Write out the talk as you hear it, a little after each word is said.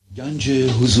گنج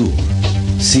حضور،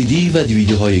 سی دی و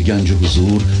دیویدیوهای گنج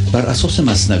حضور بر اساس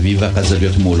مثنوی و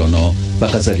غزلیات مولانا و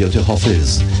غزلیات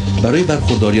حافظ برای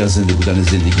برخورداری از زنده بودن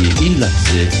زندگی این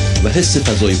لحظه و حس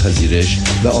فضای پذیرش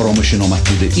و آرامش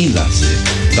نامحدود این لحظه،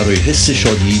 برای حس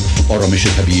شادی، آرامش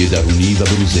طبیعی درونی و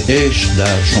بروز عشق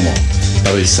در شما،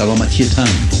 برای سلامتی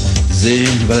تن،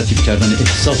 ذهن و لطیف کردن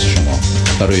احساس شما،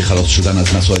 برای خلاص شدن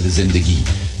از مسائل زندگی،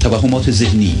 توهمات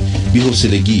ذهنی،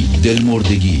 بی‌حوصلگی،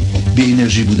 دلمردگی، بی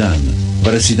انرژی بودن و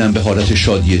رسیدن به حالت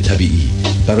شادی طبیعی،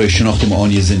 برای شناخت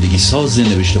معانی زندگی ساز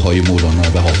نوشته‌های مولانا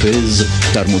و حافظ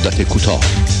در مدت کوتاه.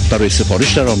 برای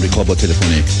سفارش در آمریکا با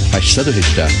تلفن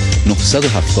 818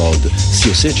 970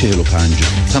 3345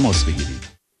 تماس بگیرید.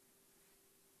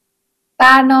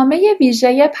 برنامه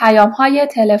ویژه پیام‌های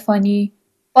تلفنی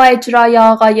با اجرای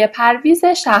آقای پرویز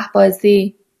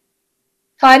شهبازی.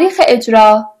 تاریخ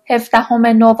اجرا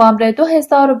 17 نوامبر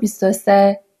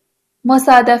 2023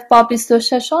 مصادف با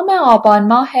 26 آبان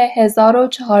ماه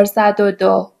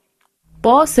 1402.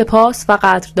 با سپاس و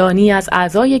قدردانی از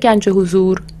اعضای گنج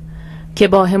حضور که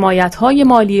با حمایت‌های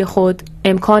مالی خود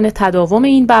امکان تداوم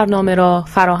این برنامه را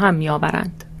فراهم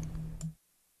می‌آورند.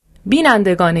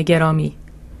 بینندگان گرامی،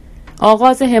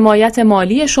 آغاز حمایت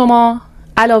مالی شما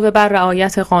علاوه بر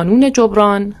رعایت قانون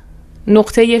جبران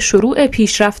نقطه شروع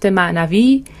پیشرفت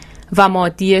معنوی و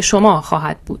مادی شما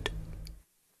خواهد بود.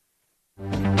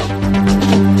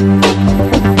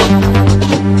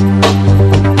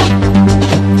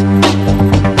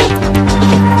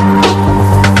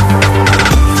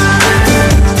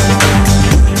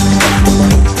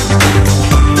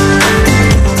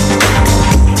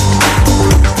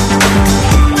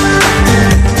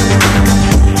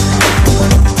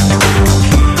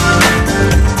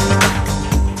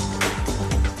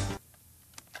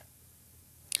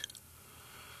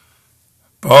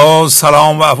 با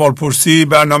سلام و احوالپرسی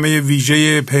برنامه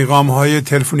ویژه پیغام‌های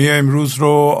تلفنی امروز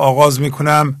رو آغاز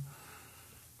می‌کنم.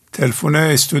 تلفن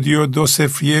استودیو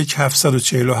 201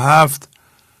 747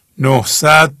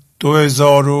 900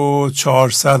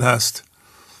 2400 هست.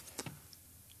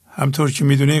 همطور که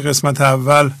می‌دونی قسمت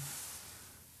اول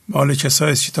مال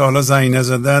کسایی است که تا حالا زنگ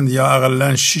نزدند یا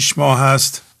اقلاً 6 ماه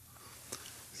هست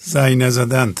زنگ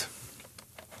نزدند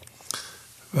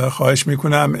و خواهش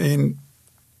می‌کنم این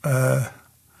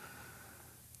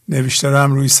نوشته رو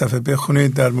هم روی صفحه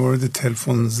بخونید در مورد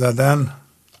تلفن زدن.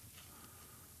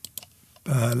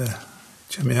 بله،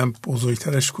 کمی هم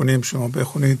بزرگترش کنیم، شما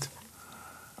بخونید.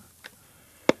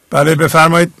 بله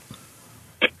بفرمایید.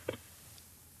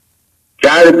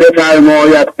 گر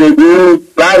بفرماید بگو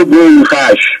برگوی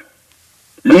خش،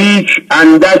 لیک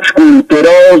اندک گو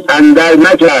دراز اندر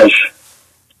مکش.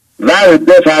 ور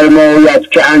بفرماید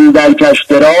که اندر کش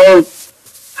دراز،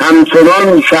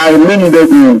 همچنان شرمین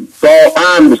بگو با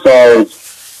امر ساز.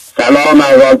 سلام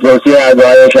احوالپرسی از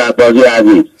آقای شهبازی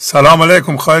عزیز. سلام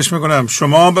علیکم، خواهش میکنم.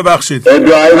 شما ببخشید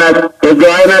ابراهیم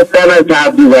هستم از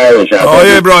تبریز.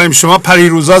 آقای ابراهیم، شما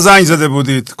پریروزا زنگ زده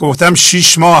بودید، گفتم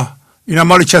 6 ماه. اینا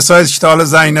مال کسایی که تا حالا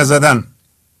زنگ نزدن.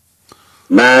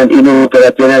 من اینو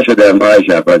متوجه نشدم آقای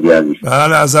شهبازی عزیز.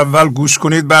 بله، از اول گوش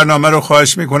کنید برنامه رو،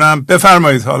 خواهش میکنم.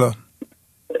 بفرمایید. حالا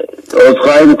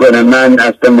عذرخواهی میکنم، من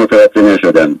اصلا متوجه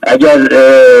نشدم. اگر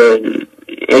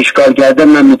اشکال کردم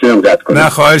من میتونم قطع کنم. نه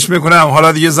خواهش میکنم،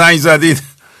 حالا دیگه زنگ زدید،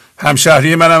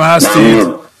 همشهری منم هستید.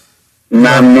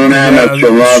 ممنونم از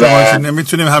شما و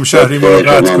نمیتونیم همشهری رو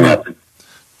قطع کنیم.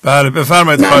 بله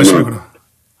بفرمایید، خواهش میکنم.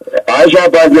 آقای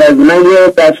شهبازی عزیز، من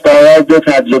یه دستاورد و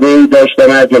تجربه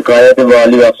داشتم از وکالت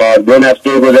والی و خارجه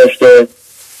هفته گذشته.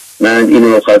 من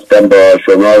اینو خواستم با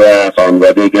شما و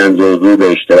خانواده گنج حضور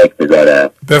به اشتراک بذارم.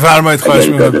 بفرمایید، خواهش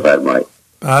میکنم.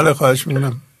 بله خواهش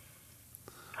میکنم.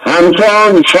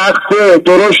 همچون شخص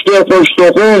درشت پشت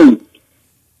و خون،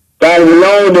 در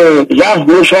میان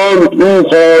ره نشاند او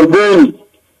خاربون.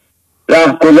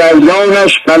 ره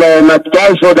گذریانش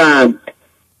ملامتگر شدند،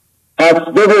 پس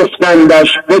بگفتندش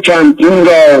بکن این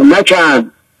را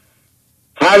نکن.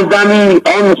 هر دمی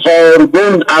آن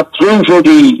خاربون افزون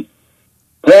شدی،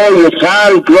 پای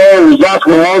خلق را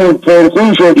زخم آن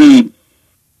پرخون شدی.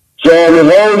 جامه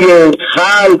های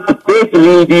خلق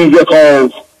بدریدی ز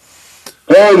خوف،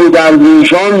 پای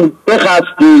درویشان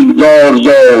بخستی زار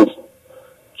زار.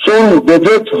 چون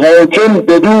بدت حاکم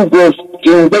بدو گفت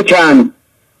این بکن،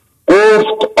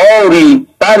 گفت آری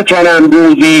برکنم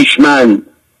روزیش من.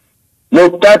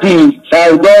 مدتی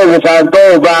فردا و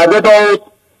فردا وعده داد،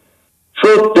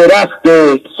 شد درخت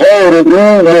خار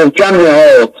او محکم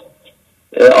نهاد.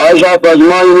 آقای شهبازی،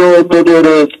 ما اینو 2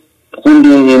 دوره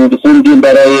خوندیم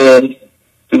برای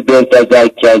بهتر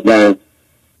درک کردن.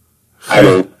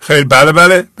 خیلی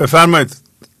بله بفرمایید.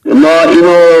 ما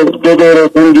اینو 2 دوره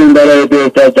خوندیم برای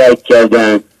بهتر درک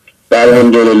کردن.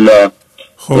 الحمدلله.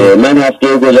 من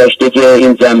هفته گذشته که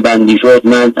این جنبندی شد،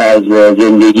 من از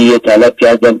زندگی طلب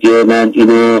کردم که من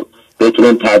اینو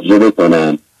بتونم تجربه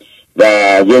کنم و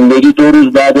زندگی 2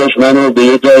 روز بعدش منو به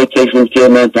یه جای کشوند که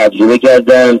من تجربه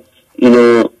کردم.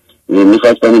 اینو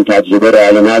میخواستم این تجربه رو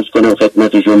الان عرض کنم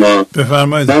خدمت شما.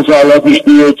 بفرمایید. من سالها پیش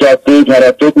توی جاده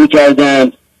تردد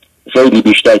میکردم، خیلی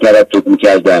بیشتر تردد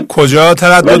میکردم. کجا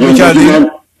تردد میکردیم؟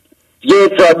 یه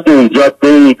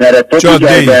جاده تردد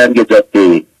میکردم، یه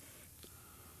جاده.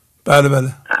 بله بله.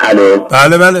 الو.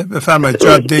 بله بله بفرمایید.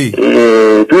 جاده ای.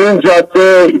 تو این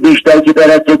جاده بیشتر که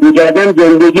تردد میکردم،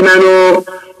 زندگی منو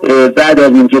بعد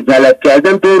از این که طلب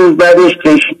کردم 2 روز بعدش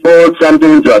کشید سمت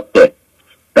اون جاده.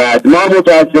 بعد ما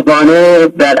متاسفانه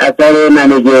در اثر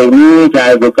منظرمی،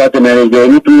 تحرکات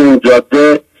منظرمی توی اون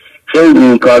جاده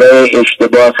خیلی کارهای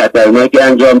اشتباه خطرناکی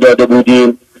انجام داده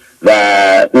بودیم و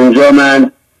اونجا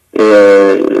من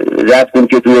رفتیم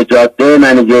که توی جاده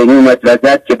منظرمی اومد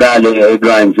وسط که بله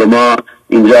ابراهیم شما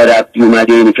اینجا رفتی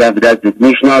اومده این کف دستت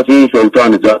میشناسی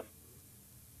سلطان جاده.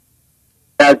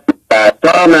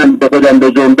 تا من به خودم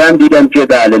به جنبم دیدم که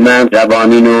بله من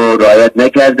قوانین رو رعایت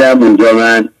نکردم، اونجا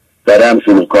من دارم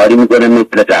شروع کاری میکنم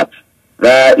مثل قبل و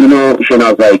اینو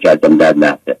شناسایی کردم در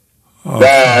لحظه و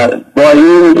با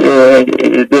این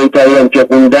بیتایی هم که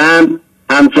خوندم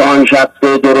همچنان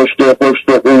شخص درشت پشت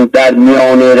و خون در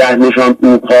میان رهنشان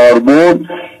او کار بود،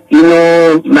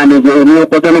 اینو من ذهنی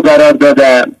خودم قرار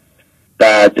دادم.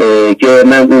 بعد که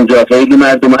من اونجا خیلی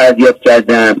مردم اذیت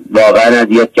کردم، واقعا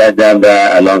اذیت کردم و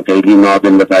الان خیلی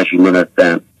نادم و پشیمان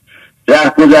هستم.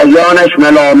 رهگذریانش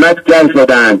ملامت گر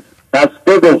شدند، پس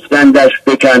بگفتندش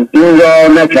بکن این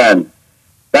را نکن.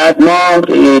 بعد ما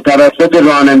توسط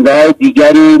راننده های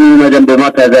دیگری میمدن به ما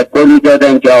تذکر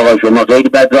میدادن که آقا شما خیلی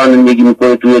بد رانندگی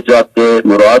میکنه توی جاده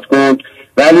مراعات کن،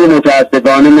 ولی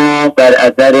متاسفانه ما بر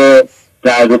اثر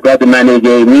تحرکات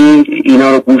منظرمی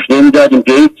اینا رو گوش نمیدادیم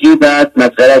که هیچی، بعد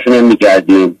مسخره‌اش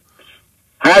نمیکردیم.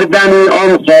 هر دمی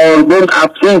آن خاربن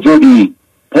افسون شدی،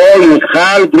 پای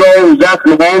خلق را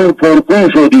زخم آن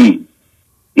پرکون شدی.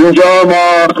 اینجا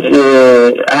ما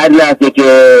هر لحظه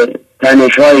که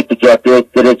تنش های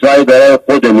استرس های برای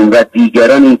خودمون و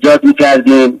دیگران ایجاد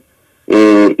میکردیم،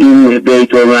 این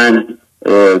بیتو من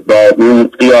با اون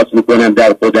قیاس میکنم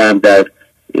در خودم در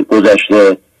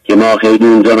گذشته که ما خیلی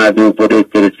اونجا مردم پر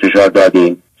استرس فشار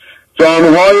دادیم.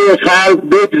 جانهای خلق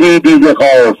بدریدی ز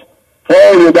خوف،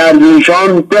 پای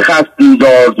درویشان بخستی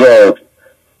زار زار.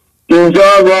 اینجا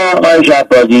با آقای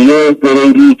شهبازی یه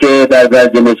پریدی که در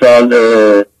فرض مثال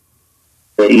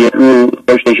یه رو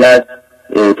پشتش هست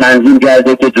تنظیم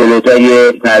کرده که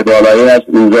جلوتای پربالایی هست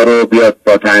اونجا رو بیاد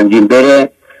با تنظیم بره.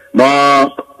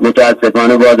 ما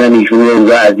متاسفانه بازم ایشون رو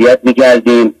اونجا اذیت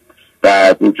میکردیم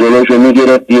و جلوش رو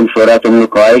میگرفتیم، سرعتمون رو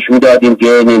کاهش میدادیم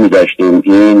که نمیداشتیم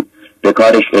این به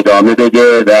کارش ادامه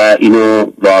بده و اینو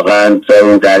واقعا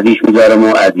سایون دردیش میذارم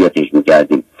و اذیتش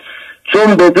میکردیم.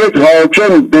 چون به بد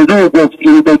حاکم بدو گفت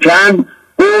این بکن،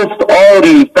 گفت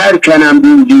آری برکنم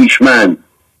بودیش من.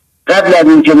 قبل از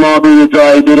اینکه ما به یه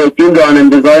جایی برسیم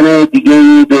رانندگان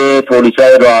دیگه‌ای به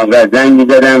پلیسای راهور زنگ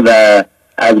می‌زدن و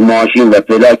از ماشین و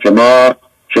پلاک ما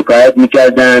شکایت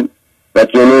می‌کردن و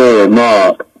جلو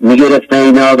ما می‌گرفتن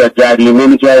اینا و جریمه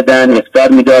می‌کردن، اخطار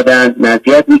می‌دادن،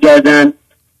 نصیحت می‌کردن.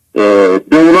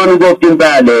 به اونا می‌گفتیم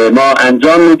بله ما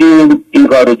انجام میدیم، این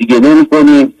کار رو دیگه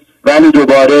نمی‌کنیم، ولی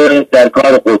دوباره در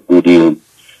کار خود بودیم.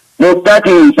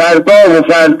 مدتی فردا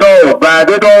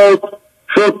بعد داد،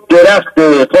 شد درخت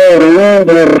خار او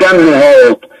مرگم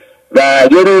نهاد. و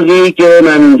یه روزی که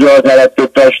من اینجا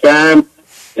تردد داشتم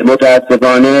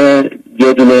متاسفانه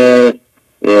یه دونه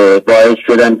باعث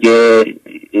شدم که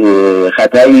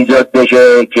خطر ایجاد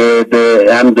بشه که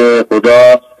به حمد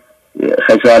خدا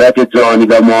خسارت جانی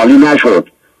و مالی نشد،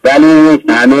 ولی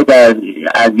همه در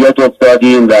اذیت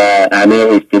افتادیم و همه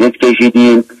استرس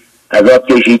کشیدیم، عذاب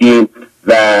کشیدیم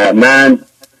و من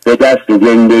به دست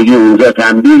زندگی اونجا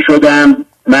تنبیه شدم.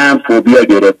 من فوبیا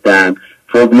گرفتم،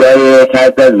 فوبیای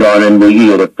ترس از رانندگی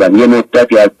گرفتم. یه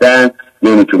مدتی هستن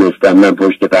نمیتونستم من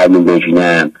پشت فرمون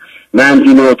بشینم. من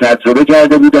اینو تجربه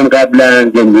کرده بودم،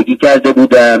 قبلا زندگی کرده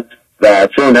بودم و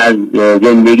چون از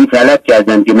زندگی طلب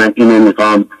کردم که من اینو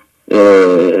میخوام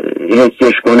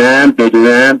حسش کنم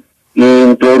بدونم،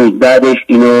 این 2 روز بعدش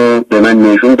اینو به من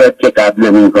نشون داد که قبلا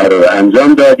این کار رو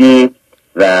انجام دادی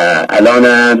و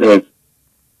الانم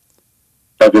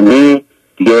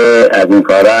دیگه از این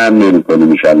کارا هم نمی کنیم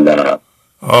انشالله.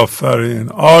 آفرین،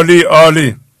 عالی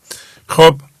عالی.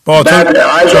 خب با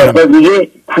تو دیگه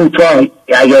کوتاه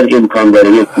اگر امکان داره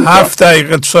 7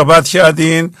 دقیقه صحبت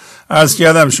کردین، عرض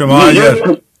کردم شما اگر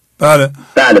بله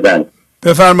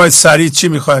بفرمایید سریع چی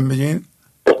میخوایم بگین؟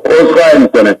 عذرخواهی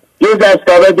میکنم. یه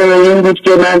دستاورد من این بود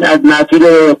که من از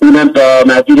مسیر خونم تا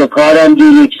مسیر کارم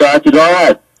 1 ساعت راه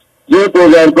هست. یه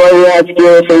گذرگاهی هست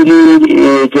که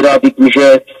خیلی ترافیک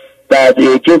میشه. بعد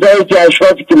کسایی که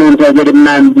اشخاصی که منتظر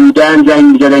من بودن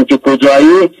زنگ میزدن که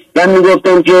کجایی، من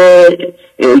میگفتم که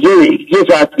یه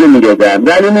ساعت دیگه میرسم،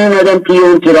 ولی میومدم توی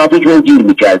اون ترافیک رو گیر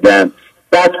میکردم،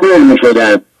 بدگول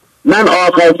میشدم. من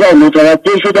آخرسر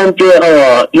متوجه شدم که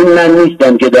این من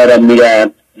نیستم که دارم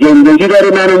میرم، زندگی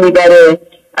داره منو میبره.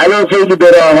 الان خیلی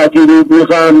به راحتی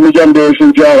میگم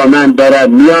بهشون که آقا من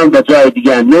دارم میام و جای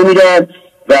دیگه هم نمیرم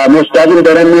و مستقیم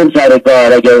دارم میام سر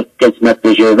کار اگر قسمت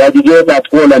بشه و دیگه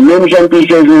بدقولم نمیشم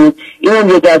پیششون. این هم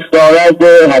یه دستاورد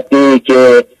هفته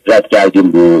که رد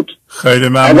کردیم بود. خیلی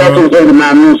ممنون. ازتون خیلی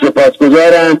ممنون،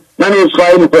 سپاسگزارم. من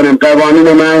عذرخواهی میکنم،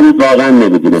 قوانین من واقعا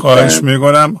نمیدونم. خواهش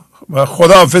میکنم و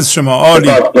خداحافظ شما.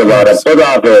 عالی.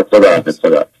 خداحافظ.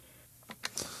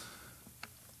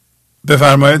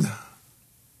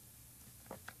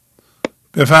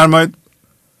 بفرمایید.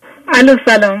 الو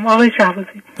سلام آقای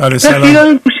شهبازی. بله سلام.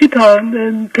 من گوشی تا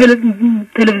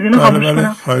تلویزیون خاموش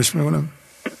کنم. خواهش میکنم.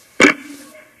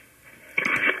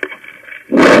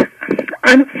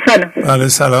 سلام. بله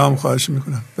سلام، خواهش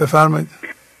میکنم. بفرمایید.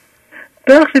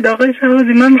 ببخشید آقای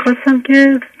شهبازی، من میخواستم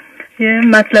که یه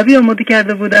مطلبی آماده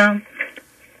کرده بودم،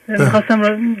 میخواستم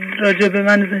راجع به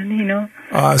من ذهنی اینا.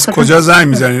 از کجا زنگ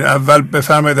میزنید؟ اول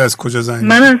بفرمایید از کجا زنگ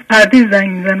من از پرویز زنگ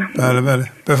میزنم. بله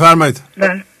بفرمایید.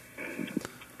 بله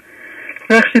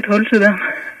ببخشید هول شدم.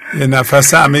 یه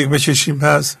نفس عمیق بکشیم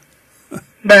پس.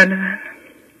 بله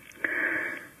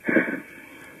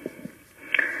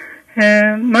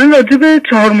من راجع به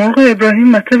 4 مرغ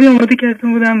ابراهیم مطلبی آماده کرده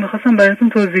بودم، میخواستم براتون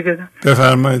توضیح بدم.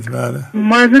 بفرمایید. بله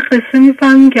ما از این قصه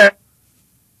میفهمیم که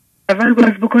اول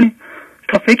باز بکنیم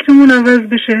تا فکرمون عوض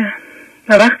بشه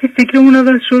و وقتی فکرمون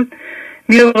عوض شد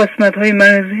میره قسمت های من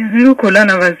ذهنی رو کلن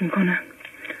عوض میکنه.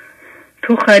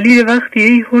 تو خلیل وقتی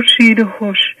ای خورشید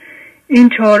خوش، این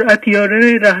 4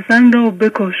 عطیاره رهزن را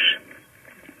بکش.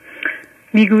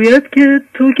 میگوید که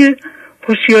تو که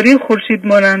هوشیاری خورشید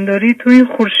مانند داری، تو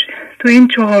این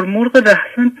 4 مرغ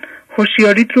رهزن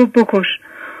هوشیاریت رو بکش،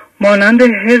 مانند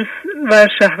حرص و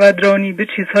شهوترانی به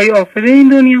چیزهای آفل این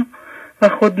دنیا و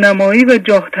خودنمایی و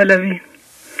جاه طلبی.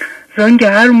 زانکه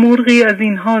هر مرغی از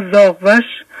اینها زاغوش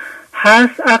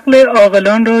هست، عقل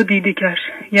عاقلان را دیده کش.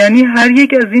 یعنی هر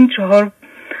یک از این 4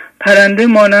 پرنده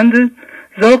مانند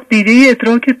زاغ دیده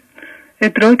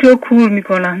ادراک را کور می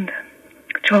کنند.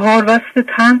 4 وصف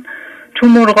تن چو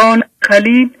مرغان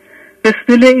خلیل،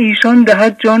 بسدل ایشان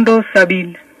دهد جان را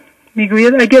سبیل.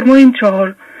 میگوید اگر ما این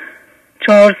 4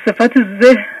 صفت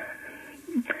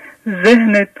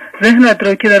ذهنت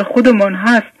را که در خودمان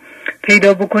هست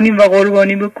پیدا بکنیم و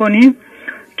قربانی بکنیم،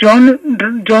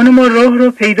 جان ما راه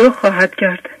را پیدا خواهد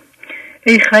کرد.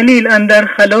 ای خلیل اندر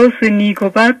خلاص نیک و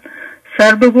بد،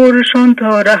 سر ببرشان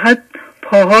تا رهد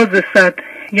پاها ز صد.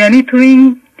 یعنی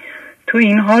تو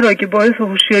اینها را که باعث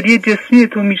هوشیاری جسمی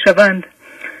تو میشوند،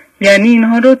 یعنی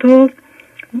اینها تو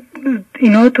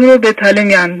رو به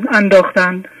تله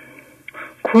انداختند.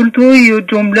 کل توی و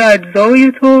جمله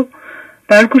اجزای تو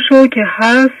برگشا که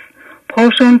هست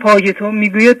پاشان پای تو.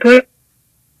 میگوید تو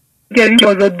اگر این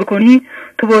آزاد بکنی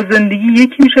تو با زندگی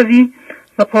یکی میشوی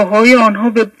و پاهای آنها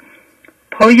به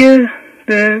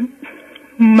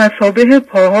مثابه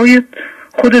پاهای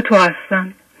خود تو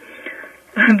هستند.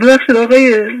 ببخشید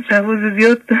آقای شهبازی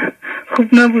زیاد خوب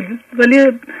نبود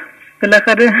ولی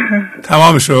بالاخره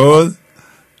تمام شد.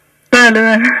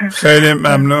 بله خیلی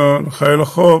ممنون. خیلی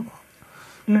خوب.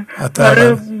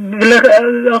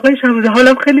 آقای شهبازی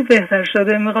حالم خیلی بهتر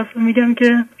شده. میخواستم میگم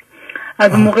که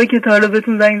از موقعی که تا حالا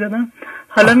بهتون زنگ زدم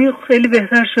حالم خیلی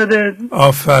بهتر شده.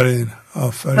 آفرین.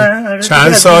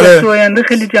 چند ساله؟ آینده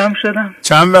خیلی جمع شدم.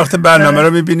 چند وقت برنامه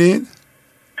رو میبینید؟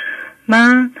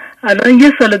 من الان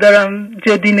 1 ساله دارم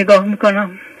جدی نگاه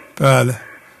میکنم. بله.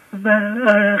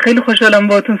 خیلی خوشحالم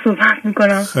باهاتون صحبت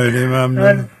میکنم. خیلی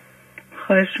ممنون.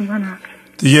 خواهش میکنم.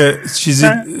 دیگه چیزی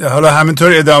حالا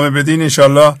همینطور ادامه بدین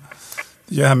انشالله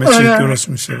دیگه همه چی درست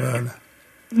میشه.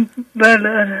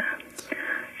 بله.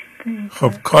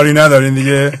 خب کاری ندارین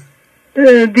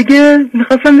دیگه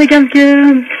میخواستم بگم که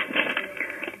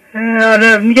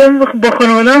میگم با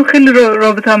خانواده‌ام خیلی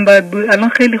رابطه‌ام بد بود، الان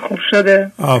خیلی خوب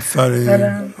شده.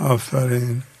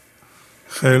 آفرین.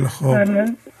 خیلی خوب.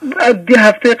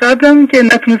 هفته قبلم که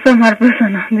نتونستم حرف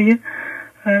بزنم دیگه.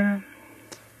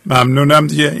 ممنونم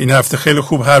دیگه این هفته خیلی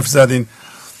خوب حرف زدین.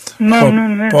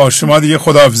 ممنون. با شما دیگه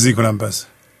خداحافظی کنم پس.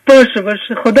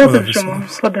 باشه خداحافظ شما.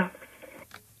 خدا.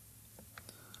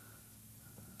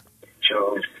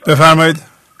 بفرمایید.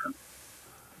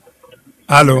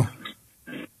 الو.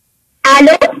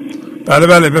 الو.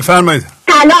 بله بفرمایید.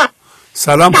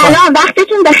 سلام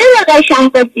وقتتون بخیر آقای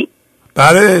شهبازی.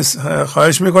 بله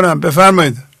خواهش میکنم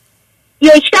بفرمایید.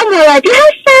 یکتا مرادی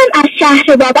هستم از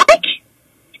شهر بابک.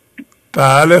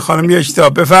 بله خانم یکتا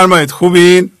بفرمایید.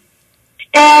 خوبین؟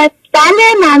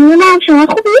 بله ممنونم. شما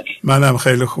خوبید؟ منم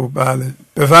خیلی خوب. بله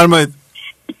بفرمایید.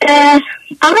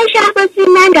 آقای شهبازی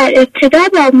من در ابتدا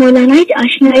با مولانا هیچ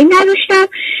آشنایی نداشتم،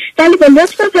 ولی به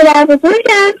لطف پدر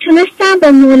بزرگم تونستم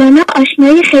با مولانا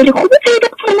آشنایی خیلی خوبی پیدا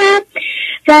کنم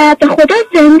و به خدا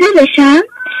زنده بشم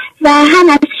و هم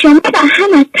از شما و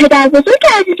هم از پدر بزرگ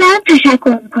عزیزم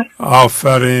تشکر میکنم.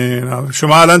 آفرین.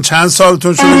 شما الان چند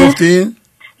سالتون شده گفتین؟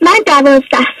 من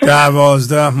 12 سال.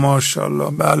 12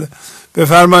 ماشاءالله. بله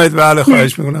بفرمایید. بله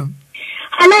خواهش میکنم.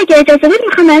 حالا اگه اجازه بدید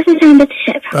میخوام ازتون چند بیت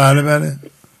شعر. بله بله.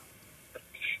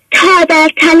 تا در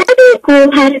طلب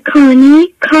گوهر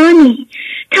کانی،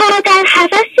 تا در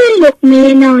هوس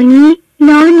لقمه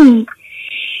نانی،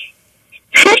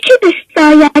 هر که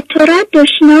بستاید تو را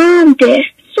دشنام ده،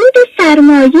 سود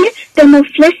سرمایه به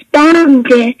مفلس بام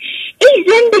ده. ای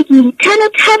زندگی تن و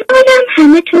توانم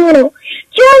همه تو،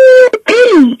 جانی و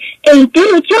دلی ای دل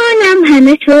و جانم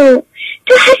همه تو.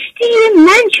 تو هستی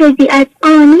من شدی از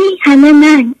آنی همه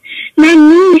من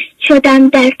نیست شدم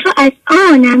در تو از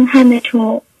آنم همه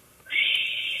تو.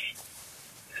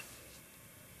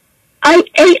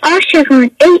 ای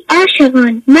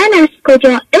عاشقان من از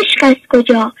کجا عشق از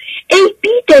کجا، ای بی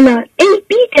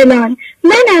دلان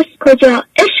من از کجا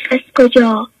عشق از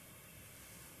کجا.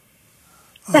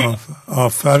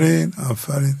 آفرین.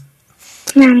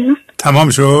 ممنون. تمام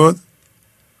شد؟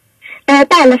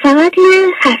 بله فقط یه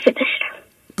حرف داشتم.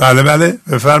 بله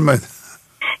بفرمایید.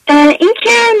 این که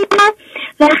ما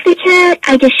وقتی که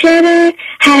اگه شعر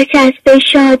هر کس به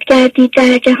شاد گردی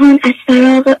در جهان از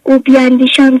فراغ او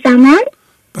بیاندیشان زمان،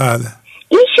 بله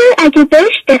این شعر اگه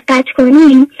بهش دقت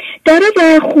کنیم داره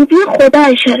به خوبی خدا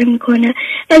اشاره میکنه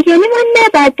و یعنی ما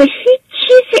نباید به هیچ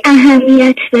چیزی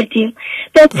اهمیت بدیم،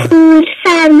 به پول،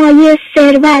 سرمایه،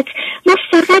 ثروت. ما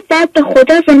فقط باید به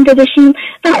خدا زنده بشیم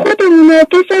و خودمون رو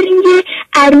بذاریم یه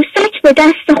عروسک به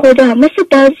دست خدا، مثل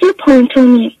بازی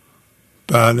پانتومیم.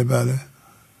 بله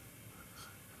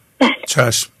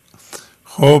چشم.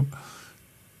 خب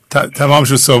تمام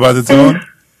شد صحبتتون؟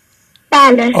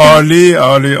 بله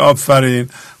عالی آفرین.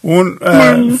 اون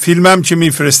فیلمم که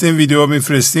میفرستین، ویدیو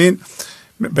میفرستین،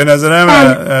 به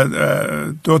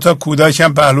نظرم 2 تا کودک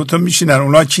هم پهلوتون میشینن.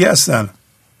 اونا کی هستن؟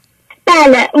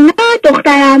 بله اونا دختر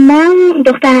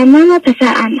عمام و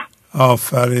پسر عمام.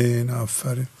 آفرین.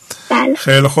 بله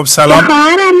خیلی خوب. سلام.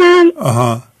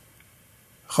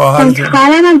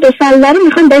 خواهرم هم 2 سال داره،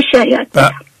 میخوام بهش یاد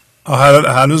بدم.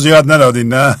 هنوز یاد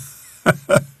ندادین؟ نه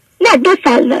نه 2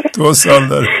 سال داره. 2 سال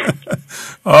داره.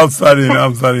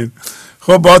 آفرین.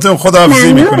 خب باهاتون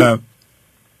خداحافظی میکنم.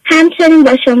 همچنین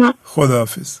با شما.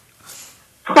 خداحافظ.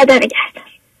 خدا نگهدار.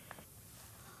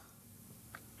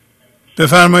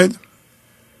 بفرمایید.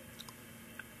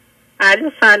 الو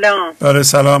سلام. بله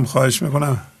سلام. خواهش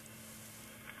میکنم.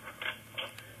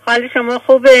 حال شما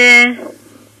خوبه؟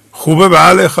 خوبه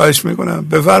بله خواهش میکنم.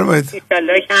 بفرمایید.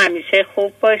 انشالله که همیشه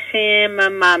خوب باشیم. من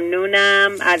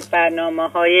ممنونم از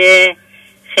برنامه‌های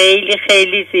خیلی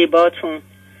خیلی زیباتون.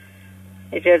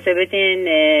 اجازه بدین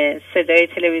صدای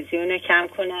تلویزیون رو کم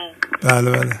کنم.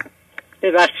 بله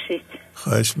ببخشید.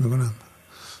 خواهش میکنم.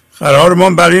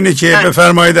 قرارمون بر اینه که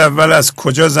بفرمایید اول از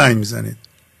کجا زنگ میزنید؟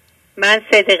 من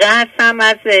صدقه هستم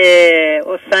از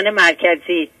استان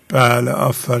مرکزی. بله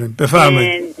آفرین.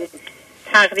 بفرمایید.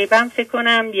 تقریبا فکر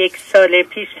کنم 1 سال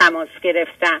پیش تماس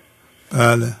گرفتم.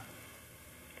 بله.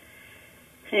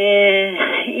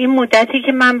 این مدتی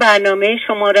که من برنامه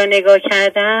شما را نگاه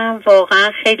کردم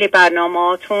واقعا خیلی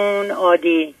برنامه‌هاتون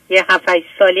عالی. 7-8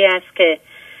 سالی است که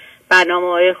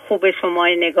برنامه‌های خوب شما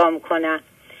نگاه میکنم.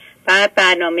 بعد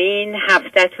برنامه این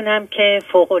هفته‌تون هم که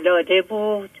فوق‌العاده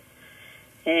بود.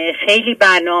 خیلی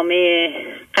برنامه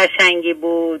قشنگی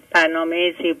بود،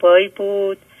 برنامه زیبایی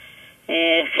بود،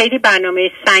 خیلی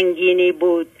برنامه سنگینی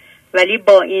بود، ولی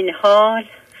با این حال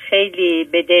خیلی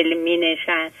به دل می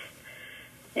نشست.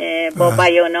 با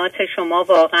بیانات شما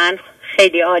واقعا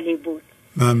خیلی عالی بود.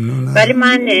 ممنونم. ولی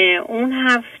من اون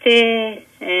هفته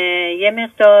یه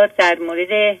مقدار در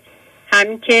مورد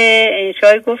همین که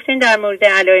انشای گفتین در مورد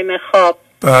علائم خواب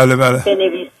بله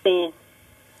بنویسین،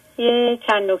 یه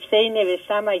چند نکته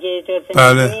نوشتم اگه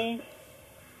اجازه بدین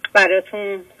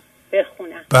براتون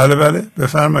بخونم. بله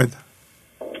بفرمایید.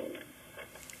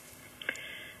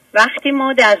 وقتی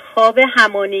ما در خواب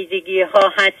همانیدگی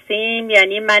ها هستیم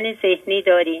یعنی من ذهنی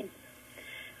داریم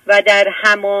و در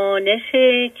همانش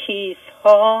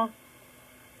چیزها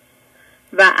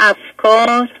و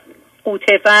افکار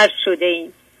غوطه‌ور شده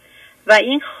ایم و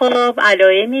این خواب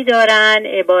علایمی دارند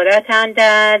عبارتند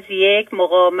از یک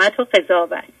مقاومت و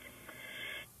قضاوت،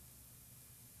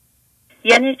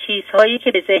 یعنی چیزهایی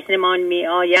که به ذهنمان می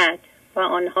آید و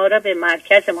آنها را به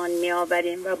مرکزمان می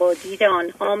آوریم و با دید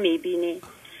آنها می بینیم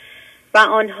و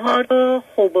آنها را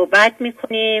خوب و بد می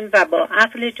کنیم و با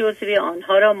عقل جزوی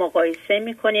آنها را مقایسه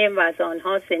می کنیم و از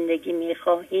آنها زندگی می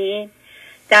خواهیم.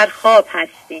 در خواب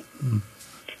هستیم.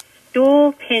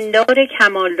 2. پندار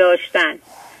کمال داشتن.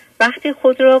 وقتی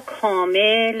خود را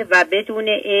کامل و بدون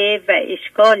عیب و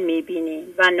اشکال می بینیم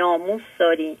و ناموس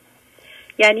داریم،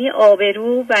 یعنی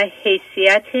آبرو و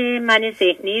حیثیت من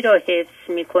ذهنی را حفظ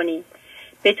می کنیم،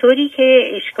 به طوری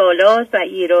که اشکالات و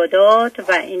ایرادات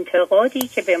و انتقادی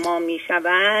که به ما می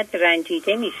شود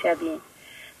رنجیده می شویم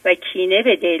و کینه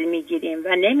به دل می گیریم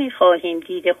و نمی خواهیم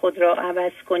دید خود را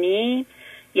عوض کنیم،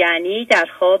 یعنی در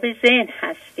خواب ذهن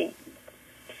هستیم.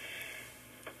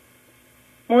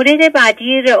 مورد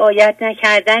بعدی رعایت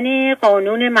نکردن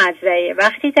قانون مزرعه.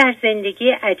 وقتی در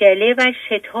زندگی عجله و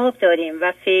شتاب داریم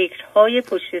و فکرهای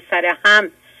پشت سر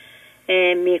هم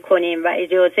می کنیم و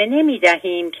اجازه نمی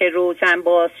دهیم که روزن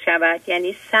باز شود،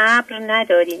 یعنی صبر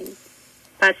نداریم،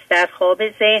 پس در خواب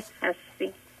ذهن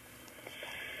هستیم.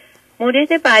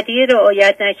 مورد بعدی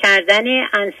رعایت نکردن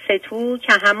انصتو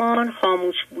که همان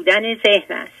خاموش بودن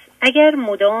ذهن است. اگر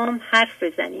مدام حرف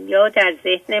بزنیم یا در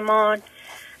ذهنمان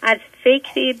از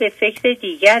فکری به فکر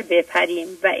دیگر بپریم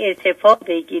و ارتفاع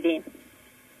بگیریم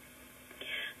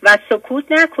و سکوت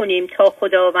نکنیم تا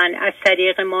خداوند از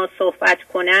طریق ما صحبت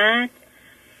کند،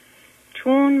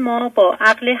 چون ما با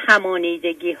عقل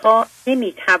همانیدگی ها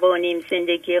نمی توانیم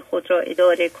زندگی خود را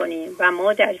اداره کنیم و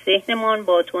ما در ذهنمان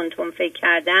با تون فکر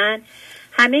کردن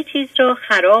همه چیز را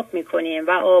خراب می کنیم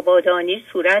و آبادانی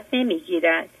صورت نمی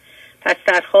گیرد، پس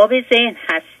در خواب ذهن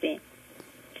هستیم.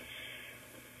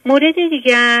 مورد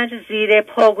دیگر زیر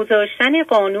پا گذاشتن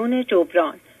قانون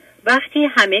جبران. وقتی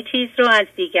همه چیز را از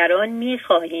دیگران می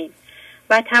خواهیم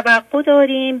و توقع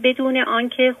داریم بدون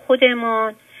آنکه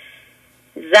خودمان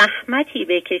زحمتی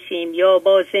بکشیم یا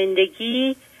با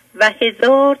زندگی و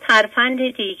هزار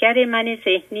ترفند دیگر من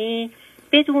ذهنی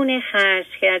بدون خرج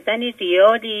کردن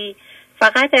ریالی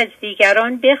فقط از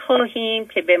دیگران بخواهیم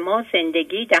که به ما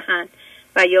زندگی دهند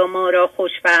و یا ما را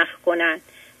خوشبخت کنند.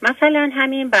 مثلا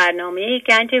همین برنامه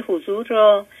گنج حضور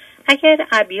را اگر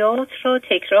ابیات را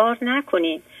تکرار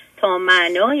نکنیم تا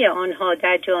معنای آنها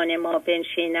در جان ما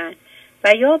بنشینند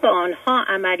و یا به آنها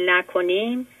عمل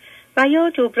نکنیم و یا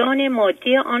جبران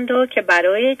مادی آن را که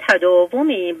برای تداوم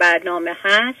این برنامه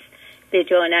هست به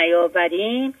جا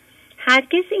نیاوریم،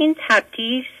 هرگز این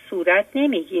تبدیل صورت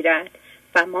نمیگیرد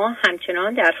و ما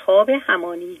همچنان در خواب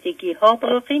همانیدگی ها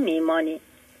باقی میمانیم.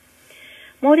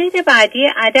 مورد بعدی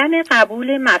عدم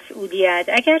قبول مسئولیت.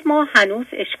 اگر ما هنوز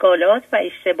اشکالات و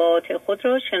اشتباهات خود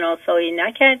را شناسایی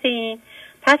نکردیم،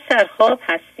 پس در خواب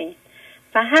هستیم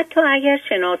و حتی اگر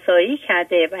شناسایی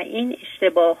کرده و این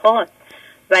اشتباهات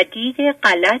و دید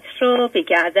غلط را به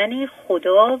گردن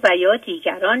خدا و یا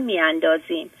دیگران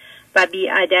میاندازیم و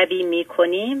بی‌ادبی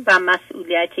میکنیم و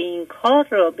مسئولیت این کار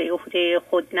را به عهده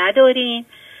خود نداریم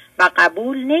و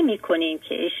قبول نمیکنیم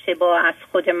که اشتباه از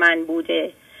خود من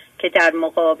بوده که در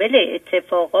مقابل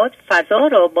اتفاقات فضا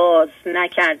را باز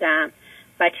نکردم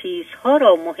و چیزها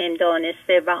را مهم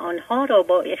دانسته و آنها را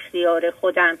با اختیار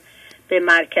خودم به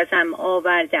مرکزم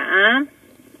آوردم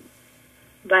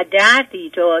و درد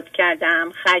ایجاد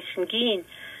کردم، خشمگین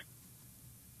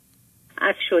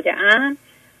از شده‌ام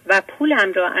و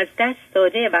پولم را از دست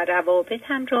داده و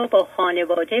روابطم را با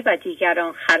خانواده و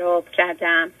دیگران خراب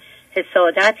کردم،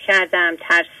 حسادت کردم،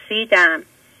 ترسیدم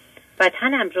و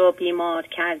تنم را بیمار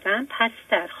کردم، پس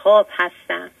در خواب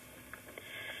هستم.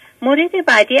 مورد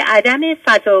بعدی عدم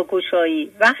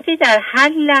فضاگشایی. وقتی در هر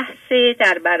لحظه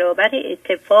در برابر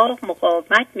اتفاق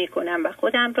مقاومت می کنم و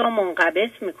خودم را منقبض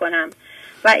می کنم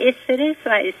و استرس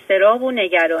و اضطراب و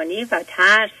نگرانی و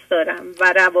ترس دارم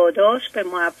و رواداشت به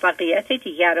موفقیت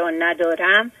دیگران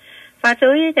ندارم،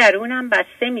 فضای درونم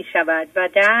بسته می شود و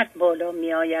درد بالا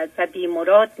می آید و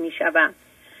بیمراد می شوم،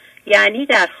 یعنی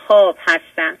در خواب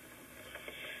هستم.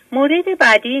 مورد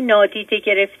بعدی نادیده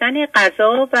گرفتن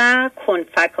قضا و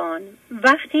کنفکان.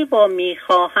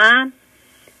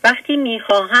 وقتی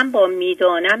میخواهم با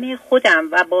میدانم خودم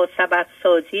و با سبب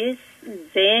سازی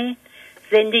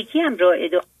زندگیم را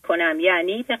اداره کنم،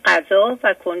 یعنی به قضا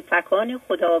و کنفکان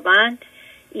خداوند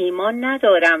ایمان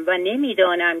ندارم و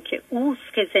نمیدانم که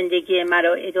اوست که زندگی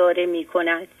مرا اداره می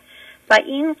کند و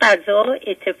این قضا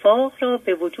اتفاق را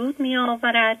به وجود می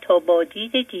آورد تا با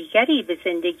دید دیگری به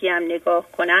زندگیم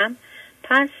نگاه کنم،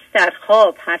 پس در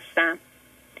خواب هستم.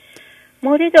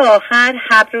 مورد آخر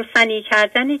حبر و ثنی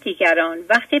کردن دیگران.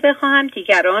 وقتی بخواهم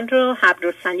دیگران رو حبر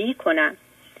و ثنی کنم،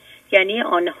 یعنی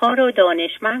آنها رو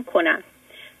دانشمند کنم،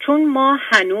 چون ما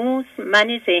هنوز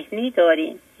من ذهنی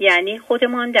داریم، یعنی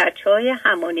خودمان در چای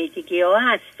همانیدگی ها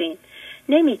هستیم،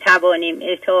 نمیتوانیم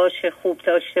ارتعاش خوب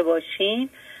داشته باشیم،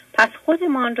 پس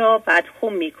خودمان را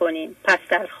بدخوم میکنیم، پس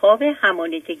در خواب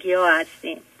همانیدگی ها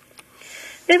هستیم.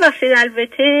 ببخشید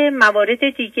البته موارد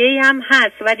دیگه هم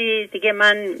هست، ولی دیگه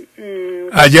من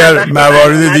اگر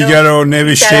موارد دیگر رو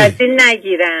نوشته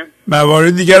نگیرم.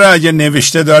 موارد دیگر رو اگر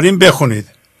نوشته داریم بخونید.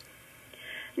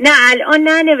 نه الان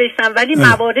ننوشتم، ولی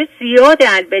موارد زیاده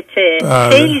البته.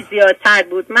 خیلی زیادتر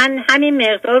بود. من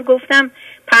همین مقدار گفتم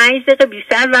 5 دقیقه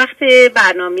بیشتر وقت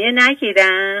برنامه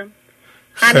نگیرم،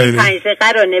 همین 5 دقیقه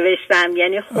رو نوشتم،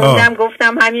 یعنی خوندم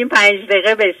گفتم همین 5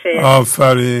 دقیقه بشه.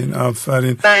 آفرین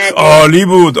آفرین، عالی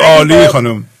بود، عالی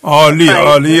خانم، عالی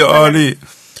عالی عالی،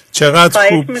 چقدر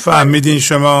خوب فهمیدین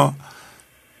شما،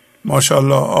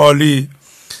 ماشاءالله، عالی.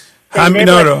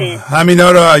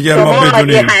 همینا رو اگر ما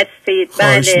بدونیم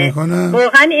خواهش میکنم.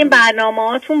 واقعا این برنامه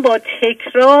هاتون با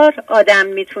تکرار آدم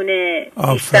میتونه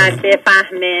بیشتر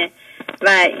بفهمه و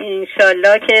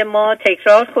انشالله که ما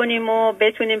تکرار کنیم و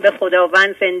بتونیم به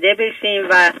خداوند زنده بشیم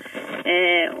و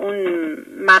اون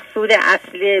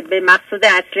به مقصود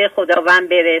اصلی خداوند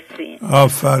برسیم.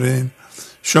 آفرین.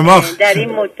 شما در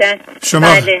این مدت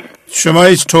شما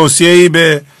هیچ توصیه‌ای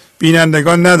به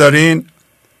بینندگان ندارین؟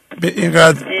 به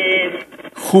اینقدر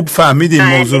خوب فهمیدین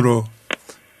موضوع رو.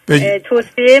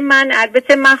 توصیه من،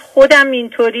 البته من خودم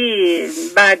اینطوری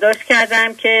برداشت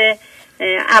کردم که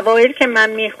اوایل که من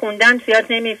میخوندم زیاد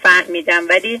نمیفهمیدم،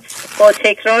 ولی با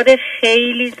تکرار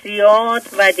خیلی زیاد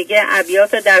و دیگه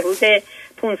ابیات در حدود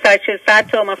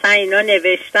 500-600 تا مثلا اینا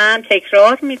نوشتم،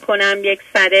 تکرار میکنم یک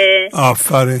سره.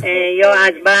 آفرین. یا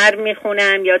از بر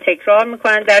میخونم یا تکرار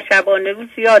میکنم، در شبانه روز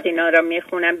زیاد اینا را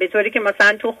میخونم، به طوری که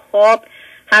مثلا تو خواب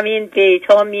همین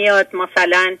دیتا میاد.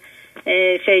 مثلا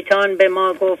شیطان به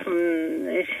ما گفت،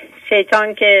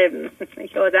 شیطان که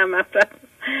آدم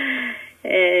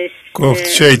گفت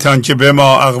شیطان که به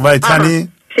ما اغویتنی،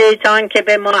 شیطان که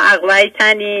به ما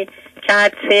اغویتنی،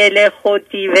 کرد فعل خود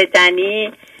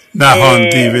دیودنی، نهان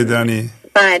دیودنی.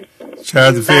 بله،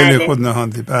 کرد فعل خود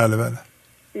نهاندی. بله بله،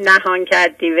 نهان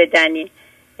کرد دیودنی.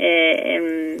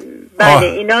 بله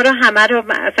اینا رو همه رو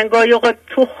اصلا گاهی اوقات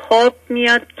تو خواب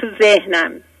میاد تو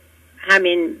ذهنم،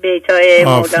 همین بیتای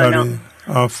مولانا.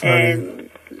 آفرین.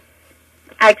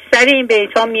 اکثر این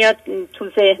بیتا میاد تو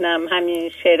ذهنم،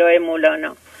 همین شعرهای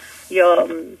مولانا، یا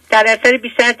در اثر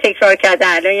بیشتر تکرار کرده.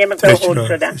 الان یه مقدار هول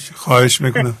شدم. خواهش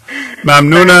میکنم.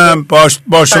 ممنونم.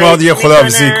 با شما دیگه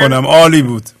خداحافظی کنم. عالی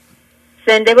بود.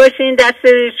 زنده باشین، دست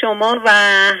شما و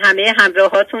همه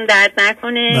همراهاتون درد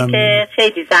نکنه که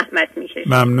خیلی زحمت میشه.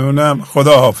 ممنونم.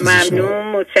 خداحافظ. ممنون،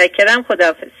 متشکرم.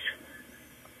 خداحافظ.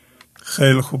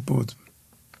 خیلی خوب بود.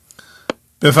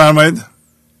 بفرمایید.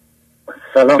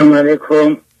 سلام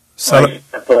علیکم. سلام.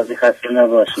 شهبازی خسته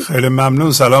نباشید. خیلی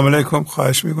ممنون. سلام علیکم.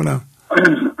 خواهش میکنم.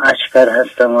 اشکر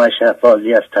هستم و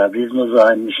شهبازی از تبریز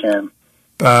مزاحم میشم.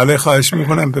 بله خواهش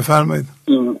میکنم، بفرمایید.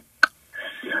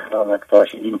 سلامت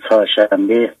باشید. این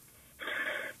چهارشنبه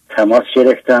تماس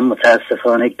گرفتم،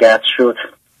 متاسفانه قطع شد.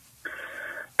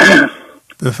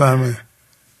 بفرمایید.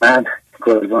 من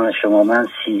قربان شما، من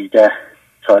 13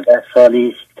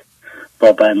 سالی است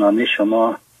با برنامه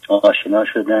شما آشنا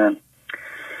شدم.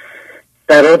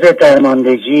 در روز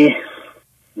درماندگی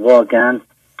واقعا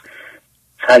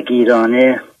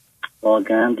فقیرانه،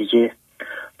 واقعا دیگه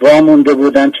وامونده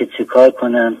بودم که چیکار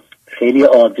کنم. خیلی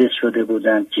عاجز شده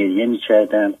بودم، گریه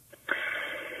می‌کردم.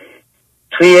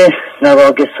 توی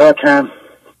نواگساتم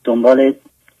دنبال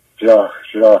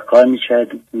راهکار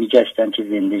می‌گشتم که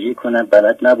زندگی کنم،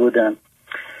 بلد نبودم.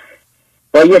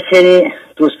 با یه سری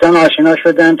دوستان آشنا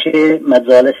شدم که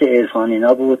مجالس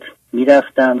عرفانینا بود،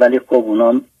 میرفتم، ولی خب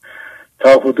اونا تا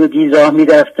حدودی راه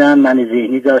میرفتم، من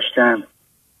ذهنی داشتم،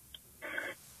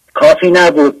 کافی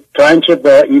نبود. تا اینکه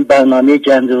با این برنامه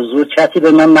گنج حضور کسی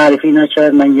به من معرفی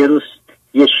نکرد. من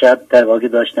یه شب در واقع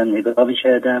داشتم نگاه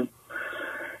می‌کردم،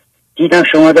 دیدم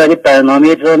شما دارید برنامه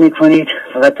اجرا میکنید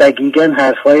و دقیقاً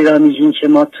حرفایی را میگین که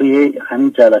ما توی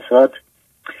همین جلسات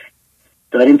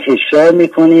داریم تکرار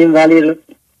میکنیم، ولی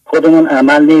خودمون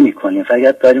عمل نمی کنیم،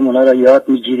 فقط داریم اونا را یاد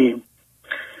میگیریم.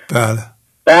 بله.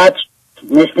 بعد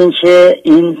مثل این که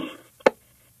این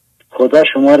خدا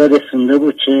شما را رسونده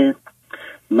بود که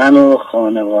من و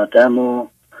خانوادم و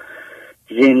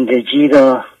زندگی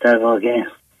را در واقع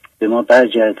به ما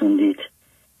برگردوندید.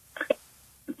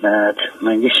 بعد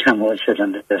من یه شمال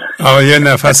شدم ببرم. یه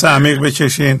نفس عمیق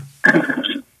بکشین.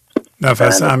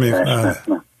 نفس عمیق.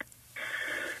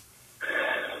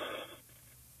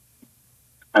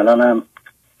 الانم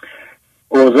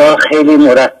اوضاع خیلی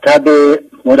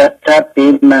مرتب به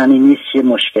این معنی نیست که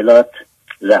مشکلات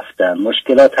رفتن،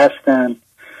 مشکلات هستن،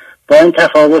 با این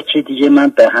تفاوت که دیگه من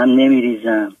به هم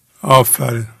نمیریزم.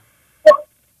 آفرین.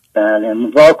 بله،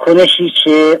 واکنشی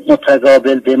که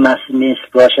متقابل به مثل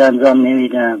باشه انجام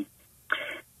نمیدم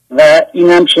و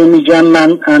اینم که میگم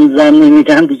من انجام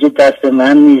نمیدم دیگه دست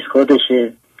من نیست،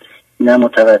 خودشه. اینم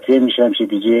متوجه میشم که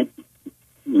دیگه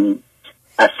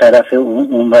از طرف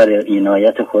اون بر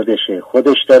عنایت خودشه،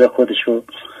 خودش داره خودشو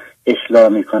اصلاح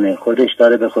میکنه، خودش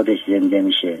داره به خودش زنده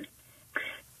میشه.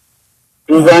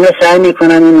 روزانه سعی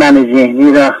میکنم این من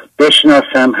ذهنی را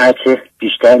بشناسم، هرچه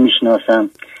بیشتر میشناسم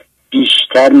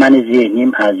بیشتر من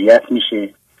ذهنیم اذیت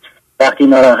میشه. وقتی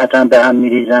ناراحتم به هم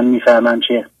میریزم میفهمم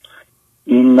که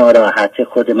این ناراحت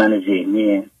خود من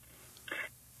ذهنیه،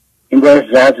 این باید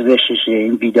زد بششه،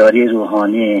 این بیداری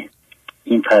روحانی،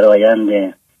 این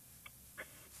فراینده.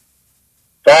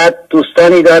 بعد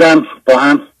دوستانی دارم با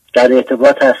هم در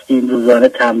ارتباط هستیم، روزانه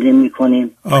تمرین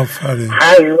میکنیم. آفرین.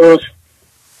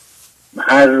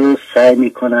 هر روز سعی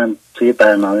میکنم توی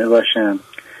برنامه باشم،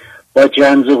 با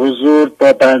گنج حضور،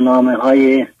 با برنامه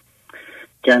های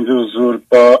گنج حضور،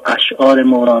 با اشعار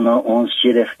مولانا اونس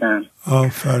گرفتن.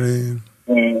 آفرین.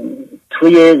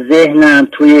 توی ذهنم،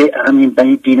 توی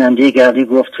همین بیننده گردی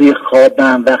گفت، توی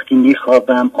خوابم وقتی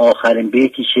میخوابم آخرین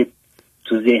بیتی که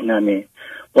تو ذهنمه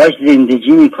باش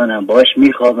زندگی میکنم، باش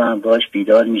میخوابم، باش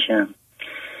بیدار میشم.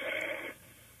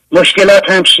 مشکلات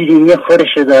هم شیرینی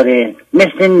خودش داره،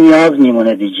 مثل نیاز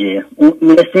میمونه دیگه،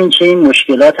 مثل این که این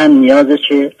مشکلات هم نیازه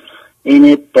که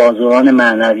این بازوان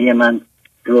معنوی من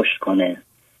رشد کنه.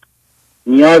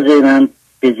 نیاز من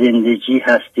به زندگی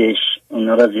هستش،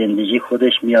 اونا را زندگی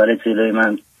خودش میاره جلوی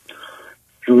من،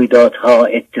 رویدادها،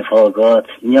 اتفاقات،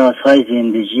 نیازهای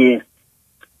زندگی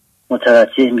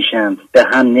متوجه میشم، به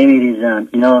هم نمیریزم.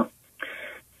 اینا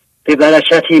به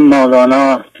برکت این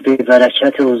مولانا، به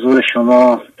برکت حضور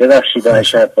شما. ببخشید آقای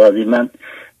شهبازی، من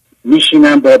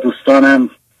میشینم با دوستانم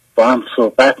با هم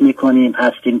صحبت میکنیم،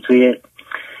 هستیم توی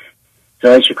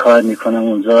جایی که کار میکنم،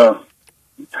 اونجا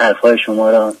حرفای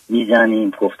شما را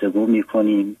میزنیم، گفتگو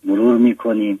میکنیم، مرور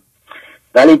میکنیم،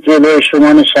 ولی جلوی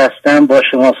شما نشستم با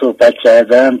شما صحبت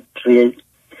کردم توی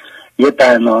یه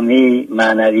برنامه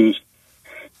معنوی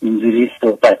اینجوری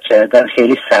صحبت کردن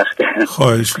خیلی سخته.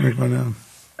 خواهش میکنم.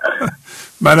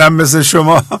 منم مثل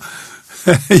شما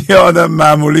یه آدم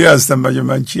معمولی هستم، مگه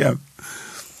من کیم؟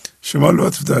 شما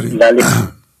لطف دارید. بله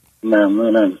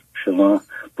ممنونم، شما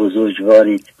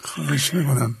بزرگوارید. خواهش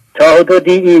میکنم. تا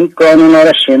حدودی این قانون ها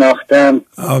را شناختم.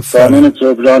 قانون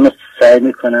جبران رو سعی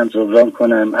میکنم جبران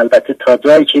کنم، البته تا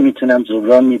جایی که میتونم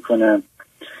جبران میکنم.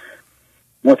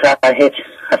 متعهد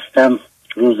هستم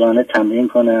روزانه تمرین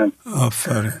کنم.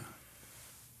 آفرین.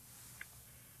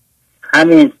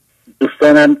 همین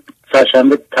دوستانم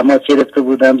چهارشنبه تماس گرفته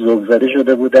بودم، زوگزده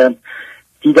شده بودم،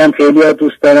 دیدم خیلی ها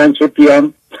دوست دارن که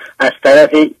بیام از طرف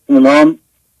اونام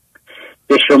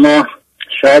به شما،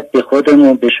 شاید به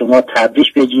خودمون، به شما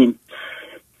تبریک بگیم.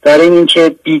 داریم این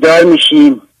که بیدار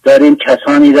میشیم، داریم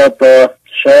کسانی را با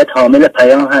شاید حامل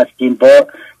پیام هستیم، با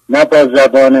نه با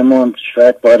زبانمون،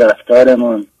 شاید با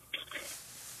رفتارمون.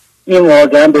 این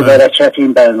واقعا به برکت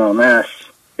این برنامه است،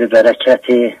 به برکت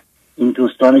این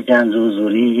دوستان گنج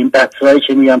حضوری، این بچه‌هایی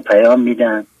که میان پیام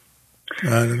میدن.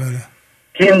 بله بله.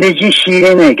 زندگی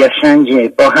شیرینه،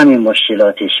 قشنگه، با همین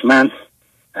مشکلاتش. من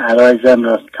عرایزم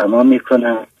را تمام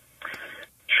میکنم،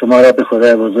 شما را به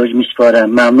خدای بزرگ میسپارم.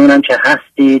 ممنونم که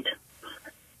هستید.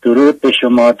 درود به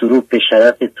شما، درود به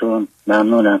شرفتون.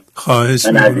 ممنونم. خواهش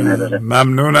میکنم.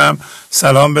 ممنونم.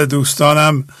 سلام به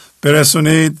دوستانم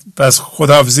برسونید. پس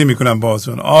خداحافظی میکنم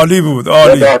باهاتون. عالی بود،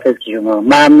 عالی. خداحافظ شما.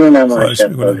 ممنونم.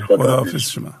 خداحافظ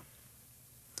شما.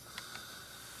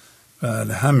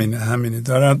 بله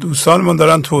همینه. دوستانمون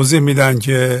دارن توضیح میدن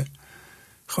که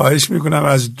خواهش میکنم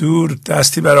از دور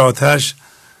دستی بر آتش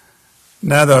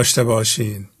نداشته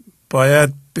باشین،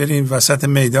 باید بریم وسط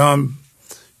میدان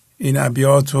این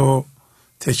ابیات رو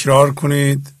تکرار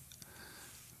کنید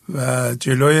و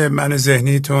جلوی من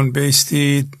ذهنیتون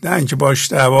بیستید، نه اینکه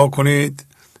باش دعوا کنید،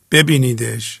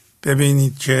 ببینیدش،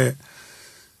 ببینید که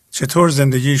چطور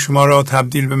زندگی شما را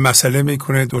تبدیل به مسئله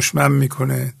میکنه، دشمن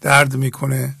میکنه، درد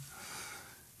میکنه،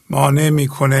 مانع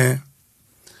میکنه.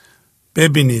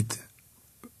 ببینید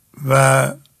و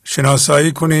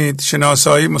شناسایی کنید.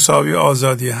 شناسایی مساوی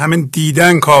آزادی. همین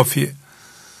دیدن کافیه.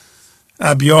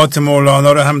 ابیات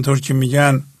مولانا رو همونطور که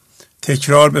میگن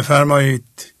تکرار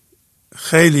بفرمایید.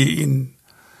 خیلی این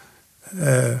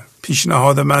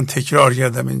پیشنهاد من تکرار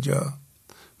کردم اینجا.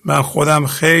 من خودم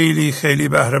خیلی خیلی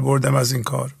بهره بردم از این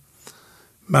کار.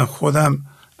 من خودم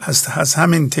از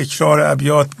همین تکرار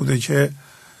ابیات بوده که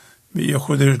یه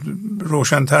خود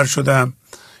روشن‌تر شدم.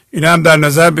 این هم در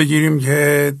نظر بگیریم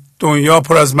که دنیا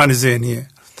پر از من ذهنیه،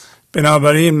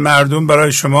 بنابراین مردم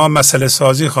برای شما مسئله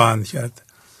سازی خواهند کرد.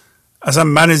 اصلا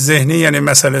من ذهنی یعنی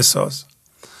مسئله ساز.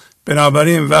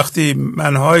 بنابراین وقتی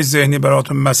منهای ذهنی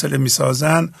براتون مسئله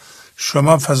میسازن،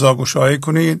 شما فضاگشایی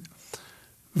کنید،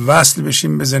 وصل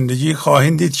بشین به زندگی،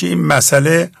 خواهید دید که این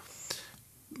مسئله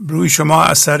روی شما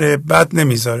اثر بد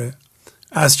نمیذاره،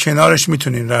 از کنارش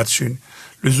میتونین رد شین،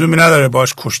 لزومی نداره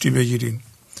باش کشتی بگیرین.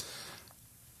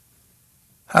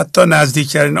 حتی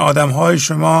نزدیکترین آدم های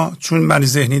شما چون من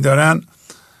ذهنی دارن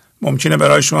ممکنه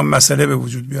برای شما مسئله به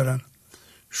وجود بیارن.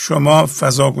 شما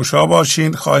فضاگشا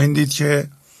باشین، خواهید دید که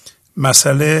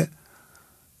مسئله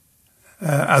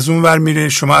از اون ور میره،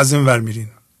 شما از این ور میرین.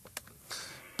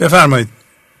 بفرمایید.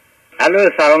 الو،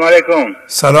 سلام علیکم.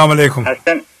 سلام علیکم.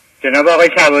 هستن جناب آقای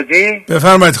شهبازی؟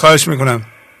 بفرمایید، خواهش میکنم.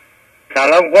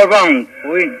 سلام قربان.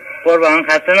 قربان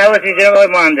خسته نباشید جناب آقای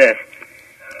مهندس.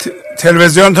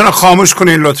 تلویزیونتون رو خاموش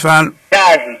کنین لطفاً.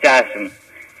 چشم.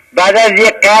 بعد از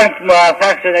یک قرن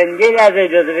موفق شدن. یه لحظه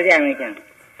اجازه بدی امریکن.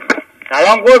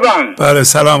 سلام قربان. بله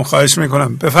سلام، خواهش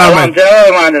میکنم. بفرمایید. جناب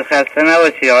آقای مهندس خسته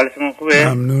نباشید، حالتون خوبه؟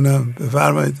 ممنونم.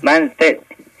 بفرمایید. من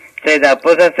سید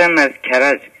عباس هستم از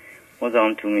کرج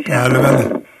مزاحم تو میشم.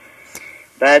 بله.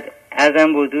 بعد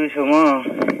ازم بودو شما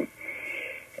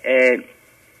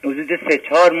حدود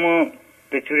 3-4 ماه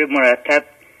به طور مرتب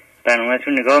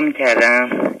برنامه‌تون نگاه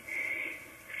میکردم.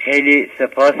 خیلی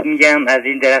سپاس میگم از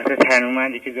این درخت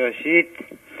تنومندی که داشتید.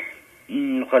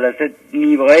 خلاصه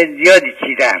میوه‌های زیادی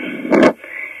چیدم.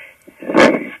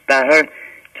 به هر حال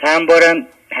چند بارم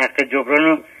حق جبران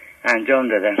رو انجام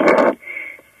دادم.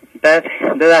 بعد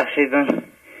ببخشید من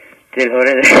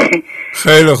دلهوره.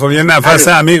 خیلی خوب، یه نفس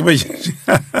عمیق بکشید.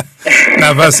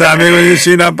 نفس عمیق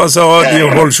بکشید. نفس آقا دیگه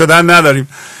هول شدن نداریم.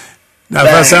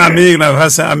 نفس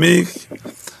عمیق.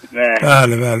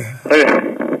 بله.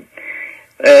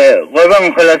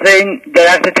 قربان خلاصه این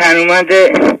درخت تنومند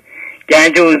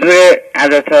گنج حضور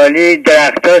حضرت عالی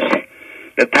درختاش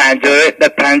به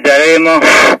پنجره ما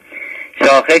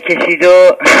شاخه کشید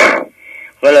و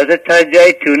خلاصه تا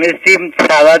جایی تونستیم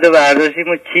سبد و برداشتیم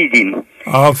و چیدیم.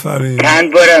 آفرین.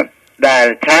 چند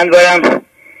بارم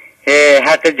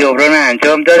حق جبران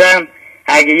انجام دادم.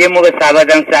 اگه یه موقع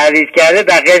سبدم سرویس کرده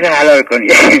بقیهش حلال کنی.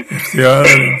 اختیار.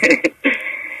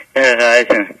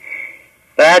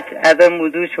 بعد ازم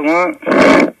موضوع شما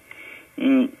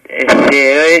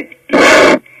شعرهای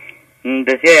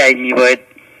بسیار میباید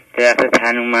درخت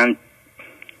تنومند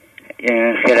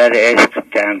خرد عشق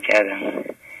جمع کردم.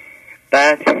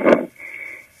 بعد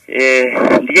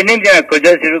دیگه نمیدونم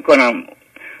کجا شروع کنم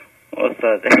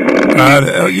استاد.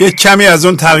 یک کمی از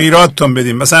اون تغییراتتون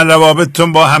بدیم، مثلا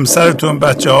روابطتون با همسرتون،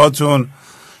 بچه هاتون،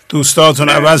 دوستاتون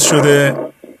عوض شده؟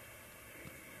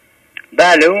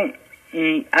 بله اون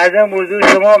از این موضوع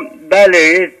شما بله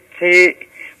یه سری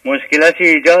مشکلاتی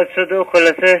ایجاد شد و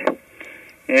خلاصه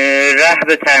ره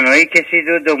به تنهایی کشید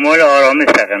و دنبال آرامش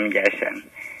رقم میگشتم.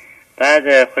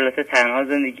 بعد خلاصه تنها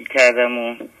زندگی کردم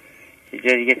و یه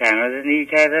جا دیگه تنها زندگی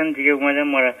کردم دیگه. اومدم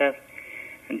مرتب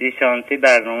دی شانسی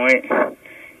برنامه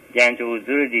گنج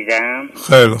حضور رو دیدم.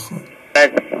 خیلی خوب.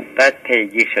 بعد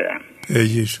پیگیر شدم.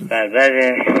 بعد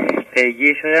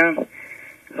پیگیر شدم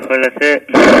خلاصه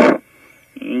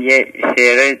یه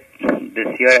شعر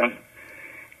بسیارم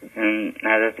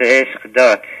حضرت عشق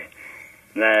داد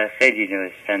و خیلی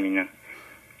نوشتم اینا.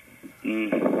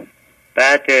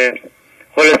 بعد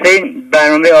خلاصه این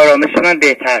برنامه آرامش من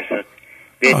بهتر شد.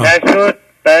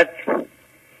 بعد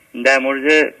در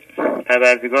مورد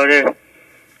پروردگار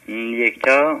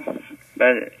یکتا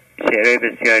بعد شعرهای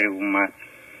بسیاری اومد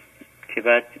که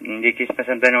بعد یکیش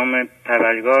مثلا به نام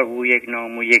پروردگار او یک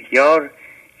نام و یک یار،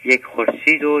 یک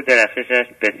خورشید و درخشش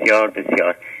بسیار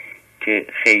بسیار که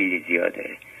خیلی زیاده.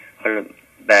 حالا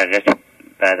بقیه‌اش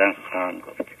بعدا خواهم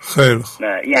گفت. خیلی خوب.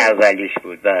 این اولیش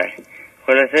بود.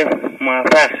 خلاصه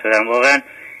موفق شدم. واقعا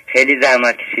خیلی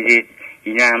زحمت کشیدید.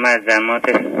 اینا همه از زحمات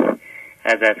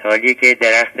حضرت عالی که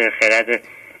درخت خرد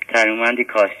تنومندی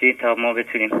کاشتید تا ما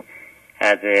بتونیم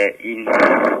از این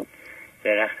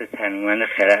درخت تنومند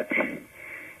خرد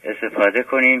استفاده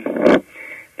کنیم.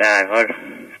 در هر حال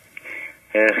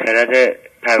خرد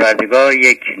پروردگار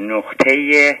یک نقطه،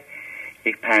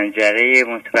 یک پنجره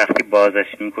وقتی بازش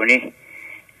میکنی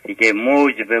دیگه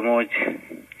موج به موج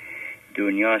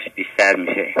دنیاش بیشتر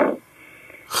میشه.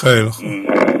 خیلی خوب.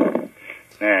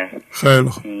 خیلی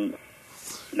خوب.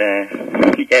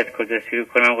 دیگه از کجا شروع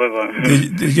کنم قربان؟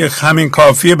 دیگه همین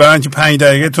کافیه برای اینکه 5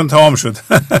 دقیقه تون تمام شد.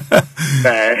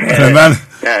 من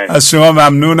از شما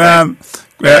ممنونم.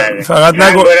 فقط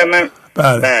نگو.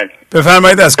 بله.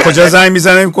 بفرمایید از کجا زنگ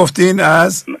میزنیم گفتین؟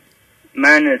 از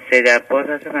من سید عباس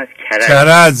هستم از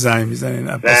کرج زنگ میزنین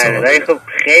عباس آقا. ولی خب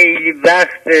خیلی وقت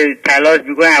تلاش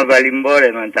میکنم، اولین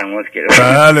باره من تماس گرفتم.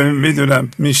 بله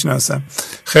میدونم میشناسم.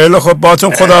 خیلی خب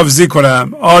باتون خداحافظی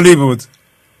کنم، عالی بود.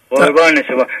 قربان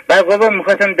شما. بعد بابا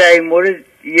میخواستم در این مورد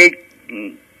یک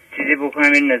چیزی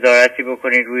بکنم، این نظارتی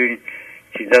بکنید روی این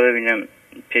چیزا، ببینم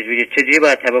چجوری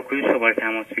باید تباکوی شما رو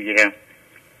تماس بگیرم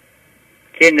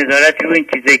که نظارت روی این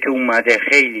چیزایی که اومده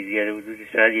خیلی زیاده، حدود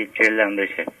شاید یک جلدم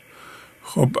بشه.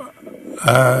 خب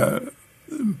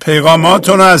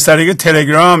پیغاماتون رو از طریق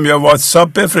تلگرام یا واتساپ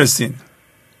بفرستین.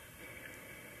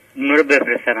 اونو رو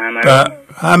بفرستم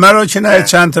همه رو که نه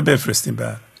چند تا بفرستین.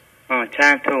 بله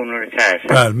چند تا اونو رو چشم.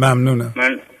 بله ممنونم.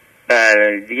 من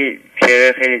دیگه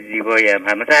شعر خیلی زیبایی هم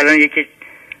مثلا الان یکی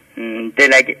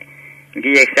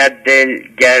میگه 100 دل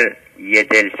گر یه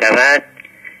دل شود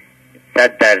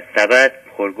 100 در سبد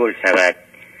پرگل شود،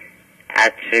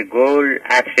 عطر گل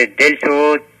عطر دل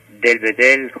شد دل به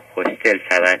دل خوشدل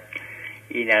شود.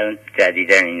 این الان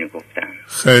جدیدن اینو گفتم.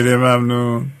 خیلی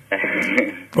ممنون.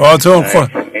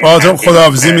 باهاتون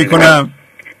خداحافظی میکنم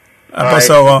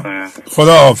عباس آقا.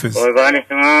 خدا حافظ. قربان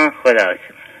شما. خدا حافظ.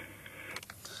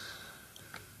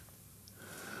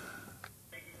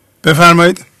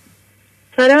 بفرمایید.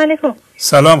 سلام علیکم.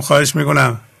 سلام، خواهش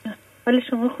میکنم. حال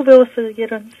شما خوبه استاد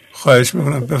گرامی؟ خواهش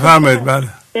میکنم بفرمایید. بله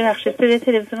ببخشید توی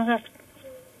تلویزیون قطع.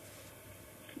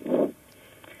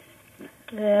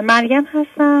 مریم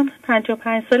هستم،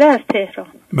 55 ساله، از تهران.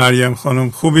 مریم خانم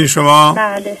خوبین شما؟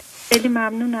 بله خیلی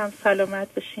ممنونم، سلامت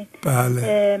باشین.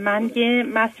 بله من یه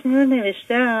متن رو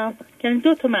نوشتم، یعنی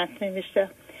 2 تا متن نوشتم.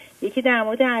 یکی در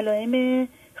مورد علائم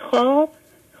خواب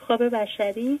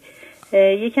بشری،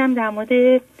 یکم در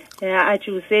مورد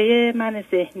عجوزه من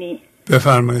ذهنی.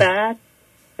 بفرمایید. بعد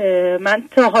من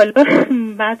تا حالا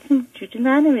متن جوری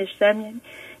ننوشتم،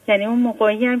 یعنی اون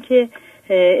موقعی هم که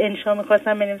انشا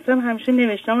میخواستم بنویسم همیشه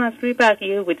نوشتم از روی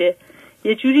بقیه بوده،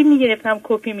 یه جوری میگرفتم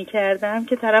کپی میکردم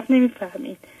که طرف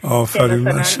نمیفهمید. آفرین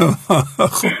بر شما.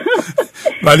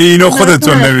 ولی اینو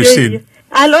خودتون نوشتین؟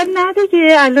 الان نه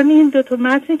دیگه، الان این 2 تا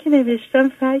متن که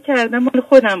نوشتم سعی کردم مال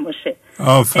خودم باشه.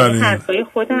 آفرین. حرفای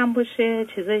خودم باشه،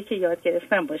 چیزایی که یاد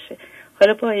گرفتم باشه.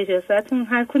 حالا با اجازهتون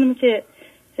هر کدومی که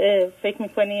فکر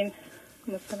میکنین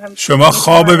شما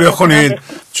خواب بخونید،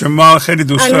 چون ما خیلی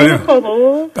دوست داریم.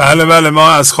 بله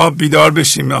ما از خواب بیدار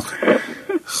بشیم.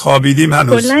 خوابیدیم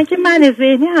هنوز. کلا که من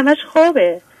ذهنی همش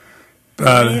خوابه.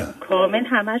 بله کامل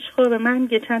همش خوابه. من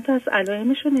یه چند تا از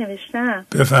علائمشو نوشتم.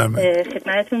 بفرمایید.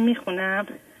 خدمتتون میخونم.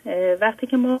 وقتی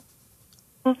که ما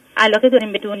علاقه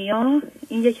داریم به دنیا،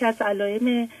 این یکی از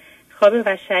علائم خواب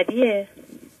بشریه.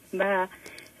 و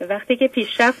وقتی که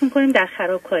پیشرفت میکنیم در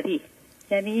خرابکاری،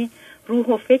 یعنی روح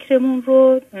و فکرمون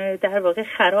رو در واقع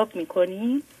خراب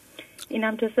میکنیم،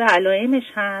 اینم جزو علائمش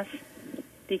هست.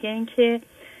 دیگه اینکه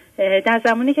در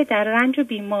زمانی که در رنج و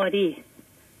بیماری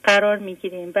قرار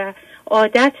میگیریم و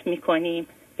عادت میکنیم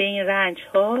به این رنج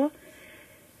ها،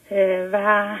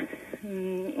 و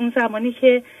اون زمانی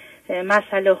که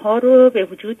مسئله ها رو به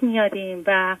وجود میاریم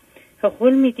و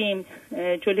حل میدیم،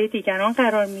 جلوی دیگران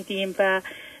قرار میدیم و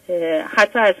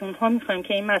حتی از اونها میخوایم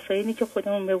که این مسائلی که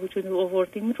خودمون به وجود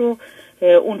آوردیم رو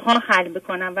اونها حل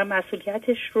بکنن و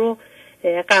مسئولیتش رو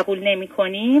قبول نمی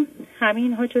کنیم، همین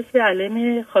اینها جزو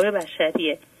علائم خواب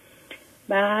بشریه.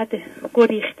 بعد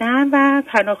گریختن و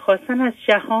پناه خواستن از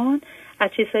جهان، از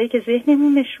چیزهایی که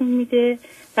ذهنمون نشون میده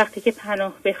وقتی که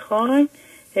پناه بخوایم،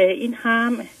 این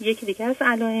هم یکی دیگه از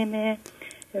علائمه.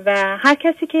 و هر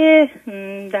کسی که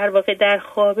در واقع در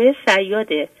خوابه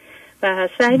صیاده و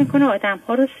سعی میکنه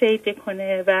آدم‌ها رو صید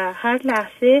بکنه و هر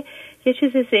لحظه یه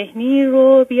چیز ذهنی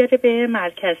رو بیاره به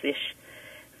مرکزش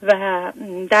و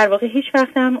در واقع هیچ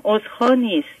وقت هم عذرخواه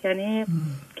نیست. یعنی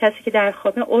کسی که در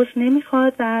خوابه عذر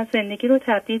نمیخواد و زندگی رو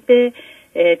تبدیل به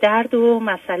درد و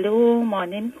مسئله و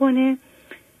مانع میکنه.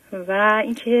 و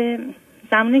اینکه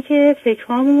زمانی که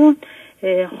فکرامون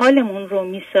حالمون رو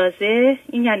میسازه،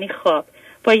 این یعنی خواب.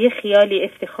 با یه خیالی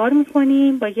افتخار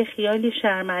میکنیم، با یه خیالی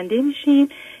شرمنده میشیم.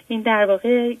 این در واقع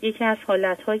یکی از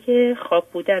حالتهای خواب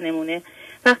بودنمونه.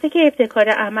 وقتی که ابتکار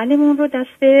عملمون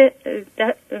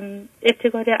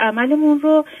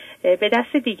رو به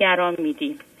دست دیگران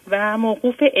میدیم و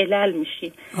موقوف علل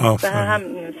میشیم و هم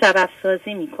سبب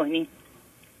سازی میکنیم.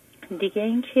 دیگه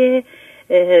این که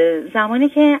زمانی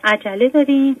که عجله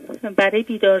داریم برای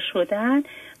بیدار شدن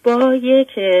با یک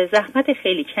زحمت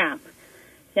خیلی کم،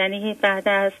 یعنی بعد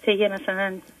از طی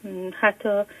مثلا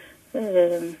حتی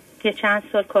یه چند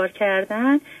سال کار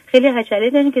کردن، خیلی عجله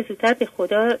داریم که زودتر به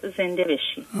خدا زنده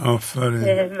بشیم.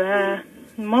 و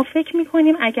ما فکر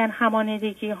میکنیم اگر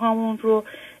همانندگی هامون رو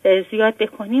زیاد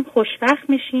بکنیم خوشبخت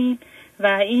میشیم و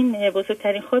این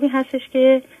بزرگترین خوابی هستش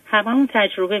که هممون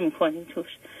تجربه میکنیم توش.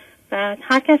 و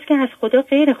هر کس که از خدا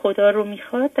غیر خدا رو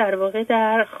میخواد در واقع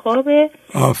در خوابه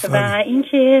و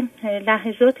اینکه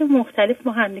لحظات مختلف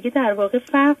با همدیگه در واقع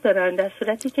فرق دارن، در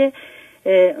صورتی که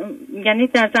یعنی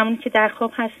در زمانی که در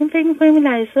خواب هستیم فکر میکنیم این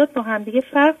لحظات با همدیگه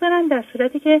فرق دارن، در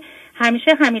صورتی که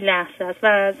همیشه همین لحظه است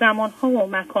و زمانها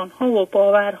و مکانها و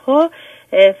باورها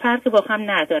فرقی با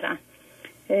هم ندارن.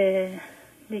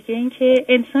 دیگه اینکه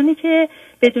انسانی که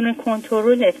بدون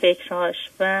کنترل فکرهاش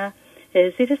و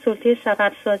زیر سلطه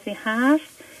سبب سازی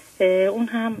هست اون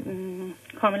هم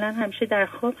کاملا همیشه در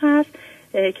خواب هست.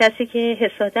 کسی که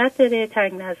حسادت داره،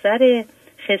 تنگ نظره،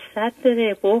 خست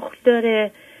داره، بخل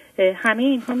داره، همه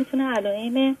اینها میتونه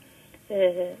علائم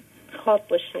خواب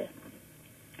باشه.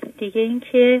 دیگه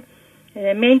اینکه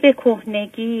میل به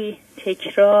کهنگی،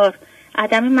 تکرار،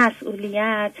 عدم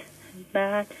مسئولیت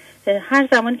و هر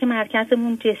زمانی که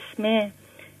مرکزمون جسمه،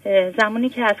 زمانی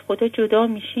که از خدا جدا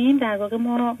میشیم در واقع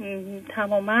ما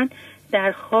تماما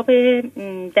در خواب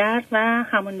درد و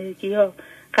همانندگی ها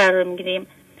قرار میگیریم.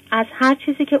 از هر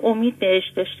چیزی که امید بهش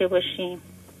داشته باشیم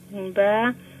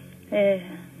و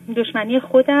دشمنی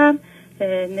خودم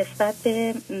نسبت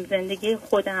به زندگی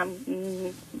خودم،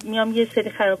 میام یه سری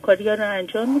خرابکاری ها رو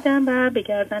انجام میدم و به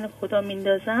گردن خدا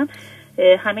میندازم،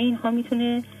 همه اینها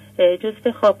میتونه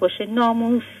جزء خواب باشه.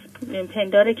 ناموس،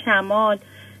 پندار کمال،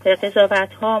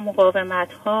 قضاوت ها،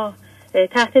 مقاومت ها،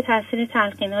 تحت تاثیر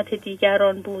تلقینات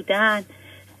دیگران بودن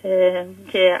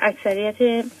که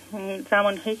اکثریت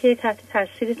زمانهایی که تحت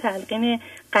تاثیر تلقین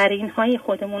قرین های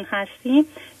خودمون هستیم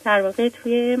در واقع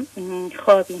توی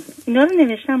خوابیم. اینا رو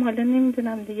نوشتم، حالا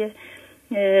نمیدونم دیگه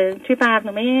توی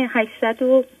برنامه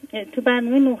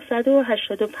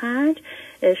 985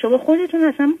 شما خودتون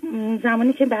اصلا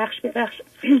زمانی که بخش به بخش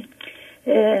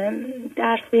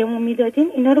درس بهمون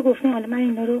میدادین اینا رو گفتیم، حالا من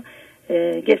اینا رو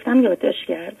گفتم یادداشت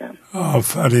کردم.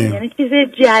 آفرین. یعنی چیز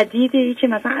جدیدی که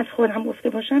مثلا از خودم گفته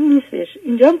باشم نیستش.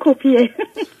 اینجا هم کپیه.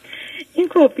 این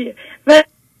کپیه و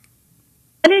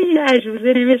این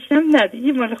عجوزه نوشتم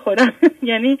ندیگه مال خودم.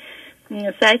 یعنی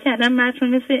سعی کردم متن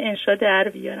مثل انشا در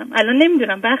بیارم. الان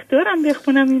نمیدونم وقت دارم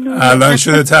بخونم اینو. الان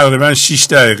شده تقریبا 6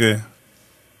 دقیقه.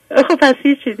 خب پس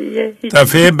هیچی دیگه.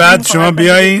 دفعه بعد شما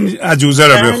بیاین عجوزه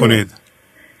رو بخونید.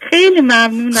 خیلی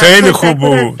ممنونم. خیلی خوب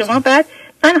بود. شما بعد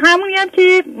من همونی هم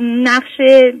که نقش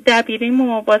دبیریم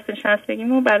و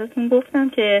بازنشستگیم و براتون گفتم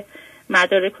که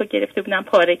مدارک رو گرفته بودم،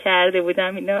 پاره کرده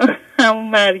بودم اینا.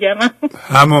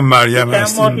 همون مریم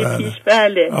هستیم.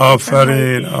 بله.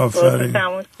 آفرین.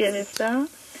 تماس گرفتم.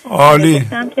 عالی.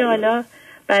 گفتم که حالا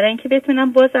برای اینکه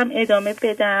بتونم بازم ادامه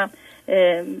بدم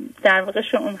در واقع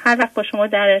هر وقت با شما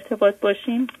در ارتباط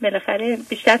باشیم بالاخره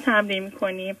بیشتر تمرین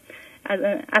میکنیم،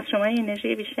 از شما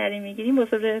انرژی بیشتری میگیریم.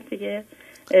 واسه دیگه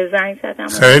زنگ زدم.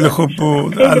 خیلی خوب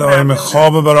بود. علائم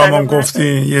خواب برامون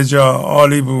گفتی یه جا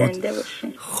عالی بود.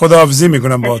 خداحافظی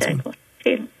میکنم باهاتون.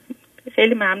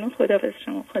 خیلی ممنون. خداحافظ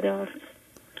شما. خداحافظ.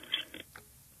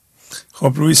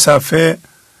 خب روی صفحه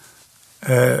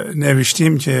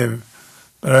نوشتیم که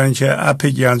برای اینکه اپ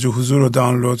گنج حضور رو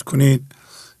دانلود کنید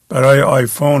برای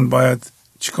آیفون باید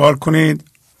چیکار کنید؟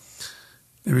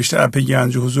 نوشته اپ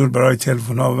گنج حضور برای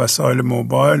تلفن ها و وسایل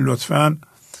موبایل. لطفاً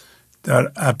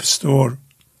در اپ استور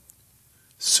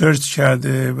سرچ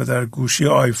کرده و در گوشی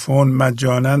آیفون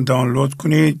مجانا دانلود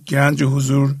کنید. گنج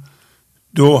حضور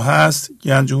 2 هست،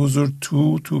 گنج حضور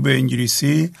 2 به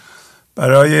انگلیسی.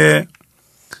 برای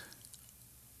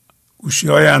گوشی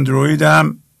های اندروید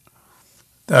هم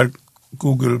در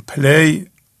گوگل پلی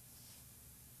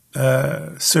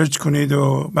سرچ کنید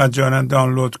و مجانا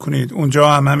دانلود کنید.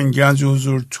 اونجا هم همین گنج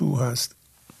حضور 2 هست.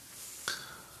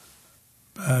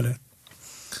 بله.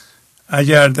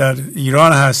 اگر در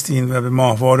ایران هستین و به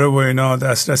ماهواره و اینا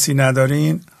دسترسی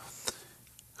ندارین،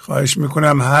 خواهش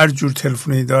میکنم هر جور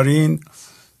تلفنی دارین،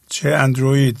 چه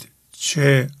اندروید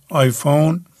چه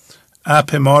آیفون،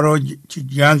 اپ ما رو که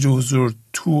گنج حضور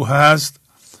 2 هست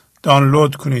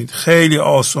دانلود کنید. خیلی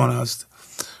آسان است.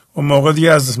 اون موقع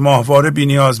دیگه از ماهواره بی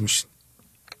نیاز میشین.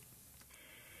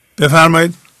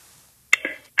 بفرمایید.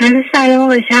 سلام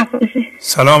آقای شهبازی.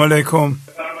 سلام علیکم.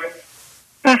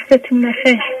 وقتتون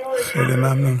بخیر. خیلی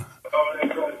ممنون.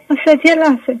 استاد یه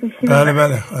لحظه بشید.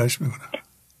 بله خواهش میکنم.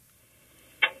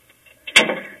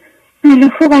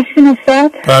 خوب هستین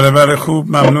استاد؟ بله خوب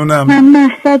ممنونم. من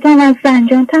مهسادم از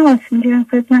زنجان تماس میگیرم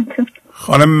خدمتتون.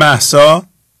 خانم مهسا؟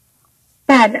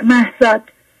 بله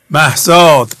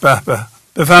مهساد. به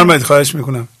بفرمایید. خواهش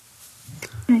میکنم.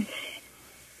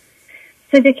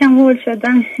 صدا کم هول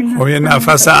شدم. یه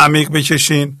نفس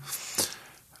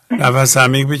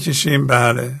عمیق بکشین.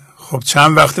 بله. خب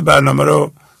چند وقت برنامه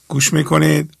رو گوش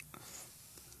میکنید؟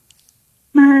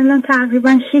 من الان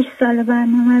تقریبا 6 سال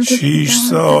برنامه رو 6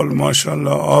 سال،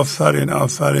 ماشاءالله، آفرین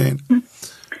آفرین.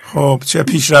 خب چه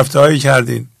پیشرفته هایی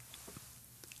کردین؟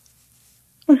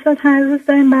 استاد هر روز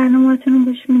داریم برنامه‌تون رو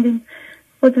گوش میدیم،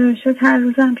 خدا رو شکر هر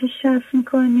روزم پیشرفت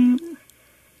میکنیم.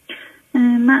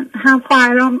 من هم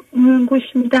خواهرام گوش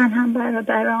میدن هم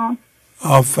برادرام.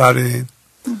 آفرین.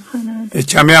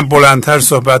 کمی هم بلندتر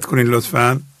صحبت کنین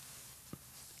لطفاً.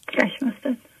 چشم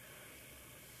استاد.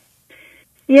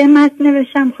 یه متن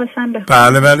نوشتم خواستم بخونم.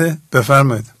 بله بله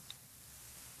بفرمایید.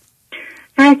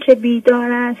 هر که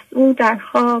بیدار است او در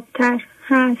خواب تر،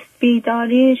 هست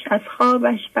بیداریش از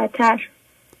خوابش بتر.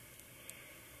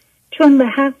 چون به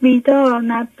حق بیدار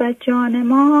نبود جان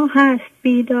ما، هست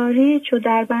بیداری چو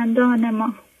در بندان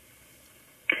ما.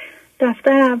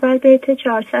 دفتر اول بیت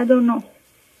 409.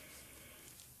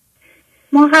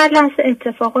 ما هر لحظه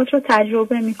اتفاقات رو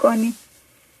تجربه می‌کنیم.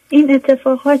 این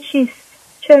اتفاقات چیست؟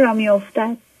 چرا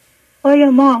می‌افتد؟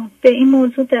 آیا ما به این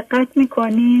موضوع دقت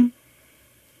می‌کنیم؟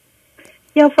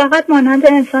 یا فقط مانند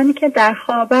انسانی که در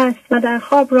خواب است و در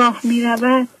خواب راه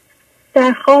می‌رود،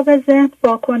 در خواب ذهن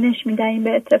واکنش می‌دهیم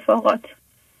به اتفاقات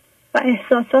و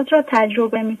احساسات را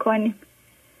تجربه می‌کنیم.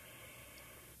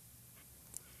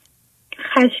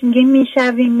 خشمگین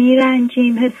می‌شویم،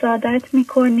 می‌رنجیم، حسادت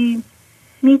می‌کنیم،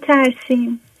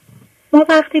 می‌ترسیم. ما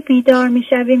وقتی بیدار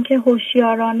می‌شویم که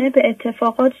هوشیارانه به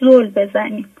اتفاقات زل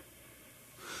بزنیم.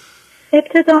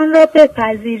 ابتدا آن را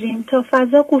بپذیریم تا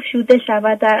فضا گشوده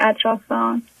شود در اطراف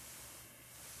آن.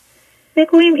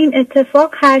 بگوییم این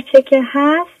اتفاق هرچه که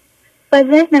هست و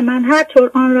ذهن من هر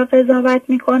طور آن را قضاوت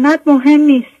می کند مهم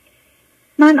نیست.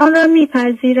 من آن را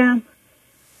میپذیرم.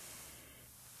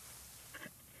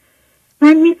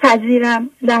 من میپذیرم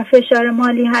در فشار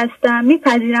مالی هستم.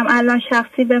 میپذیرم الان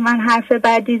شخصی به من حرف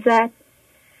بدی زد.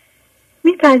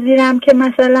 میپذیرم که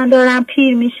مثلا دارم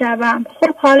پیر میشوم.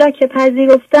 خب حالا که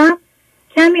پذیرفتم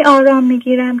کمی آرام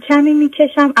میگیرم، کمی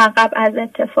میکشم عقب از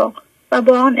اتفاق و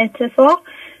با آن اتفاق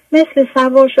مثل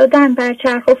سوار شدن بر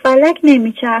چرخ و فلک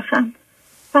نمیچرخم.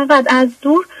 فقط از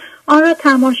دور آن را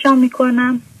تماشا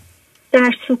میکنم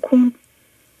در سکون.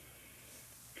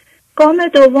 گام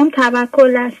دوم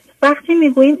توکل است. وقتی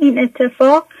میگوییم این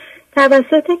اتفاق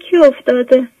توسط کی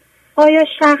افتاده؟ آیا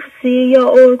شخصی یا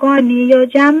ارگانی یا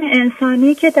جمع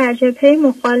انسانی که در جبهه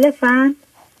مخالفند؟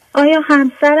 آیا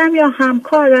همسرم یا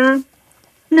همکارم؟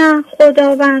 نه،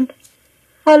 خداوند.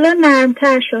 حالا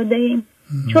نرمتر شده ایم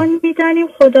چون میدانیم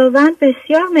خداوند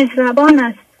بسیار مهربان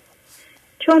است،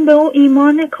 چون به او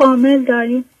ایمان کامل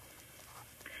داریم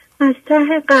از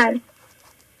ته قلب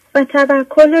و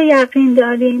توکل و یقین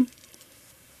داریم.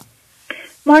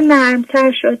 ما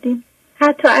نرمتر شدیم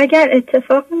حتی اگر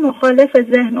اتفاق مخالف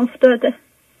ذهن افتاده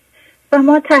و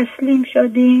ما تسلیم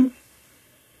شدیم.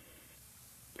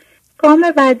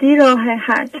 گام بعدی راه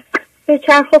حل. به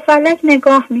چرخ و فلک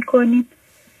نگاه میکنیم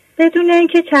بدون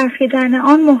اینکه چرخیدن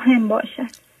آن مهم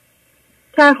باشد.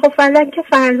 چرخ و فلک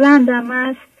فرزندم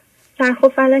است، چرخ و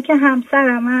فلک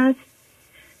همسرم است،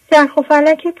 چرخ و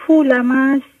فلک پولم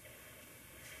است.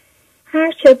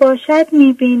 هر چه باشد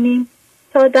میبینیم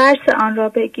تا درس آن را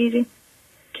بگیریم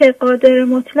که قادر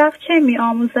مطلق چه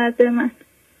میآموزد به من.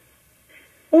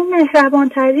 او مهربان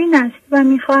ترین است و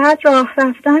میخواهد راه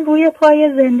رفتن روی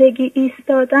پای زندگی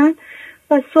ایستادن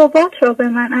و ثبات را به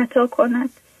من عطا کند.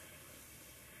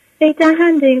 ای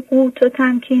دهنده قوت و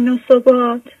تمکین و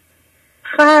ثبات،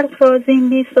 خلق را زین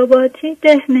بی ثباتی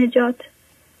ده نجات.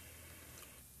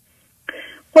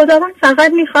 خداوند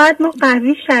فقط میخواهد ما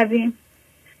قوی شویم.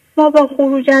 ما با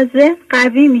خروج از ذهن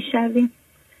قوی میشویم،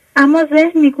 اما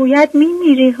ذهن میگوید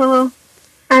میمیری ها،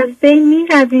 از بین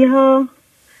میروی ها،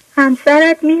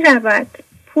 همسرت میرود،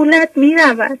 پولت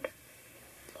میرود.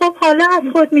 خب حالا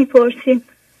از خود میپرسیم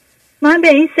من به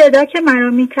این صدا که مرا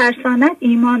میترساند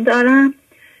ایمان دارم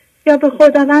یا به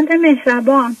خداوند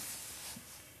مهربان؟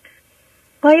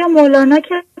 آیا مولانا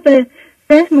که به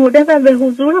ذهن مرده و به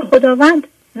حضور خداوند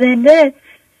زنده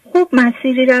خوب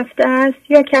مسیری رفته است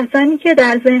یا کسانی که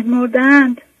در ذهن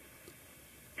مردند؟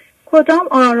 کدام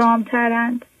آرام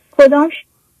ترند؟ کدام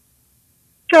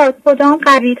شاد؟ کدام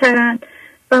قوی ترند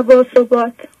و با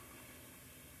ثبات؟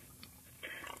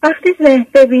 وقتی ذهن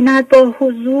ببیند با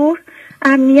حضور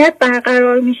امنیت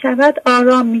برقرار می شود،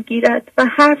 آرام می گیرد و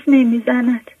حرف نمی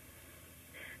زند.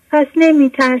 پس نمی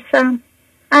ترسم،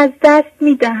 از دست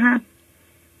می دهم.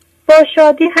 با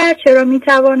شادی هر چرا می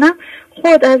توانم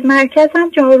خود از مرکزم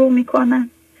جارو می کنم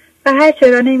و هر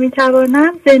چرا نمی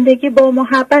توانم زندگی با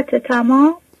محبت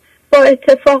تمام با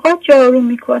اتفاقات جارو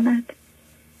می کند.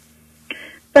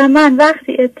 و من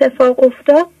وقتی اتفاق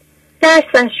افتاد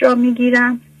درسش را می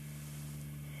گیرم.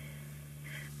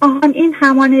 آهان این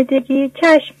همانندگی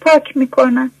چشم پاک می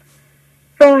کنم.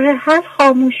 راه حل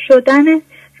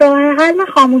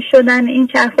خاموش شدن این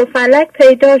چرخ و فلک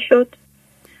پیدا شد.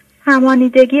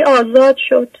 همانیدگی آزاد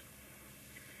شد.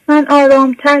 من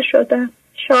آرامتر شدم،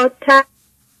 شادتر،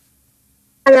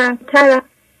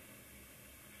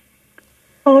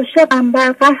 عاشقم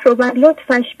بر قهر و بر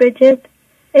لطفش بجد.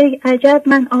 ای عجب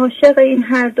من عاشق این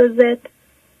هر دو زد.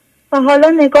 و حالا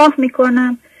نگاه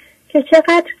میکنم که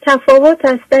چقدر تفاوت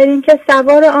است در این که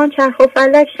سوار آن چرخ و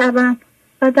فلک شوم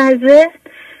و در ذهن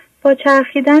با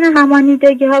چرخیدن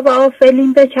همانیدگی ها و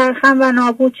آفلین بچرخم و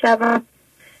نابود شوم،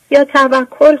 یا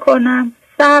توکل کنم،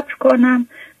 صبر کنم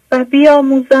و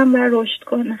بیاموزم و رشد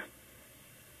کنم.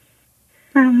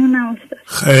 ممنونم استاد.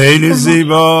 خیلی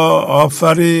زیبا،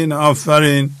 آفرین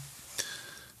آفرین.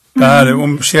 بله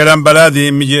اون شعرم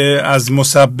بلدی، میگه از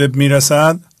مسبب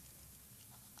میرسد.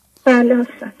 بله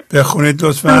استاد. بخونید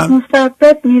لطفا. از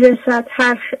مسبب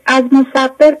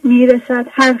میرسد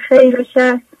هر خیر و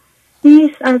شر،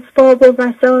 نیست از باب و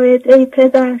وسایط ای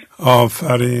پدر.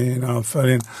 آفرین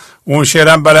آفرین. اون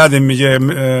شعرم بلدی، میگه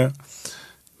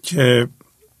که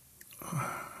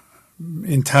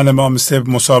این تن ما مثل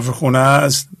مسافر خونه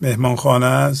است، مهمان خانه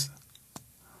است.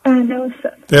 بله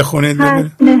استاد. بخونید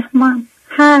ببینید.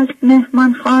 هست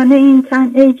مهمان خانه این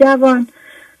تن ای جوان،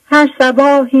 هر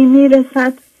صباحی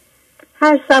میرسد،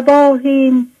 هر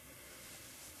صباحی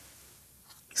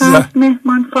هست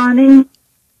مهمان خانه این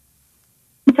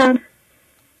تن،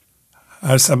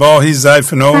 هر صباحی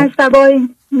ضیف نو، هر صباحی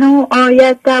نو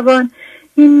آید دوان.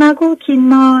 این مگو که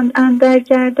ماند اندر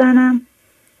گردنم،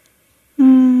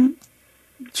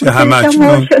 چه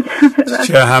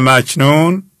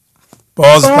همکنون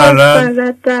باز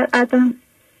پرد در عدم.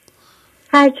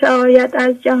 هرچه آید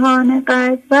از جهان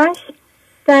غیب وش،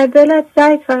 در دلت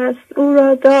ضعف است او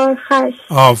را دار خش.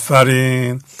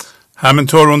 آفرین.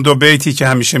 همینطور اون دو بیتی که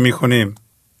همیشه میخونیم،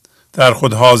 در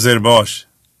خود حاضر باش،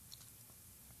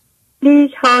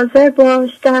 لیک حاضر باش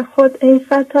در خود ای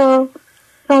فتا،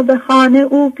 تا به خانه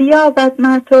او بیابد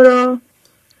مر تو را.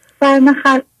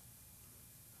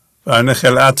 ورنه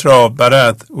خلعت را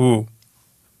برد او.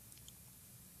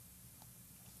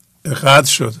 قد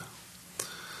شد.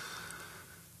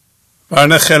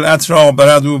 ورنه خلعت را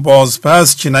برد او باز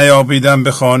پس، که نیابیدم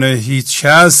به خانه هیچ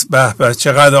کس. به به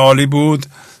چقدر عالی بود.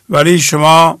 ولی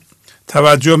شما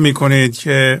توجه میکنید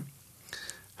که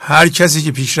هر کسی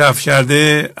که پیشرفت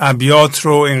کرده ابیات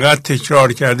رو اینقدر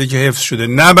تکرار کرده که حفظ شده،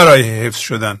 نه برای حفظ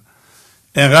شدن،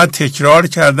 اینقدر تکرار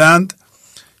کردند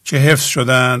که حفظ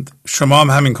شدند. شما هم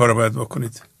همین کار رو باید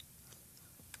بکنید.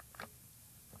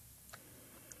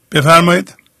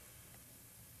 بفرمایید.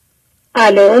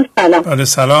 الو سلام. بله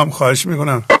سلام، خواهش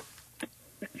میکنم.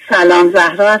 سلام،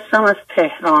 زهرا هستم از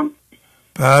تهران.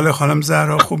 بله خانم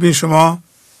زهرا، خوبی شما؟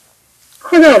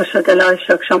 خدا رو شکر، الهی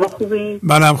شکر. شما خوبی؟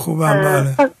 منم خوبم.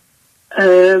 بله.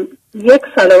 یک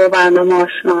ساله با برنامه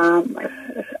آشنام.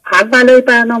 اولای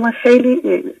برنامه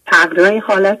خیلی تقریبا این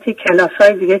حالتی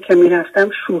کلاسای دیگه که میرفتم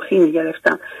شوخی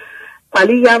میگرفتم،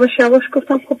 ولی یواش یواش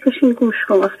گفتم خب بشین گوش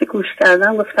کن. وقتی گوش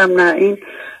کردم گفتم نه، این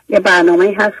یه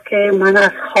برنامه‌ای هست که من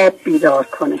از خواب بیدار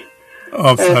کنه.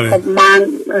 آفرین. خب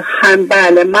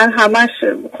من همش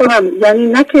خودم، یعنی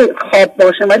نه که خواب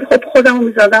باشه، ولی خب خودم رو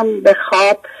میزادم به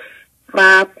خواب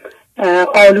و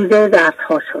آلوده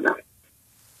دردها شدم.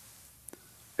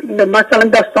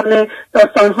 مثلا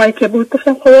داستان هایی که بود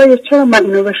گفتم خدایا چرا من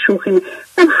اینو به شوخی میگم،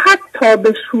 حتی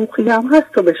به شوخی هم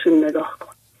هست تو بشین نگاه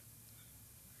کن.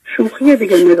 شوخی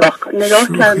دیگه نگاه کن. نگاه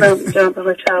کردم جناب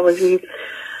آقای شهبازی.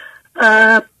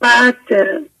 بعد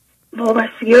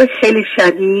وابستگی های خیلی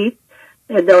شدید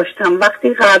داشتم.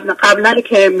 وقتی قبلا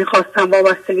که میخواستم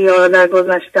وابستگی ها در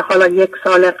گذشته، حالا 1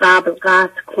 سال قبل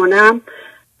قطع کنم،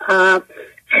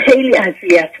 خیلی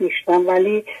اذیت میشدم،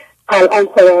 ولی الان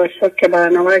خدا شد که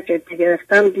برنامه رو جدی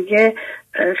گرفتم دیگه.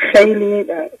 خیلی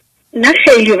نه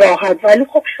خیلی راحت، ولی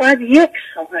خب شاید 1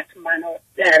 ساعت منو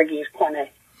درگیر کنه.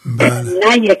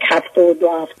 نه 1 هفته و 2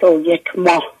 هفته و 1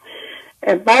 ماه.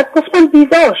 بعد گفتم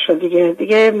بیدار شد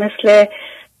دیگه مثل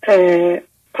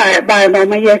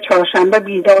برنامه چهارشنبه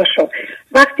بیدار شد.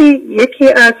 وقتی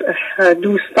یکی از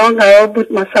دوستان قرار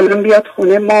بود مثلا بیاد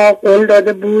خونه ما، قول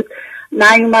داده بود،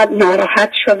 نیومد،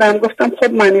 ناراحت شدم. گفتم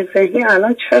خب من ذهنی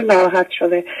الان چرا ناراحت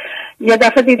شده؟ یه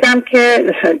دفعه دیدم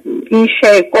که این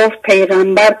شعر گفت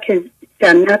پیغمبر که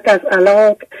جنت از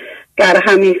علاق گر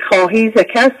همی خواهی ز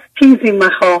کس چیزی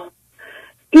مخواه.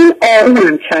 این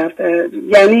آرومم کرد.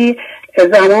 یعنی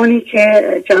زمانی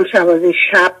که جناب شهبازی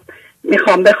شب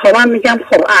میخوام بخوابم میگم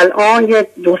خب الان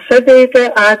 2-3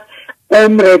 دقیقه از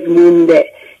عمرت مونده،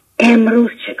 امروز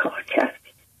چه کار کردی؟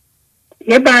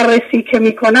 یه بررسی که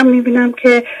میکنم میبینم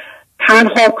که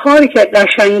تنها کاری که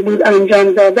قشنگ بود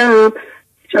انجام دادم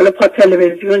جلو پا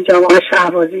تلویزیون جوان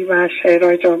شهبازی و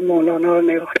شعرهای جان مولانا رو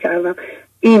نگاه کردم.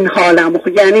 این حالم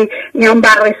یعنی میام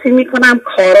بررسی میکنم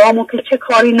کارامو که چه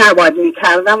کاری نباید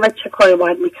میکردم و چه کاری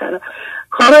باید میکردم.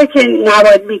 کارهایی که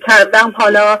نباید میکردم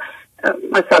حالا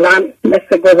مثلا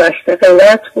مثل گذشته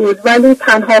غلط بود، ولی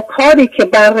تنها کاری که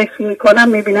بررسی میکنم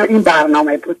میبینم این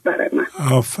برنامه بود برای من.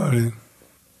 آفرین.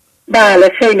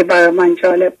 بله خیلی برای من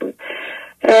جالب بود.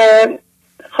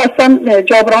 خواستم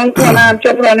جبران کنم،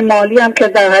 جبران مالی هم که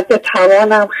در حد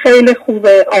توانم. خیلی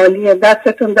خوبه، عالیه،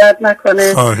 دستتون درد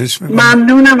نکنه.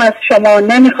 ممنونم از شما.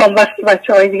 نمیخوام وقت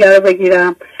بچه های دیگر رو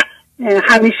بگیرم.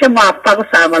 همیشه موفق و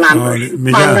سربلند باشید.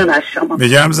 ممنون از شما.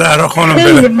 میگم زهرا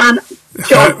خانم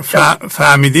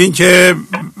فهمیدین که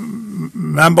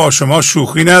من با شما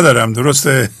شوخی ندارم،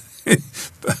 درسته؟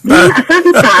 نه اصلا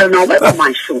برنامه با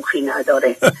من شوخی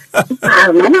نداره.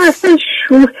 برنامه اصلا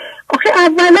آخه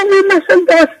اولا من مثلا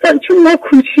داستان چون ما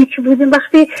کوچیک بودیم،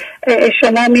 وقتی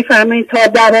شما میفرمایید تا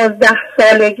 12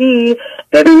 سالگی،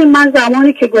 ببینید من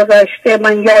زمانی که گذشته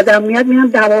من یادم میاد میام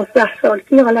 12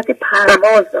 سالگی حالت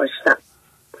پرواز داشتم.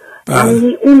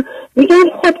 یعنی اون میگم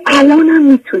خب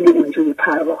الانم میتونی اونجوری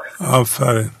پرواز.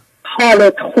 آفرین.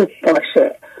 حالت خوب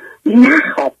باشه،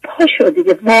 نخواب، پاشو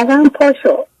دیگه، واقعا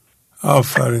پاشو.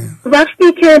 آفرین.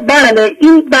 وقتی که بله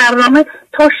این برنامه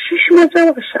تا 6 ماه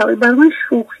شب برای من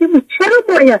شوخی بود.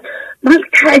 چرا باید؟ من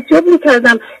تعجب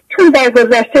میکردم چون در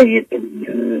گذشته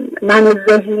من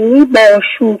ذهنی با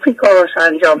شوخی کارش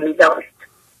انجام میداد.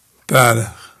 بله.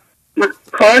 من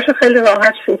کارش خیلی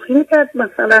راحت شوخی میکرد،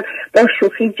 مثلا با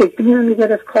شوخی جدی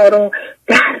نمیگرفت کارو،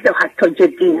 درد و حتی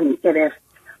جدی نمیگرفت،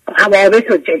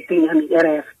 روابط رو جدی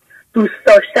نمیگرفت، دوست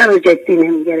داشتن رو جدی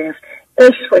نمیگرفت،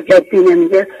 عشق و جدی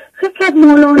نمیگرفت. فکر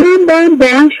مولانا با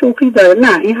هم شوخی داره.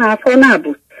 نه این حرفا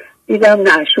نبود. دیدم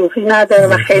نه شوخی نداره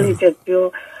و خیلی جدی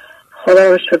و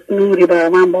خدا رو شد نوری برای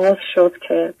من باز شد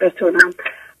که بتونم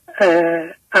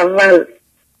اول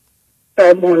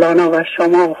با مولانا و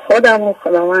شما و خودم و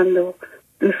خداوند رو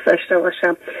دوست داشته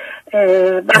باشم.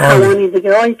 و همانی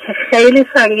دیگه هایی که خیلی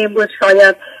سنگین بود،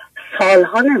 شاید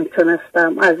سالها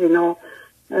نمیتونستم از اینا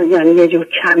یعنی یه جور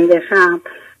کم بشم.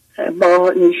 با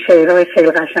این شعرهای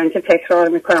خیلی قشنگ که تکرار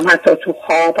میکنم، حتی تو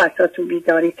خواب حتی تو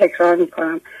بیداری تکرار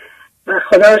میکنم و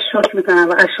خدا رو شکر میکنم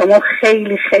و از شما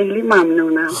خیلی خیلی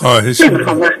ممنونم. خواهش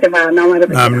نمیخوام وقت برنامه رو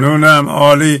بگیرم. ممنونم،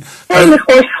 عالی. خیلی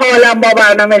خوشحالم با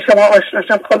برنامه شما آشنا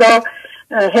شدم. خدا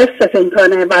حفظتون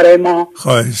کنه برای ما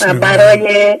و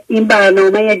برای این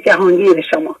برنامه جهانگیر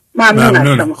شما. ممنون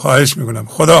از شما. خواهش میکنم.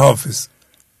 خدا حافظ.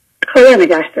 خدا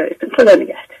نگهدارتون. خدا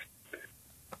نگهدار.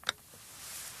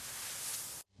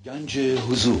 گنج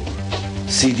حضور،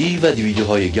 سی دی و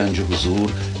دیویدیوهای گنج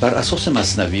حضور بر اساس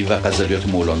مثنوی و غزلیات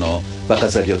مولانا و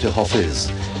غزلیات حافظ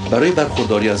برای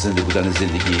برخورداری از زنده بودن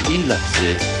زندگی این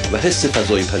لحظه و حس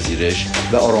فضای پذیرش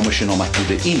و آرامش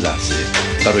نامحدود این لحظه،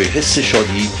 برای حس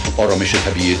شادی، آرامش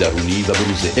طبیعی درونی و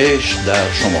بروز عشق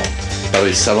در شما،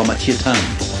 برای سلامتی تن،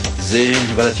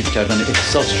 ذهن و لطیف کردن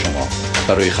احساس شما،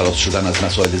 برای خلاص شدن از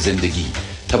مسائل زندگی،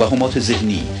 توهمات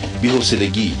ذهنی،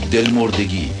 بی‌حوصلگی،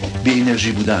 دلمردگی، بی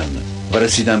انرژی بودن و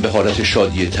رسیدن به حالت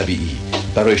شادی طبیعی،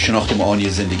 برای شناخت معانی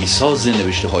زندگی ساز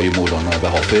نوشته های مولانا و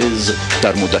حافظ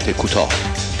در مدت کوتاه.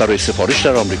 برای سفارش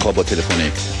در آمریکا با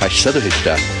تلفن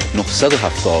 818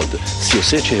 970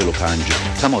 3345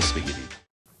 تماس بگیرید.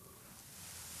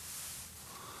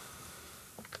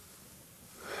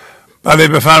 بله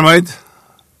بفرمایید.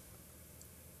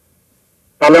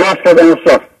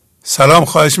 سلام،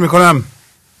 خواهش میکنم.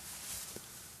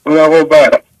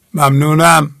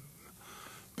 ممنونم.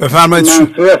 بفرمایید.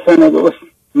 منصور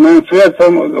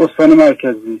استان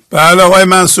مرکزی. بله آقای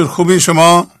منصور، خوبین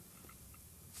شما؟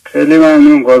 خیلی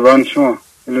ممنون، قربان شما،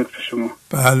 لطف شما.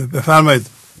 بله بفرمایید.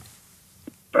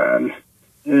 بله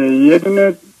یه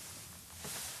دونه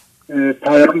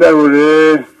پیام در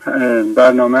مورد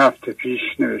برنامه هفته پیش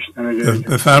نوشتم.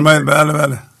 بفرمایید. بله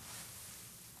بله.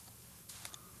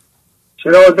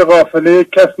 چرا از غافله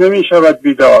کس نمی شود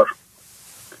بیدار،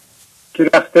 که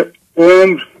رخت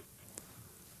عمر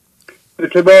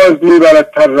که باز می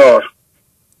برد طرار.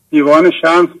 دیوان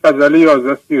شمس، غزل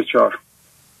 1134.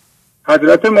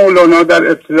 حضرت مولانا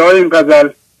در ابتدای این غزل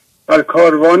بر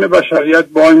کاروان بشریت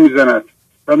بانگ میزند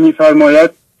و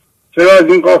میفرماید چرا از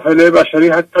این قافله بشری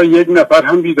حتی یک نفر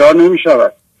هم بیدار نمی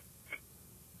شود.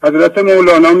 حضرت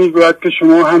مولانا میگوید که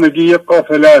شما همگی یک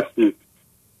قافله هستید،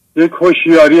 یک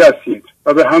هوشیاری هستید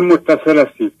و به هم متصل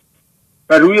هستید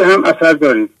و روی هم اثر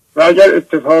دارید و اگر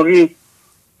اتفاقی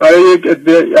برای یک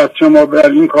عده از شما بر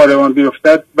این کاروان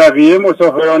بیفتد، بقیه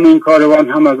مسافران این کاروان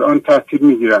هم از آن تأثیر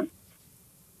میگیرند.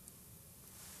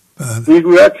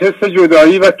 میگوید حس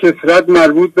جدایی و کثرت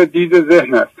مربوط به دید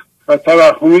ذهن است و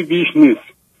توهمی بیش نیست.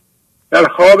 در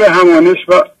خواب همانش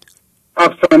و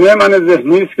افسانه من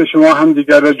ذهنی است که شما هم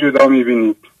دیگر را جدا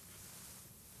میبینید.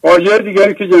 واژه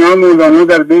دیگری که جناب مولانا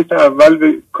در بیت اول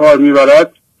به کار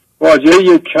میبرد واژه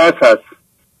یک کس است.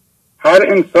 هر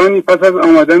انسانی پس از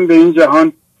آمدن به این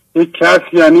جهان یک کس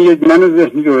یعنی یک من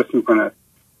ذهنی درست میکند.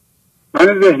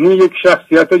 من ذهنی یک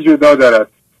شخصیت جدا دارد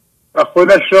و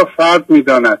خودش را فرد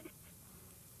میداند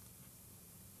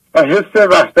و حس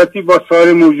وحدتی با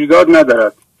سایر موجودات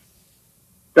ندارد.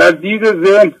 در دید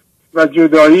ذهن و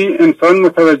جدایی انسان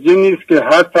متوجه نیست که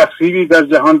هر تخریبی در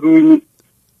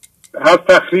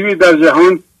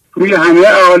جهان روی همه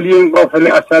اهالی این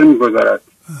قافله اثر میگذارد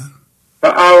و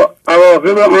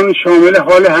عواقب آن شامل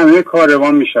حال همه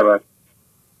کاروان می شود.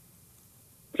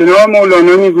 جناب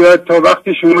مولانا می گوید تا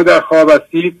وقتی شما در خواب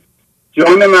هستید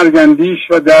جان مرگندیش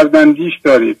و دردندیش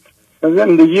دارید و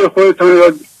زندگی خودتان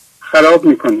را خراب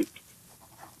می کنید.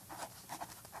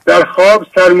 در خواب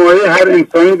سرمایه هر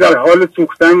انسانی در حال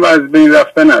سوختن و از بین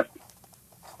رفتن است.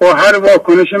 با هر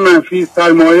واکنش منفی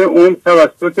سرمایه اون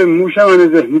توسط موش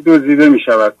من ذهنی دزدیده می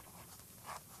شود.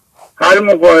 هر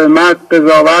مقاومت،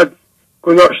 قضاوت،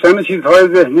 گذاشتن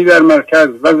چیزهای ذهنی در مرکز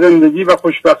و زندگی و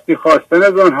خوشبختی خواستن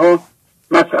از آنها،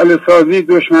 مسئله سازی،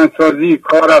 دشمن سازی،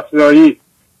 کار افزایی،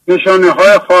 نشانه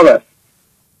های خواب است.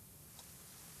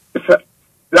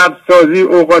 لب سازی،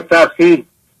 اوقات تلخی،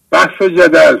 بحث و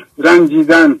جدل،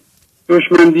 رنجیدن،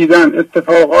 دشمن دیدن،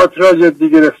 اتفاقات را جدی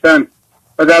گرفتن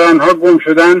و در آنها گم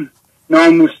شدن،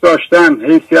 ناموس داشتن،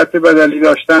 حیثیت بدلی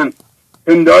داشتن،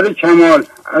 پندار کمال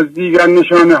از دیگر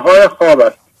نشانه های خواب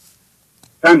است.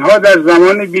 تنها در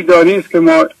زمان بیداری است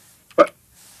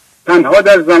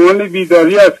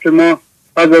که ما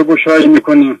فضاگشایی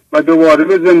میکنیم و دوباره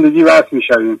به زندگی وصل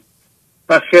میشویم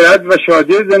و خرد و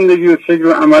شادی زندگی و فکر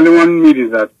و عملمان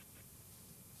میریزد.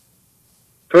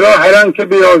 تو را هر آن که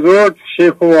بیازرد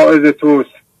شیخ و واعظ توست،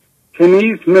 که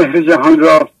نیست مهر جهان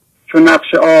را چو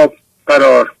نقش آب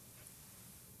قرار.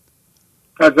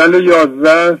 غزل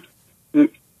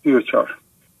 11:34.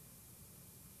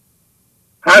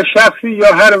 هر شخصی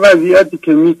یا هر وضعیتی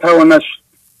که میتواند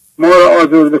ما را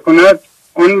آزرده کند،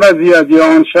 آن وضعیت یا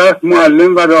آن شخص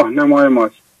معلم و راهنمای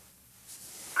ماست.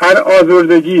 هر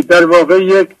آزردگی در واقع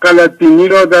یک غلط بینی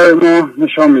را در ما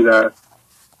نشان میدهد.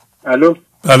 الو؟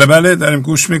 بله داریم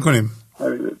گوش میکنیم.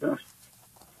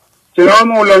 جناب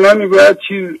مولانا میگوید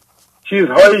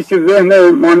چیزهایی که ذهن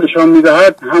ما نشان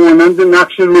میدهد همانند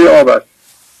نقش روی آب است،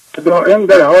 دائم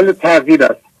در حال تغییر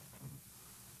است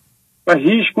و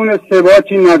هیچ گونه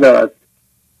ثباتی ندارد،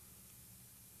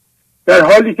 در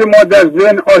حالی که ما در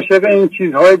ذهن عاشق این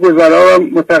چیزهای گذرا و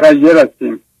متغیر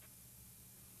هستیم.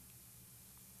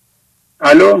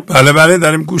 الو؟ بله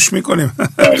داریم گوش میکنیم.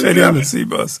 خیلی هم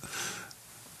زیباست.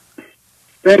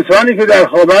 انسانی که در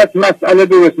خواب است مسئله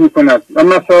درست میکند و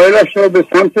مسائلش را به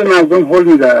سمت مردم هل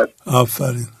میدهد.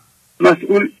 آفرین.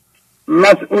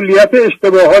 مسئولیت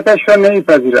اشتباهاتش را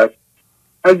نمیپذیرد،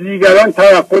 از دیگران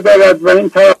توقع دارد و این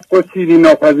توقع سیری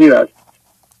ناپذیر است.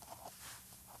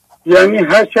 یعنی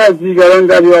هر چه از دیگران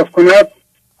دریافت کند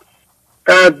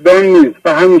قدردان نیست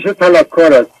و همیشه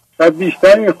طلبکار است و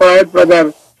بیشتر میخواهد و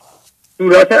در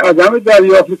صورت عدم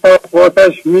دریافت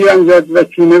توقعاتش میرنجد و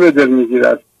کینه به دل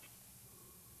میگیرد.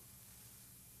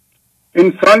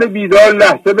 انسان بیدار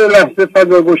لحظه به لحظه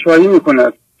فضاگشایی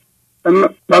میکند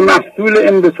و محصول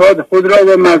انبساط خود را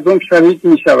به مردم شریک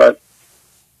میشود.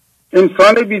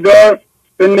 انسان بیدار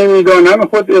به نمیدانم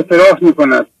خود اعتراف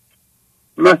میکند،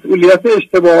 مسئولیت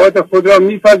اشتباهات خود را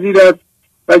میپذیرد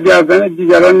و گردن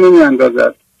دیگران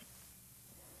نمیاندازد.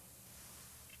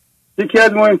 یکی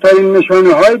از مهمترین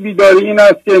نشانه های بیداری این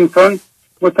است که انسان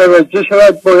متوجه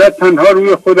شود باید تنها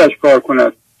روی خودش کار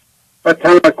کند و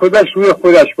تمرکزش روی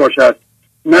خودش باشد،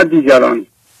 نه دیگران.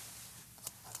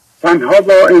 تنها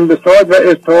با انبساط و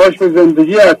ارتعاش به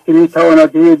زندگی است که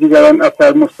میتواند روی دیگران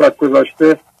اثر مثبت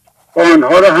گذاشته و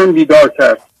آنها را هم بیدار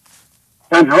کرد.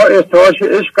 تنها ارتعاش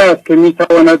عشق است که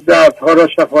میتواند دردها را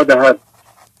شفا دهد.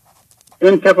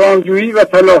 انتقامجویی و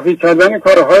تلافی کردن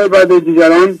کارهای بد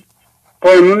دیگران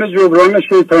قانون جبران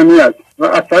شیطانی است و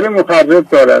اثر مخرب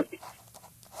دارد.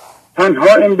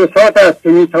 تنها انبساط است که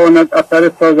میتواند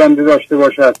اثر سازنده داشته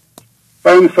باشد و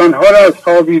انسانها را از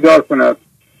خواب بیدار کند.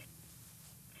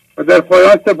 و در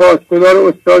پایان سپاسگزار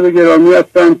استاد گرامی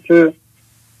هستم که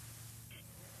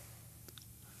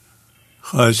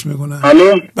خواهش میکنم.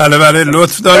 الو؟ بله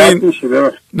لطف دارین.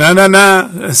 نه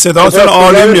صداتون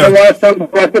عالی میاد.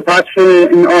 پخش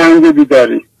این آهنگ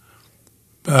بیداری.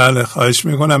 بله خواهش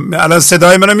میکنم. الان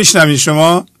صدای منو میشنوین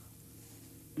شما؟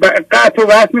 قطع و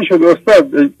وصل میشد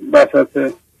استاد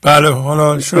بساطه. بله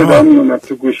حالا شما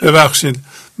ببخشید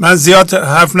من زیاد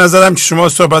حرف نزدم که شما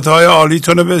صحبت‌های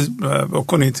عالیتون رو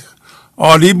بکنید.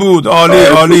 عالی بود. عالی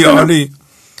عالی عالی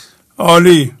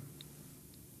عالی.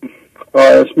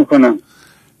 خواهش میکنم.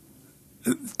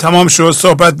 تمام شد؟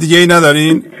 صحبت دیگه ای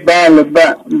ندارین؟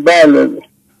 بله.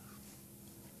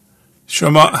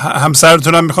 شما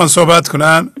همسرتون هم میخوان صحبت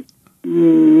کنن؟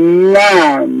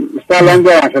 نه سلام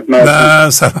دارم خدمتتون. نه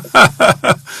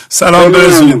سلام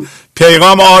برسونید.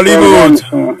 پیغام عالی بود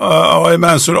آقای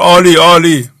منصور. عالی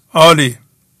عالی عالی.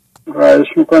 خواهش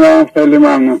میکنم. خیلی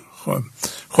ممنون. خب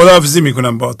خداحافظی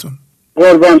میکنم باهاتون.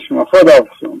 قربان شما. خداحافظ.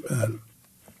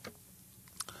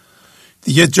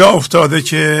 دیگه جا افتاده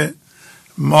که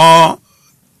ما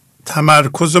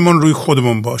تمرکزمون روی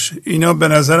خودمون باشه. اینا به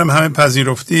نظرم همه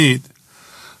پذیرفتید.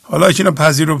 حالا که اینا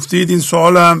پذیرفتید، این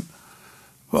سوالم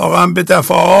واقعا به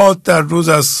دفعات در روز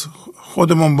از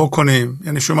خودمون بکنیم،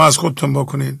 یعنی شما از خودتون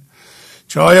بکنید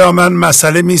که آیا من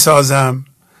مسئله می سازم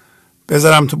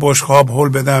بذارم تو بشقاب هل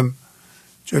بدم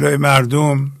جلوی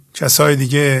مردم، کسای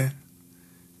دیگه،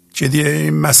 که دیگه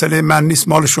این مسئله من نیست،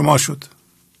 مال شما شد،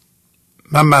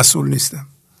 من مسئول نیستم،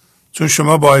 چون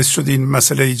شما باعث شد این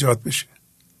مسئله ایجاد بشه.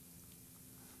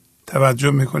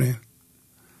 توجه میکنین؟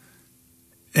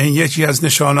 این یکی از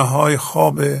نشانه های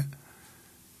خواب.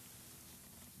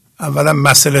 اولا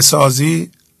مسئله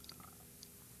سازی،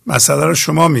 مسئله رو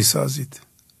شما میسازید.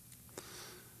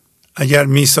 اگر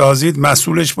میسازید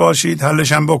مسئولش باشید،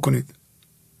 حلش هم بکنید.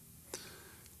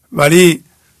 ولی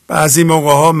بعضی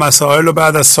موقع ها مسائل رو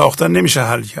بعد از ساختن نمیشه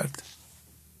حل کرد.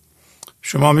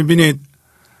 شما میبینید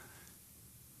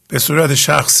به صورت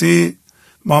شخصی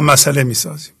ما مسئله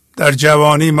میسازیم. در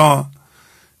جوانی ما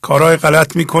کارهای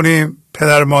غلط میکنیم،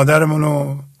 پدر مادرمون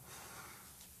رو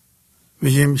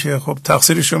میگیم که خب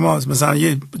تقصیر شماست. مثلا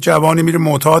یه جوانی میره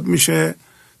معتاد میشه،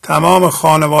 تمام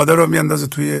خانواده رو میاندازه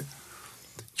توی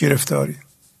گرفتاری،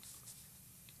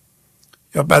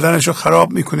 یا بدنش رو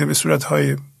خراب میکنه به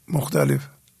صورتهای مختلف.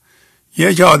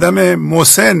 یک آدم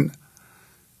مسن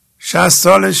 60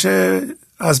 سالشه،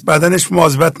 از بدنش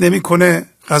مواظبت نمیکنه،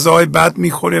 غذاهای بد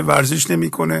میخوره، ورزش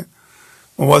نمیکنه،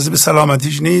 مواظب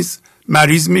سلامتیش نیست،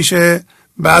 مریض میشه،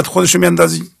 بعد خودش رو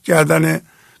میاندازه گردن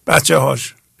بچه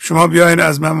هاش. شما بیاین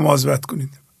از من مواظبت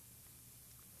کنید.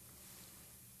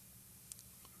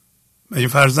 مگه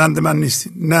فرزند من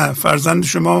نیستین؟ نه، فرزند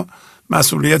شما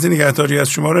مسئولیت نگهداری از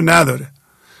شما رو نداره.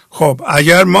 خب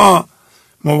اگر ما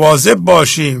مواظب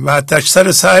باشیم و حتی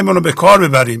اکثر سعیمون رو به کار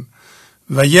ببریم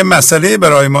و یه مسئله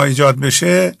برای ما ایجاد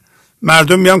بشه،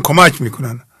 مردم میان کمک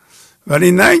میکنن.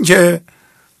 ولی نه اینکه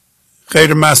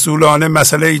غیر مسئولانه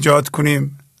مسئله ایجاد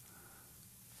کنیم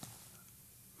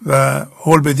و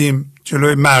هول بدیم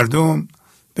جلوی مردم،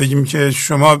 بگیم که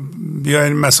شما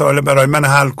بیاین مسائل برای من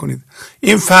حل کنید.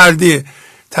 این فردیه.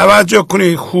 توجه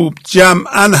کنید خوب،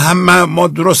 جمعاً هم ما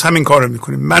درست همین کار رو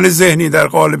میکنیم. من ذهنی در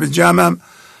قالب جمعم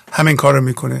همین کار رو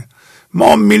میکنه.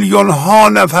 ما میلیون ها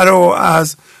نفر رو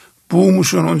از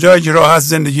بومشون اونجایی که راحت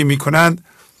زندگی میکنند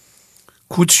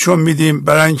کوچشون میدیم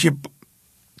برای اینکه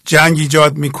جنگ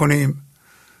ایجاد میکنیم،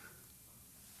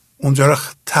 اونجا رو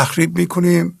تخریب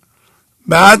میکنیم،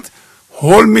 بعد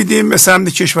هول میدیم به سمت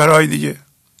کشورهای دیگه،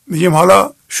 میگیم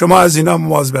حالا شما از اینا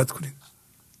مواظبت کنید.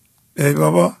 ای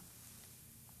بابا،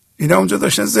 اینا اونجا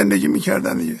داشتن زندگی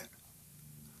میکردن دیگه.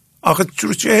 آخه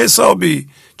چه حسابی؟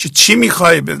 چی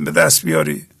میخوای به دست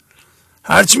بیاری؟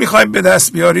 هر چی میخوای به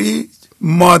دست بیاری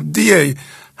مادیه،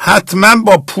 حتما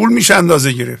با پول میشه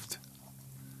اندازه گرفت.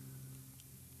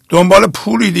 دنبال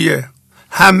پولی دیگه،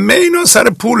 همه اینا سر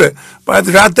پوله.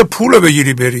 باید رد پول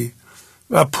بگیری بری،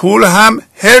 و پول هم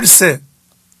حرصه.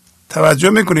 توجه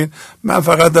میکنید؟ من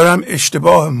فقط دارم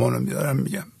اشتباه منو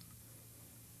میگم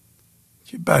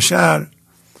که بشر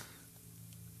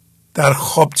در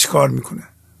خواب چی کار میکنه.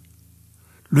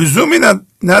 لزومی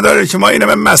نداره که ما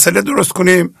اینم مسئله درست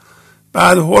کنیم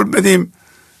بعد هول بدیم،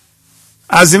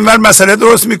 از این ور مسئله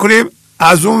درست میکنیم،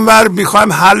 از اون ور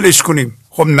میخوایم حلش کنیم.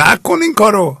 خب نکن این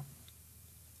کارو.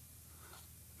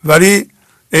 ولی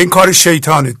این کار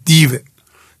شیطانه،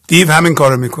 دیو همین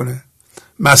کارو میکنه.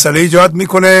 مسئله ایجاد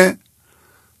میکنه،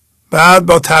 بعد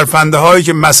با ترفنده هایی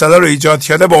که مسئله رو ایجاد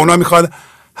کرده با اونا میخواد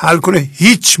حل کنه.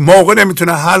 هیچ موقع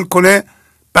نمیتونه حل کنه،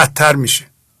 بدتر میشه.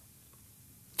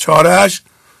 چارهش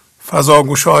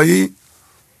فضاگشایی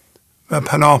و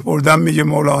پناه بردن، میگه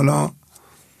مولانا،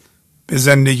 به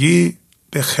زندگی،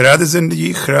 به خرد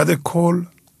زندگی، خرد کل.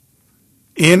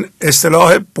 این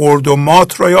اصطلاح برد و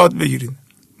مات رو یاد بگیرید.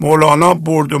 مولانا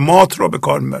برد و مات رو به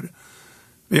کار میبره.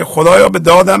 میگه خدایا به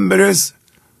دادم برس،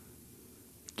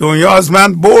 دنیا از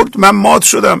من برد، من مات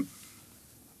شدم.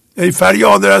 ای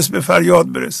فریاد رس، به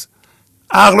فریاد برس.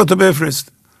 عقلتو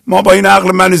بفرست. ما با این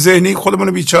عقل من ذهنی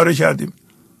خودمونو بیچاره کردیم.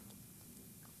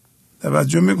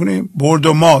 توجه میکنیم؟ برد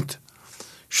و مات.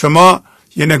 شما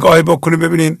یه نگاهی بکنید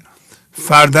ببینین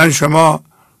فردن شما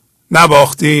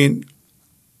نباختین،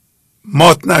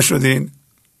 مات نشدین،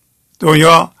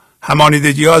 دنیا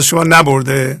همانیدگی ها از شما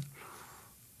نبرده،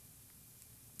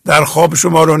 در خواب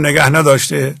شما رو نگه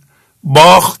نداشته.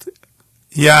 باخت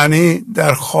یعنی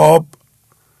در خواب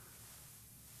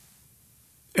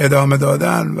ادامه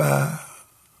دادن و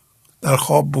در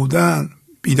خواب بودن،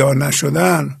 بیدار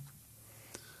نشدن.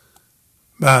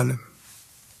 بله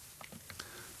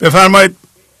بفرمایید.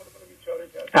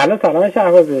 سلام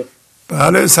شهبازی.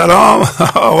 بله سلام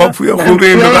آقا پویا،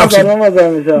 خوبیم؟ ببخشید.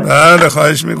 بله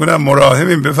خواهش میکنم،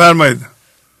 مراحمیم. بفرمایید.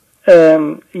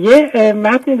 یه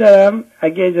متنی دارم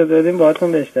اگه اجازه بدیم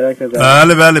باهاتون به اشتراک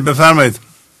بذارم. بله بفرمایید.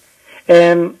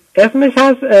 اسمش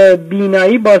هست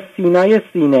بینایی با سینای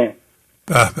سینه.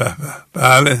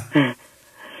 بله.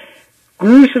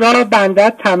 گوش را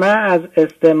بندد طمع از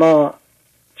استماع،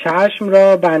 چشم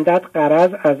را بندد غرض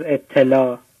از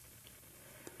اطلاع.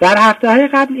 در هفته‌های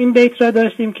قبل این بیت را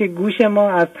داشتیم که گوش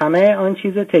ما از طمع آن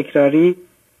چیز تکراری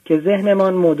که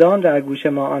ذهنمان مدام در گوش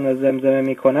ما آن را زمزمه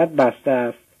می کند بسته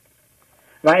است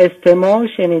و استماع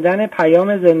شنیدن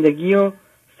پیام زندگی و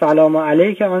سلام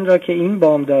علیک آن را که این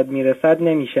بامداد می رسد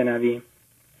نمی شنویم.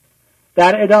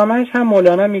 در ادامهش هم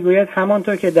مولانا می گوید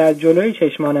همانطور که در جلوی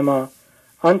چشمان ما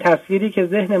آن تصویری که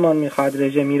ذهنمان می خواهد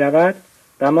رژه می رود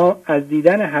و ما از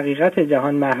دیدن حقیقت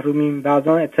جهان محرومیم و از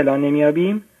آن اطلاع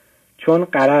نمیابیم چون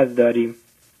غرض داریم.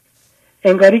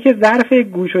 انگاری که ظرف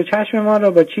گوش و چشم ما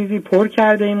را با چیزی پر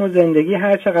کرده ایم و زندگی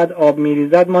هر چقدر آب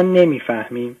میریزد ما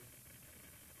نمیفهمیم.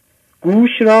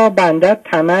 گوش را بندد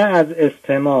طمع از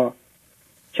استماع،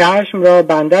 چشم را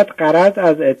بندد غرض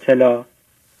از اطلاع.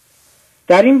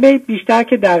 در این بیت بیشتر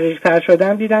که دقیق تر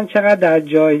شدم دیدم چقدر در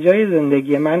جای جای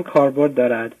زندگی من کاربرد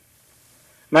دارد.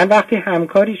 من وقتی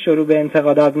همکاری شروع به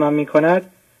انتقاد از من می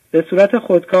کند به صورت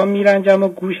خودکام می رنجم و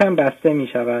گوشم بسته می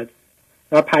شود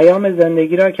و پیام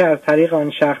زندگی را که از طریق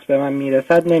آن شخص به من می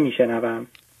رسد نمی شنوم.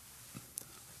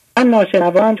 من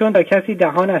ناشنوام چون تا کسی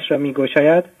دهانش را می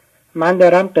گشاید من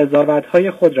دارم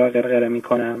قضاوت‌های خود را غرغره می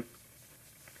کنم.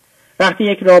 وقتی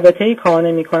یک رابطه‌ای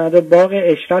کهنه می کند و باغ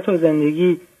عشرت و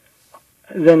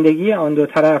زندگی آن دو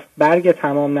طرف برگ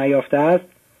تمام نیافته است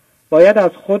باید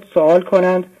از خود سوال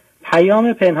کنند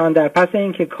پیام پنهان در پس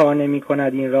این که کار نمی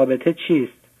کند این رابطه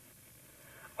چیست؟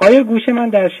 آیا گوش من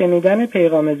در شنیدن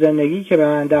پیغام زندگی که به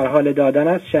من در حال دادن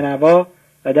است شنوا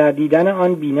و در دیدن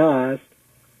آن بینا است؟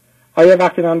 آیا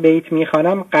وقتی من بیت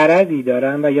میخوانم غرضی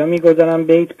دارم و یا میگذارم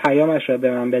بیت پیامش را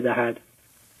به من بدهد؟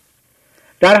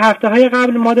 در هفته‌های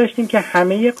قبل ما داشتیم که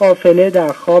همه قافله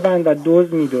در خوابند و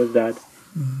دزد می‌دزدد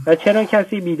و چرا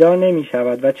کسی بیدار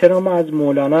نمی‌شود و چرا ما از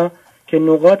مولانا که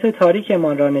نقاط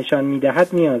تاریکمان را نشان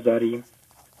می‌دهد می‌آزاریم؟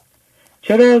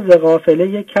 چرا ز غافله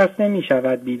یک کس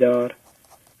نمی‌شود بیدار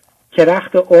که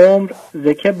رخت عمر ز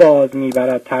که باز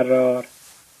می‌برد طرار؟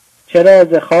 چرا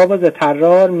ز خواب و ز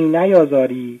طرار می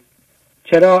نیازاری؟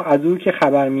 چرا از او که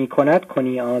خبر می‌کند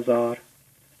کنی آزار؟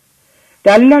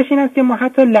 دلیلش این است که ما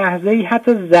حتی لحظه‌ای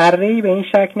حتی ذره‌ای به این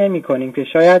شک نمی‌کنیم که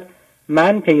شاید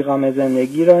من پیغام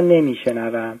زندگی را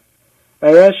نمی‌شنوم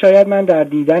و یا شاید من در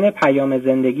دیدن پیام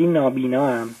زندگی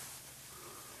نابیناام.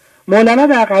 مولانا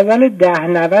در غزل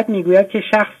 1090 میگوید که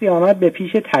شخصی آمد به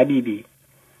پیش طبیبی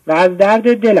و از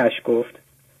درد دلش گفت.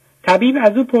 طبیب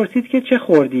از او پرسید که چه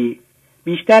خوردی؟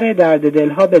 بیشتر درد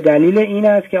دلها به دلیل این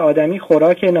است که آدمی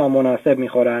خوراک نامناسب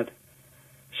می‌خورد.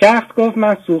 شخص گفت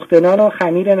من سوخته نان و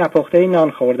خمیر نپخته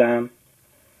نان خوردم.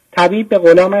 طبیب به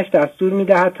غلامش دستور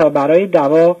می‌دهد تا برای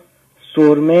دوا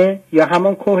سرمه یا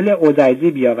همان کحل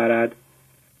عزیزی بیاورد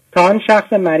تا آن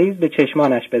شخص مریض به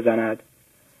چشمانش بزند.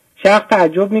 شخص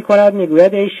تعجب می‌کند،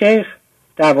 میگوید ای شیخ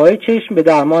دوای چشم به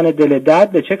درمان دل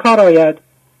درد به چه کار آید؟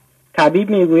 طبیب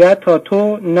میگوید تا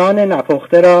تو نان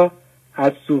نپخته را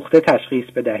از سوخته تشخیص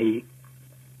بدهی.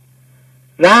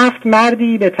 رفت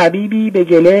مردی به طبیبی به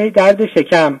گله درد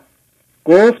شکم،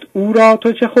 گفت او را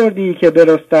تو چه خوردی که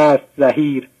برسته است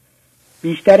زهیر؟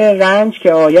 بیشتر رنج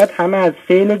که آید همه از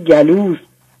فعل گلوست.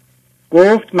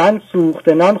 گفت من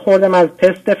سوخته نان خوردم از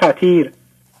پست فطیر.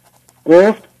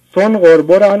 گفت سن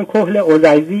قربر آن کحل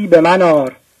عزیزی به من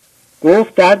آر.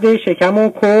 گفت درد شکم و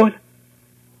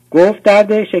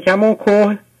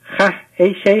کحل خه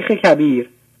ای شیخ کبیر.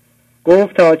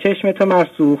 گفت تا چشم تو مر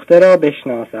سوخته را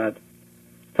بشناسد،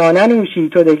 تا ننوشی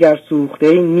تو دگر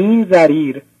سوخته نیم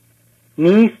زریر.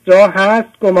 نیست را هست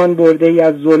گمان برده ای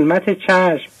از ظلمت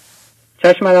چشم،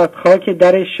 چشم از خاک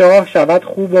در شاه شود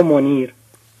خوب و منیر.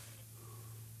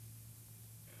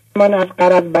 من از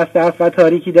غرض بسته است و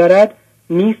تاریکی دارد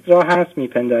نیست را هست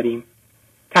میپنداریم.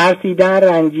 ترسیدن،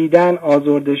 رنجیدن،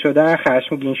 آزرده شدن،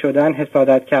 خشمگین شدن،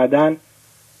 حسادت کردن،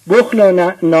 بخل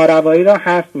و ناروایی را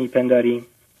هست میپنداریم.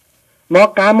 ما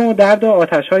غم و درد و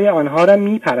آتش‌های آنها را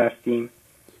می‌پرستیم.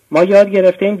 ما یاد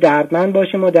گرفتیم دردمند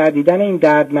باشیم و در دیدن این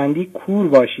دردمندی کور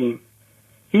باشیم.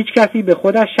 هیچ کسی به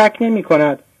خودش شک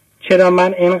نمی‌کند چرا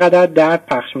من اینقدر درد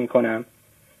پخش می‌کنم؟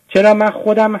 چرا من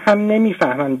خودم هم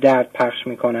نمی‌فهمم درد پخش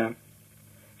می‌کنم؟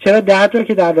 چرا درد را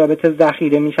که در رابطه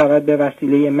ذخیره می‌شود به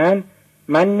وسیله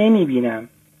من نمی‌بینم؟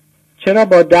 چرا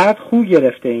با درد خو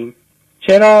گرفته ایم؟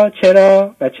 چرا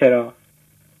و چرا؟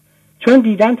 چون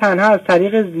دیدن تنها از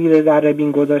طریق زیر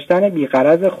ذره‌بین گذاشتن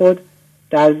بی‌غرض خود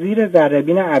در زیر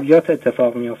ذره‌بین ابیات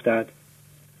اتفاق می‌افتد.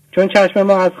 چون چشم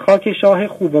ما از خاک شاه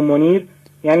خوب و منیر،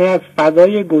 یعنی از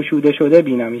فضای گشوده شده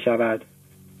بینا می‌شود.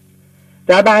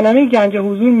 در برنامه گنج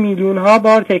حضور میلیون‌ها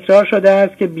بار تکرار شده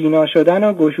است که بینا شدن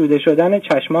و گشوده شدن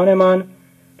چشمانمان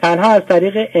تنها از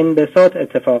طریق انبساط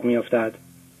اتفاق می‌افتد.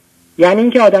 یعنی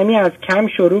اینکه آدمی از کم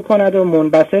شروع کند و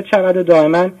منبسط شود و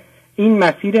دائما این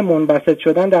مسیر منبسط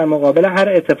شدن در مقابل هر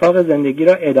اتفاق زندگی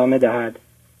را ادامه دهد.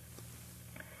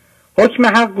 حکم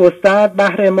حق گسترد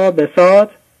بهر ما بساط،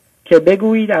 که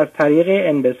بگویید از طریق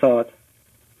انبساط.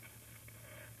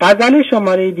 غزل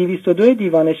شماره 202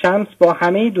 دیوان شمس با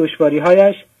همه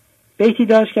دشواری‌هایش بیتی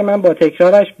داشت که من با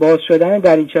تکرارش باز شدن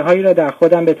دریچه‌هایی را در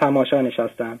خودم به تماشا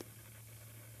نشستم.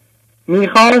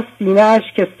 میخواست سینه‌اش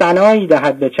که ثنایی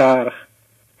دهد به چرخ،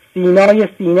 سینای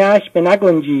سینه‌اش به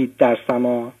نگنجید در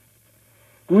سما.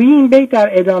 گویی این بیت در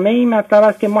ادامه این مطلب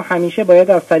است که ما همیشه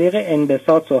باید از طریق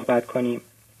انبساط صحبت کنیم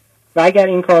و اگر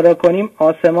این کار را کنیم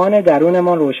آسمان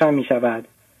درونمان روشن می شود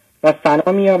و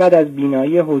ثنا می یابد از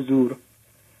بینایی حضور.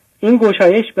 این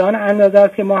گشایش به آن اندازه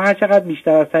است که ما هر چقدر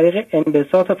بیشتر از طریق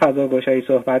انبساط و فضاگشایی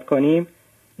صحبت کنیم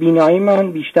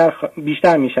بیناییمان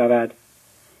بیشتر می شود.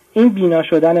 این بینا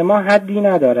شدن ما حدی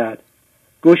ندارد.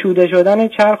 گشوده شدن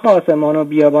چرخ آسمان و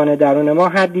بیابان درون ما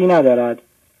حدی ندارد.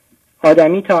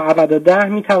 آدمی تا ابد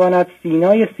می تواند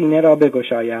سینای سینه را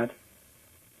بگشاید.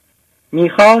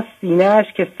 میخواست سینه‌اش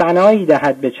که ثنایی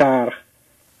دهد به چرخ،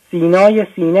 سینای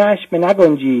سینه‌اش به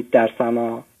نگنجید در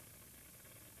سما.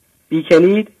 بی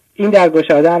کلید این در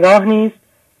گشادن راه نیست،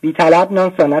 بی طلب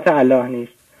نان سنت الله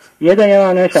نیست. یه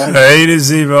دنیا معنی شد. خیلی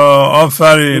زیبا.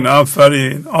 آفرین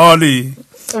آفرین عالی.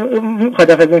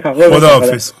 خداحافظ میکنم.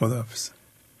 خداحافظ.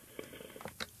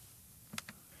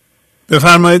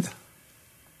 بفرمایید.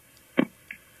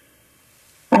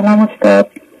 سلام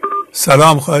استاد.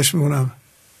 سلام، خواهش میکنم.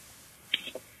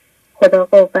 خدا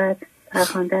قوت.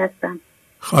 فرخنده هستم.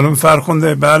 خانم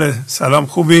فرخنده، بله سلام،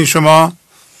 خوبین شما؟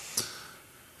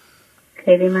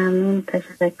 خیلی ممنون،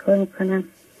 تشکر میکنم.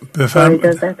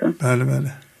 بفرمایید.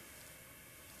 بله.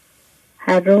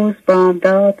 هر روز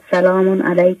بامداد سلام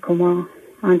علیکما،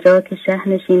 آنجا که شه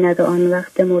نشیند و آن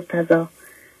وقت مرتضی.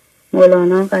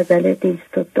 مولانا، غزل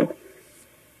 202.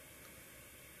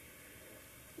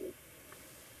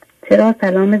 چرا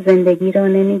سلام زندگی را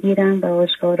نمیگیرم و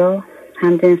آشکارا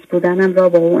همجنس بودنم را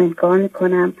با او انکار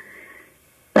میکنم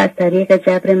و از طریق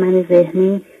جبر من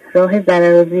ذهنی راه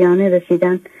ضرر و زیان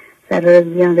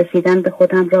رسیدن به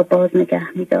خودم را باز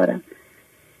نگه میدارم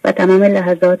و تمام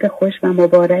لحظات خوش و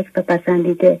مبارک و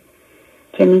پسندیده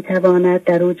که میتواند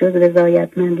در او جز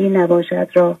رضایتمندی نباشد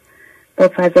را با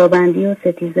فضابندی و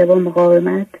ستیزه و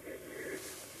مقاومت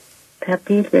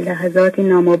تبدیل به لحظاتی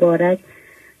نامبارک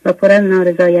و پر از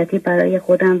نارضایتی برای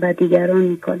خودم و دیگران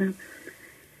میکنم.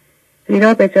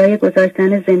 زیرا به جای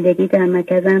گذاشتن زندگی در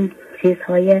مرکزم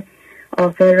چیزهای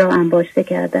آفل را انباشته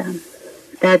کردم.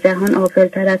 در جهان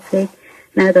آفل‌تر از فکر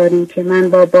نداریم که من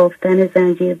با بافتن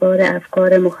زنجیروار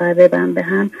افکار مخربم به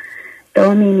هم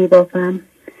دامی میبافم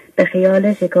به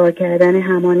خیال شکار کردن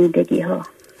همانیدگی ها،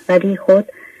 ولی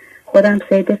خودم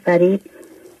صید فریب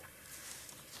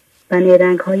و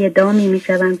نیرنگ های دامی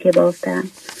میشوم که بافتم.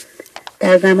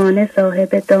 در زمان صاحب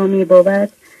دامی بود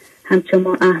همچون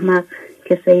احمق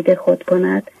که صید خود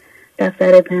کند.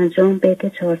 دفتر 5 بیت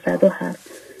 407.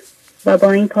 و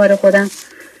با این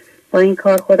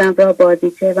کار خودم را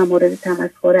بازیچه و مورد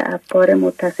تمسخر افکار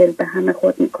متصل به هم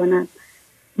خود می کنم.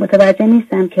 متوجه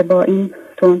نیستم که با این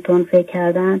تون فکر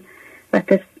کردن و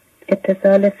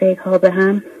اتصال فکرها به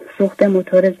هم سوخت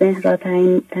موتور ذهن را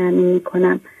تامین می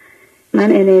کنم.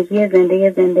 من انرژی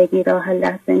زندگی را هر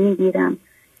لحظه می گیرم،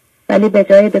 ولی به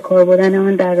جای به کار بردن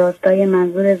آن در راستای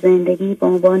منظور زندگی به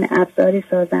عنوان ابزاری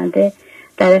سازنده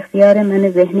در اختیار من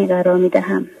ذهنی قرار می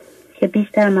دهم که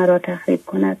بیشتر مرا تخریب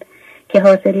کند، که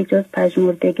حاصلی جز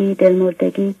پژمردگی،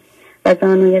 دلمردگی و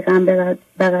زانوی غم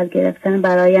بغل گرفتن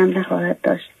برایم نخواهد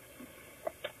داشت.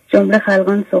 جمله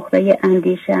خلقان سخره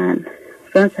اندیشه‌اند،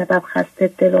 زان سبب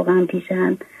خسته دل و غم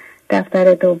پیشه‌اند.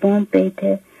 دفتر 2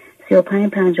 بیت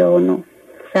 3559.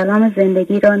 سلام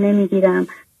زندگی را نمیگیرم.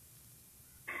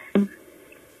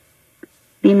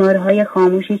 بیماری‌های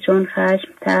خاموشی چون خشم،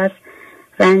 ترس،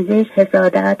 رنجش،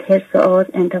 حسادت، حرص و آز،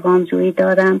 انتقام جویی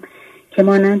دارم که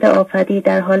مانند آفتی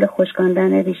در حال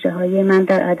خشکاندن ریشه های من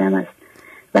در عدم است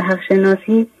و حق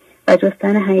شناسی و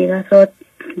جستن حقیقت را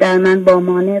در من با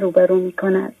مانع روبرو می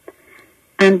کند.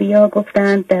 انبیا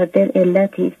گفتند در دل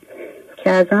علتی است که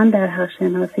از آن در حق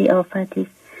شناسی آفتی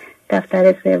است.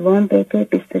 دفتر سوم بیت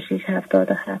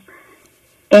 2677.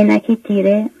 عینکی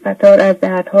تیره و تار از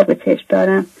دردها به چشم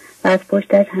دارم و از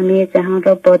پشتش همه جهان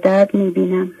را با درد می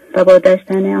بینم و با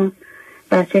داشتن آن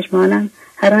بر چشمانم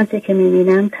هر آنچه که می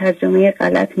بینم ترجمه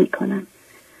غلط می کنم.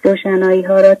 روشنایی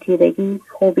ها را تیرگی،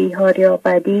 خوبی ها را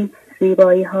بدی،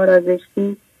 زیبایی ها را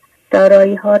زشتی،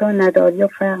 دارایی ها را نداری و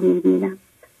فقر می بینم.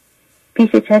 پیش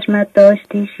چشمت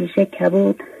داشتی شیشه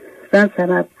کبود، زن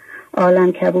سبب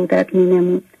عالم کبودت می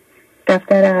نمود.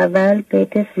 دفتر اول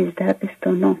بیت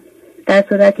 1329. در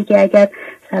صورتی که اگر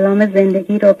سلام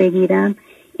زندگی را بگیرم،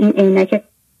 این عینک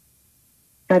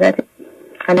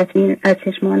غلطبین از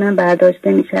چشمانم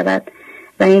برداشته می شود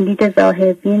و این دید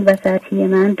ظاهربین و سطحی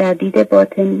من در دید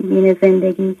باطنبین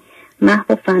زندگی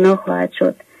محو و فنا خواهد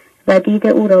شد و دید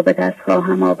او را به دست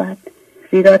خواهم آورد.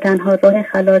 زیرا تنها راه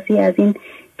خلاصی از این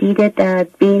دید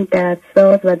دردبین،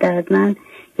 دردساز و دردمند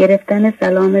گرفتن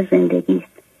سلام زندگی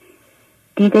است.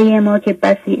 دیده ما که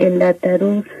بسی علت در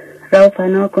اوست، رو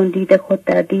فنا کن دید خود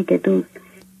در دید دوست.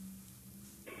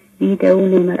 دید او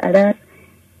نیم عرض،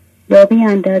 یابی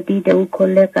اندر دید او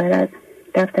کل غرض.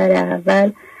 دفتر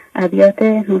اول ابیات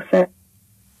 920.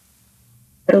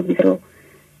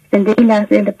 زندگی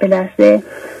لحظه به لحظه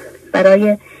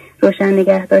برای روشن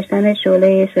نگه داشتن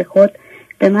شعله عشق خود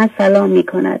به من سلام می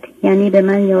کند، یعنی به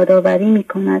من یادآوری می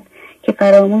کند که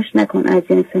فراموش نکن از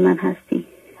جنس من هستی.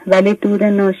 ولی دود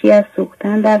ناشی از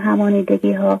سوختن در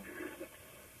همانیدگی ها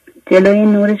جلوی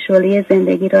نور شعله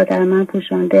زندگی را در من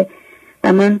پوشانده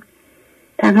و من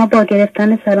تنها با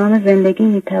گرفتن سلام زندگی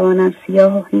می توانم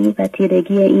سیاهی و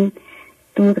تیرگی این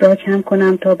دود را کم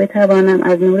کنم تا بتوانم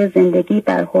از نور زندگی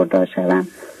برخوردار شوم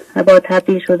و با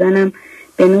تبدیل شدنم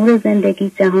به نور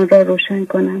زندگی جهان را روشن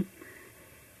کنم.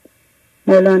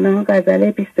 مولانا،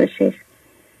 غزل 26.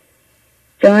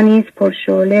 جانیست پر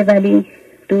شعله ولی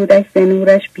دودش ز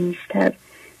نورش بیشتر،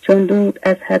 چون دود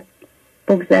از حد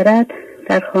بگذرد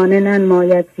در خانه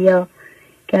ننماید ضیا.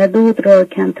 گر دود را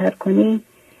کمتر کنی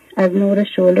از نور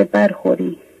شعله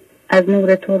برخوری، از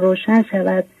نور تو روشن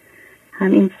شود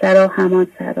همین سرا همان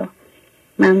سرا.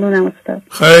 ممنونم استاد.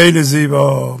 خیلی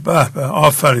زیبا. به به،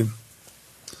 آفرین.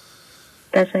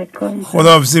 تشکر.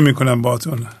 خداحافظی میکنم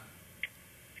باهاتون.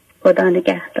 خدا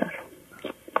نگهدار.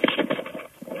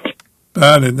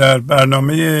 بله، در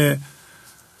برنامه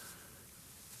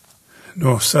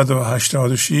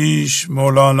 986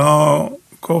 مولانا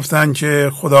گفتن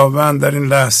که خداوند در این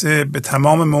لحظه به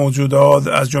تمام موجودات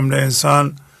از جمله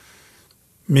انسان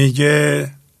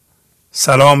میگه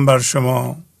سلام بر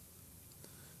شما،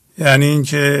 یعنی این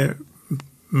که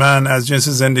من از جنس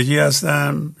زندگی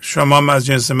هستم، شما هم از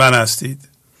جنس من هستید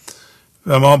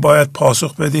و ما باید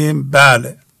پاسخ بدیم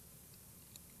بله،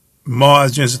 ما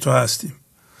از جنس تو هستیم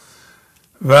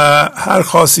و هر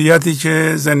خاصیتی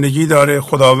که زندگی داره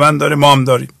خداوند داره ما هم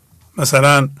داریم.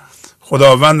 مثلا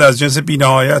خداوند از جنس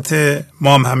بی‌نهایت،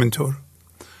 ما هم همینطور.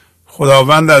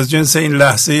 خداوند از جنس این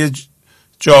لحظه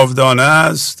جاودانه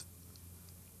است،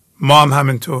 ما هم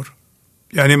همینطور.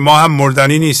 یعنی ما هم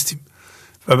مردنی نیستیم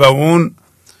و به اون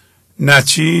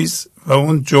نچیز و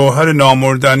اون جوهر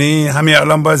نامردنی همین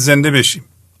الان باید زنده بشیم.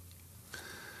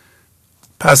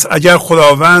 پس اگر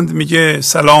خداوند میگه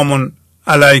سلام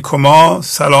علیکما،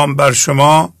 سلام بر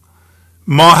شما،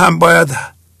 ما هم باید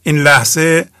این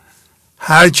لحظه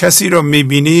هر کسی رو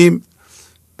میبینیم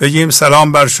بگیم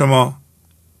سلام بر شما.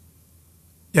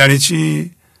 یعنی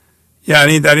چی؟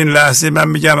 یعنی در این لحظه من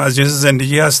میگم از جنس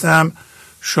زندگی هستم،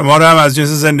 شما رو هم از جنس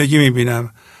زندگی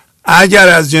میبینم. اگر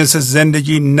از جنس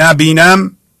زندگی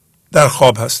نبینم در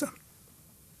خواب هستم،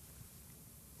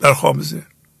 در خواب ذهن.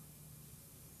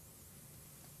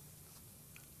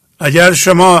 اگر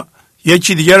شما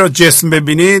یکی دیگر رو جسم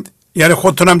ببینید یعنی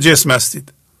خودتونم جسم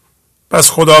هستید، پس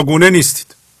خداگونه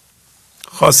نیستید،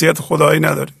 خاصیت خدایی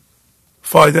ندارید،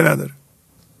 فایده نداره.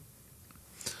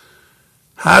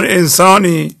 هر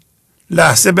انسانی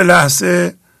لحظه به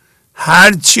لحظه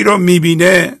هر چی رو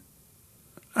میبینه،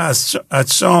 از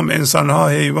اجسام، انسانها،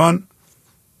 حیوان،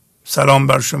 سلام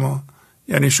بر شما،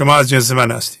 یعنی شما از جنس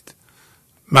من هستید،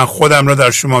 من خودم رو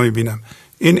در شما میبینم.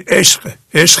 این عشقه.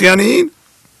 عشق یعنی این،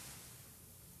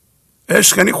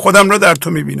 عشق یعنی خودم رو در تو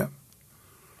میبینم،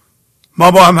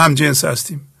 ما با هم جنس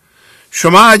هستیم.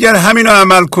 شما اگر همین رو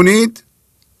عمل کنید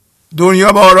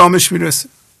دنیا به آرامش میرسه.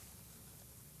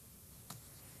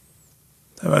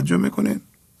 توجه میکنید؟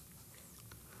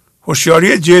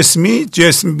 هوشیاری جسمی،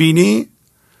 جسم بینی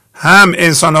هم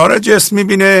انسانها را جسم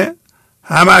میبینه،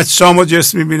 هم اجسام را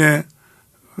جسم میبینه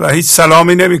و هیچ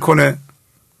سلامی نمیکنه.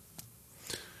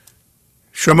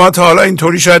 شما تا حالا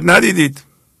اینطوری شاید ندیدید.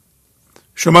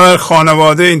 شما در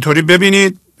خانواده اینطوری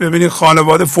ببینید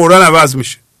خانواده فوراً عوض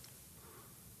میشه،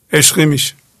 عشقی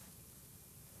میشه.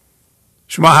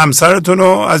 شما همسرتون رو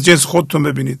از جنس خودتون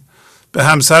ببینید، به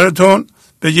همسرتون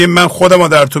بگید من خودم رو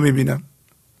در تو میبینم،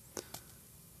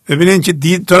 ببینید که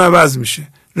دیدتون عوض میشه،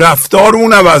 رفتار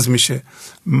اون عوض میشه.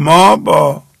 ما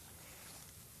با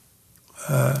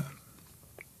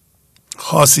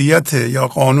خاصیت یا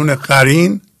قانون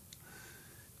قرین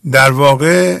در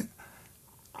واقع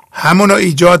همون رو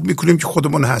ایجاد میکنیم که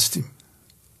خودمون هستیم.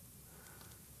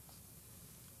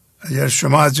 اگر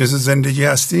شما از جنس زندگی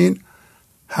هستین،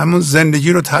 همون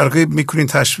زندگی رو ترغیب میکنین،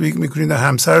 تشویق میکنین در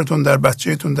همسرتون، در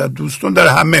بچهتون، در دوستون، در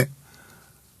همه.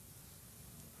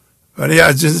 ولی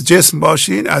از جنس جسم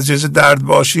باشین، از جنس درد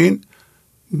باشین،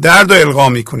 درد رو القا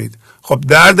میکنید. خب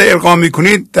درد القا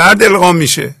میکنید، درد القا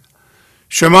میشه.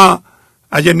 شما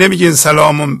اگر نمیگین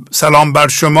سلام بر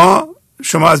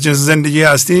شما از جنس زندگی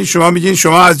هستین، شما میگین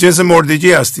شما از جنس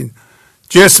مردگی هستین،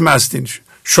 جسم هستین،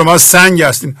 شما سنگ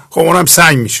هستین. خب اونم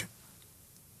سنگ میشه،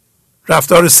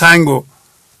 رفتار سنگو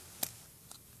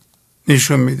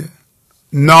نشون میده.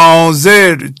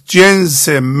 ناظر جنس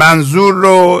منظور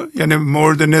رو، یعنی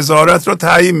مورد نظارت رو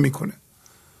تعیین میکنه.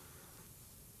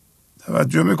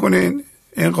 توجه میکنین؟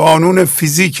 این قانون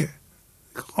فیزیکه،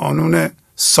 قانون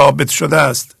ثابت شده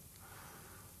است.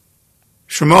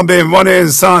 شما به عنوان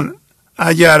انسان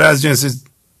اگر از جنس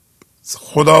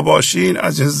خدا باشین،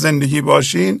 از جنس زندگی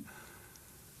باشین،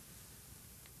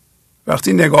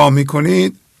 وقتی نگاه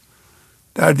میکنید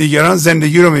در دیگران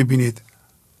زندگی رو میبینید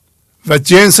و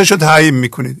جنسش رو تعیین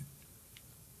میکنید.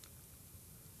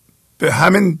 به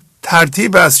همین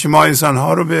ترتیب است که ما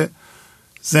انسانها رو به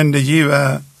زندگی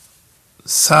و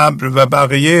صبر و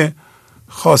بقیه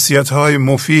خاصیت‌های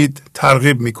مفید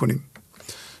ترغیب میکنیم.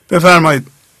 بفرمایید.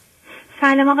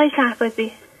 سلام آقای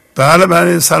شهبازی.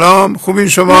 بله سلام، خوبین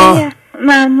شما؟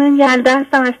 ممنون، یلدا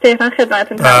هستم از تهران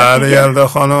خدمتتون. بله یلدا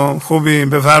خانم، خوبین،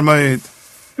 بفرمایید.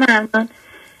 ممنون،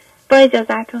 با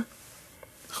اجازهتون.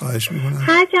 خواهش میکنم.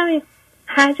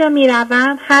 هر جا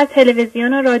میروم، هر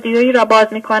تلویزیون و رادیویی را باز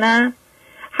میکنم،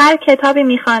 هر کتابی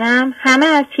میخوانم، همه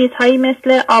از چیزهایی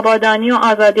مثل آبادانی و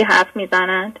آزادی حرف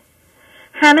میزنند.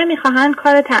 همه میخواهند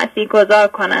کار تأثیرگذار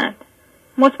کنند.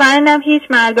 مطمئنم هیچ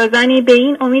مرد و زنی به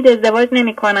این امید ازدواج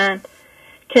نمی کنند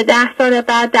که 10 سال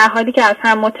بعد در حالی که از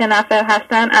هم متنفر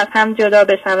هستند از هم جدا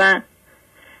بشوند.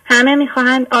 همه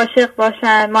میخواهند عاشق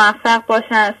باشند، موفق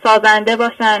باشند، سازنده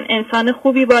باشند، انسان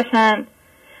خوبی باشند.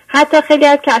 حتی خیلی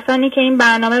از کسانی که این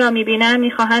برنامه را میبینند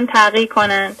میخواهند تغییر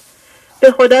کنند،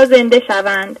 به خدا زنده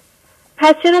شوند.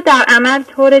 پس چرا در عمل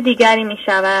طور دیگری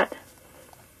میشود؟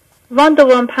 وان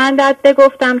دوم پندت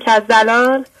بگفتم که از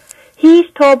زلال، هیچ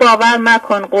تو باور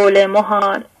مکن قول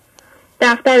محال.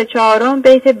 دفتر 4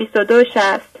 بیت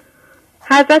 22-60.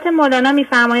 حضرت مولانا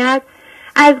میفرماید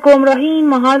از گمراهی این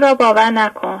محال را باور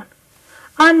نکن.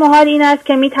 آن محال این است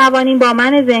که میتوانیم با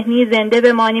من ذهنی زنده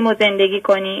بمانیم و زندگی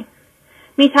کنیم.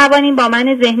 میتوانیم با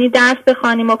من ذهنی درس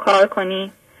بخوانیم و کار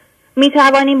کنیم.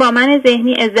 میتوانیم با من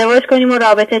ذهنی ازدواج کنیم و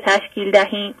رابطه تشکیل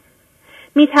دهیم.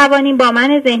 میتوانیم با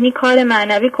من ذهنی کار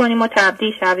معنوی کنیم و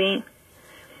تبدیل شویم.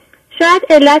 شاید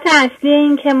علت اصلی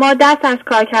این که ما دست از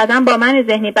کار کردن با من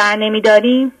ذهنی بر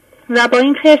نمی‌داریم و با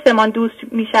این خرسمان دوست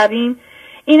می‌شویم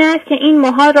این است که این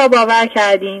محال را باور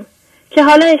کردیم که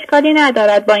حالا اشکالی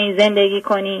ندارد با این زندگی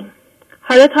کنیم.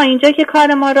 حالا تا اینجا که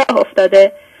کار ما راه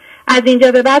افتاده، از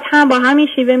اینجا به بعد هم با همین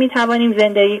شیوه می‌توانیم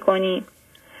زندگی کنیم.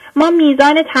 ما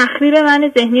میزان تخریب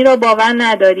من ذهنی را باور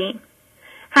نداریم.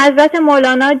 حضرت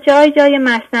مولانا جای جای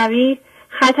مثنوی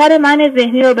خطر من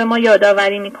ذهنی را به ما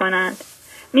یادآوری می‌کنند.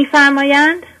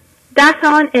 می‌فرمایند دفع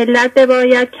آن علت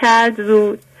بباید کرد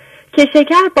زود، که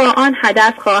شکر با آن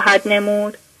حدث خواهد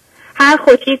نمود. هر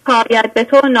خوشی کاید به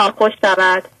تو ناخوش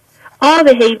شود، آب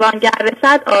حیوان گر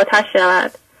رسد آتش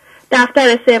شود.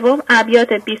 دفتر 3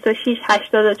 ابیات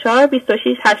 2684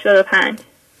 2685.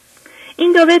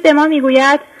 این دو بیت به ما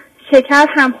میگوید شکر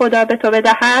هم خدا به تو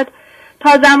بدهد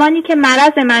تا زمانی که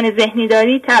مرض من ذهنی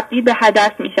داری تبدیل به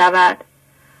حدث می شود.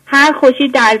 هر خوشی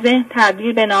در ذهن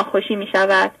تبدیل به ناخوشی می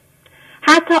شود.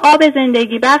 حتی آب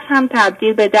زندگی بخش هم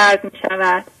تبدیل به درد می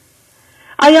شود.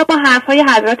 آیا ما حرفهای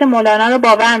حضرت مولانا را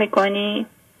باور می کنیم؟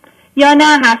 یا نه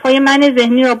حرفهای من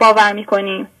ذهنی را باور می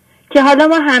کنیم که حالا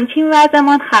ما همچین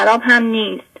وضعمان خراب هم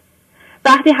نیست؟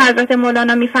 وقتی حضرت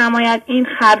مولانا می فرماید این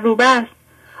خروب است،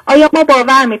 آیا ما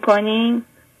باور می کنیم؟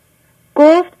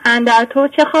 گفت اندر تو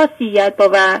چه خاصیت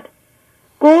بود؟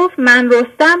 گفت من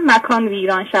رستم مکان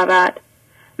ویران شود.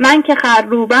 من که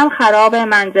خروبم خراب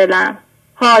منزلم،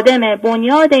 خادم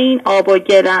بنیاد این آب و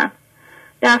گلم.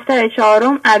 دفتر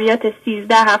 4 ابیات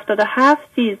 1377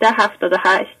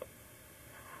 1378.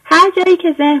 هر جایی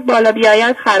که ذهن بالا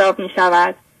بیاید خراب می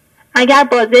شود. اگر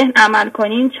با ذهن عمل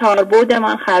کنیم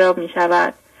چاربودمان خراب می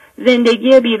شود.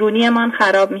 زندگی بیرونی من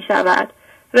خراب می شود.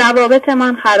 روابط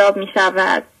من خراب می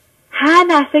شود. هر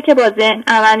لحظه که با ذهن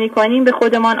عمل می کنیم به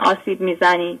خودمان آسیب می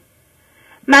زنیم.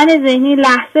 من ذهنی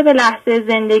لحظه به لحظه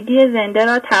زندگی زنده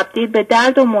را تبدیل به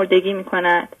درد و مردگی می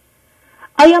کند.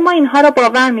 آیا ما اینها را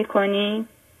باور می کنیم؟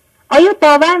 آیا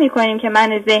باور می کنیم که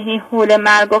من ذهنی حول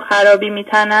مرگ و خرابی می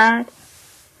تند؟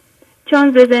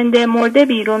 چون ز زنده مرده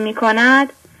بیرون می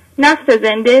کند، نفس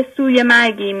زنده سوی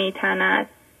مرگی می تند.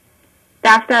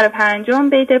 دفتر 5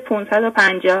 بیت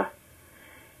 550.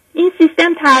 این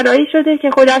سیستم طراحی شده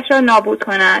که خودش را نابود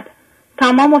کند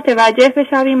تا ما متوجه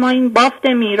بشویم ما این بافت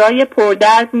میرای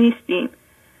پردرد نیستیم.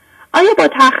 آیا با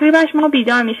تخریبش ما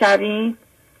بیدار می شویم؟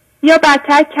 یا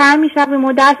بدتر کم می شویم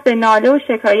و دست به ناله و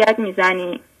شکایت می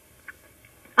زنیم؟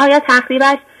 آیا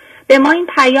تخریبش به ما این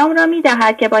پیام را می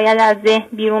دهد که باید از ذهن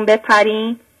بیرون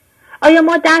بپریم؟ آیا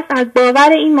ما دست از باور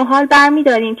این محال برمی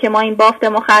داریم که ما این بافت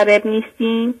مخرب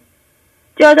نیستیم؟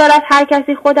 جا دارد هر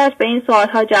کسی خودش به این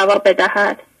سوالها جواب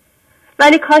بدهد.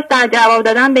 ولی کاش در جواب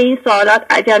دادن به این سوالات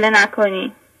عجله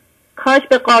نکنیم. کاش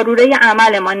به قاروره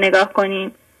عملمان نگاه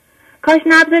کنیم. کاش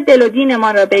نبض دل و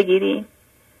دینمان را بگیریم.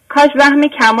 کاش وهم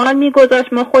کمال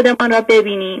میگذاشت ما خودمان را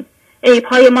ببینیم.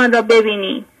 عیبهایمان را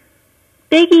ببینیم.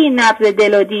 بگیر نبض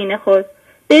دل و دین خود.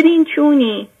 ببین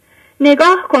چونی.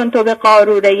 نگاه کن تو به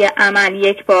قاروره عمل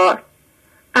یک بار.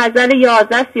 غزل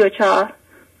 1134.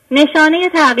 نشانه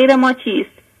تغییر ما چیست؟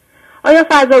 آیا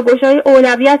فضاگشایی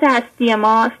اولویت هستی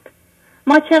ماست؟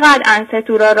 ما چقدر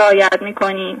انستو را رعایت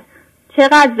می‌کنیم؟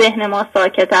 چقدر ذهن ما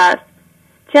ساکت است؟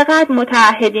 چقدر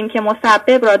متعهدیم که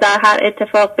مسبب را در هر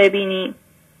اتفاق ببینیم؟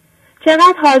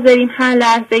 چقدر حاضریم هر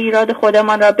لحظه ایراد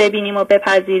خودمان را ببینیم و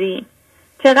بپذیریم؟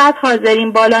 چقدر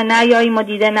حاضریم بالا نیاییم و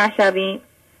دیده نشویم؟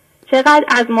 چقدر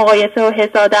از مقایسه و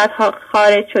حسادت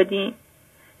خارج شدیم؟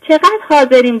 چقدر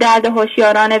حاضریم درد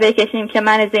هوشیارانه بکشیم که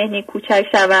من ذهنی کوچک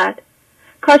شود؟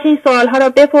 کاش این سوالها را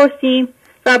بپرسیم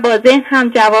و با ذهن هم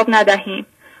جواب ندهیم.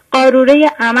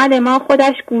 قاروره عمل ما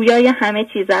خودش گویای همه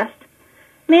چیز است.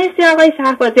 مرسی آقای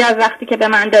شهبازی از وقتی که به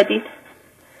من دادید.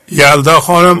 یلدا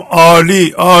خانم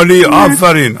عالی عالی،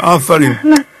 آفرین آفرین،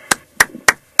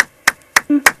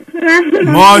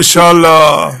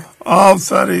 ماشاءالله،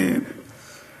 آفرین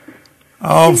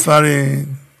آفرین.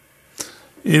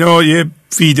 اینو یه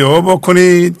ویدیو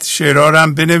بکنید، شعرها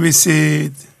هم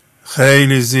بنویسید،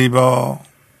 خیلی زیبا.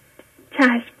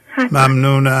 چشم.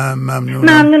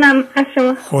 ممنونم از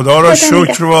شما. خدا را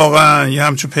شکر، واقعا یه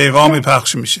همچون پیغامی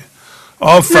پخش میشه.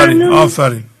 آفرین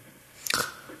آفرین.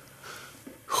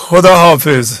 خدا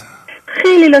حافظ.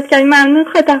 خیلی لطف کردید. ممنون.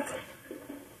 خدا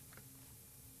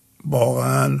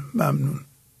واقعا ممنون.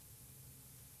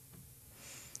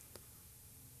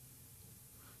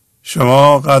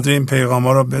 شما قدر این پیغام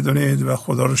ها را بدونید و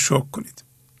خدا را شکر کنید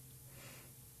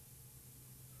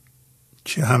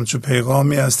که همچون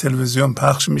پیغامی از تلویزیون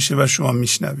پخش میشه و شما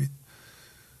میشنوید.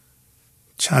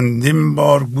 چندین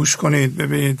بار گوش کنید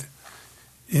ببینید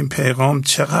این پیغام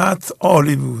چقدر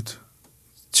عالی بود،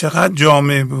 چقدر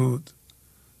جامع بود،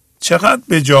 چقدر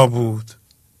بجا بود.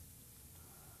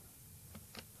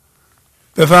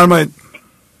 بفرمایید.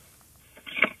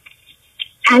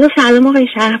 سلام آقای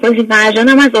شهبازی،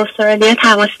 مرجانم از استرالیا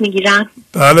تماس میگیرم.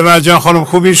 بله مرجان خانم،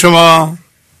 خوبی شما؟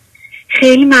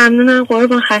 خیلی ممنونم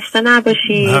قربان، خسته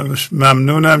نباشید.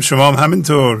 ممنونم، شما هم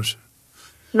همینطور.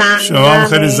 شما هم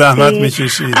خیلی زحمت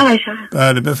میکشید.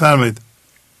 بله بفرمایید.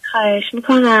 خواهش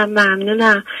میکنم.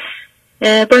 ممنونم.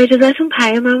 با اجازهتون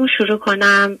پیاممو شروع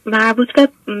کنم. مربوط به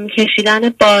کشیدن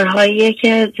بارهایی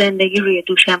که زندگی روی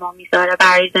دوش ما میذاره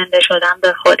برای زنده شدن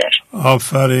به خودش.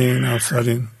 آفرین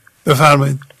آفرین.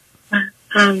 بفرمایید.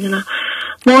 ممنونم.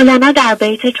 مولانا در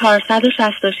بیت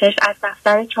 466 از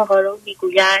دفتر 4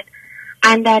 میگوید: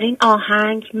 اندرین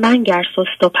آهنگ منگر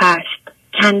سست و پست،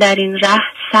 کاندرین ره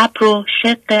صبر و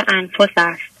شق انفس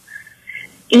است.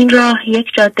 این راه یک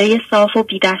جاده صاف و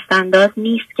بی دستانداز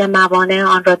نیست که موانع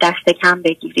آن را دست کم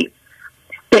بگیریم.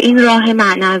 به این راه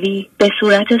معنوی به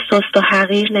صورت سست و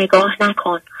حقیر نگاه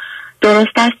نکن.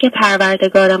 درست است که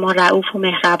پروردگار ما رئوف و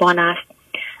مهربان است،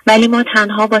 ولی ما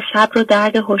تنها با صبر و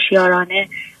درد هوشیارانه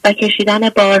و کشیدن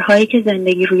بارهایی که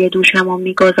زندگی روی دوشمون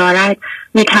میگذارد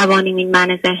میتوانیم این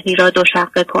من ذهنی را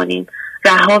دوشقه کنیم،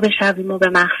 رها بشویم و به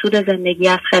مقصود زندگی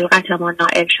از خلقتمان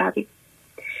نائل شویم.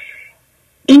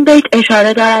 این بیت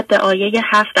اشاره دارد به آیه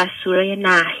 7 از سوره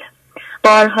نحل.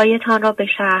 بارهایتان را به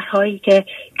شهرهایی که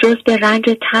جز به رنج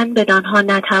تن بدانها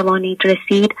نتوانید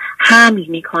رسید حمل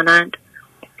می کنند،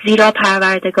 زیرا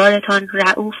پروردگارتان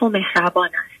رئوف و مهربان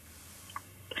است.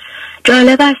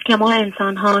 جالب است که ما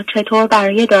انسان‌ها چطور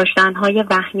برای داشتن‌های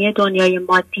وهمی دنیای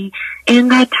مادی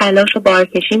اینقدر تلاش و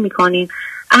بارکشی می‌کنیم،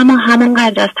 اما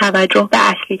همانقدر از توجه به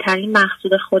اصلی ترین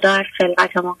مقصود خدا از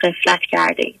خلقتمان غفلت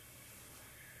کرده‌ایم.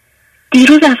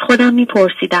 دیروز از خودم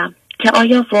می‌پرسیدم که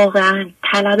آیا واقعاً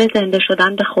طلب زنده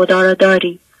شدن به خدا را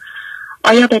داری؟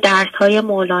 آیا به درس‌های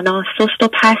مولانا سست و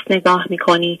پست نگاه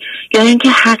می‌کنی یا اینکه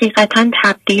حقیقتاً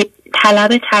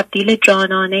طلب تبدیل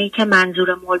جانانه‌ای که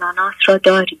منظور مولاناست را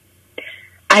داری؟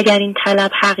 اگر این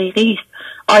طلب حقیقی است،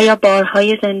 آیا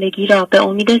بارهای زندگی را به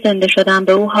امید زنده شدن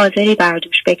به او حاضری بر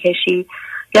دوش بکشی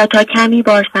یا تا کمی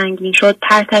بار سنگین شد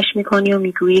پرتش می‌کنی و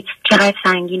می‌گویی چقدر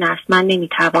سنگین است، من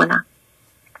نمی‌توانم؟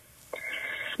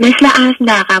 مثل عزم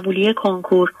در قبولی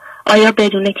کنکور، آیا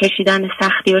بدون کشیدن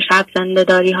سختی و شب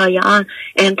زنده‌داری های آن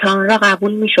امتحان را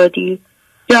قبول می‌شدی؟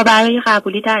 یا برای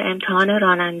قبولی در امتحان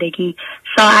رانندگی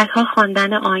ساعتها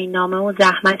خواندن آیین‌نامه و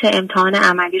زحمت امتحان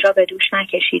عملی را به دوش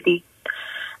نکشیدی؟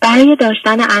 برای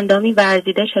داشتن اندامی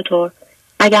ورزیده چطور؟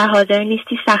 مگر حاضر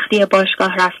نیستی سختی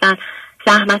باشگاه رفتن،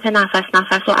 زحمت نفس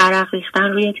و عرق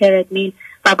ریختن روی تردمیل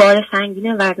و بار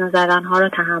سنگین وزن زدنها را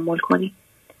تحمل کنی؟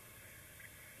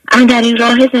 اگر این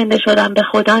راه زنده شدن به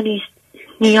خدا نیست،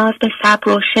 نیاز به صبر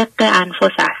و شق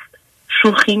انفس است.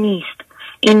 شوخی نیست.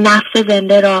 این نفس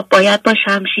زنده را باید با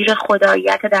شمشیر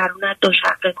خداییت درونت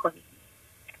دوشقه کنی.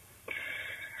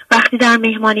 وقتی در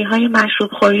مهمانی‌های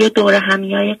مشروب خوری دور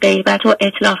همیای غیبت و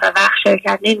اتلاف وقت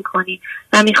شرکت نمی‌کنی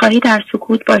و می‌خواهی در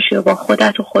سکوت باشی و با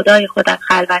خودت و خدای خودت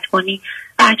خلوت کنی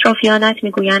و اطرافیانت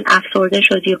می‌گویند افسرده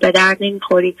شدی و به درد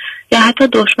نمی‌خوری یا حتی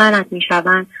دشمنت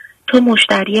می‌شوند، تو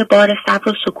مشتری بار صبر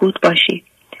و سکوت باشی.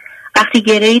 وقتی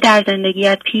گره‌ای در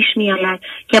زندگیت پیش می‌آید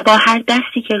که با هر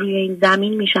دستی که روی این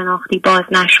زمین می‌شناختی باز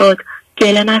نشد،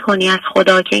 گله نکنی از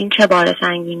خدا که این چه بار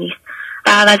سنگینی است و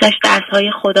عوضش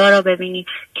دستهای خدا را ببینی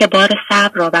که بار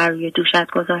صبر را بر روی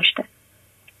دوشت گذاشته.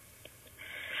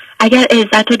 اگر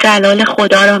عزت و جلال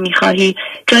خدا را می‌خواهی،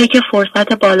 جایی که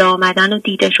فرصت بالا آمدن و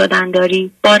دیده شدن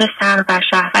داری، بار صبر و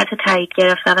شهوت تایید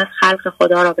گرفتن از خلق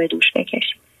خدا را به دوش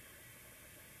بکشی.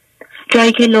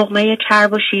 جایی که لقمه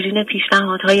چرب و شیرین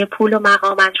پیشنهادهای پول و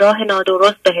مقامت راه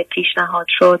نادرست بهت پیشنهاد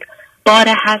شد، بار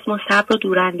حزم و صبر و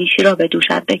دوراندیشی را به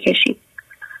دوشت بکشی.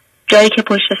 جایی که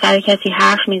پشت سر کسی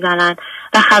حرف میزنند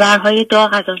و خبرهای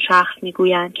داغ از آن شخص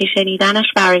میگویند که شنیدنش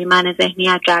برای من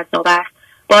ذهنیت جذاب است،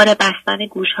 بار بستن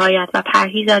گوشهایت و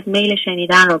پرهیز از میل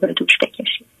شنیدن را به دوش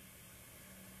بکشی.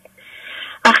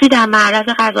 وقتی در معرض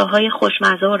غذاهای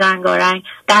خوشمزه و رنگارنگ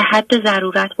در حد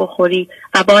ضرورت بخوری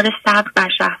و بار صبر بر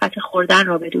شهوت خوردن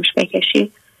را به دوش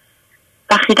بکشی.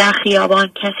 وقتی در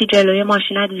خیابان کسی جلوی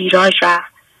ماشینت ویراژ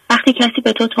رفت، وقتی کسی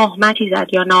به تو تهمتی زد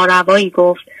یا ناروایی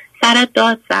گفت، سرت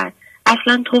داد زد،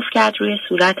 اصلا توف کرد روی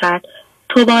صورتت،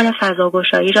 تو بار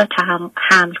فضاگشایی را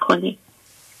حمل کنی.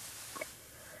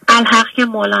 الحق که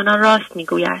مولانا راست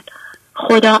میگوید،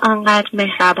 خدا آنقدر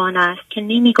مهربان است که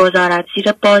نمیگذارد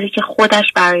زیر باری که خودش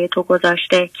برای تو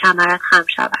گذاشته کمرت خم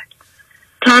شود.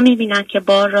 تا میبیند که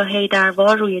بار را هی در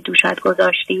وار روی دوشت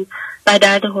گذاشتی و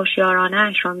درد هوشیارانه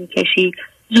اش را میکشی،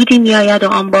 زودی میآید و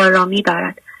آن بار را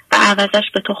میبرد و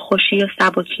عوضش به تو خوشی و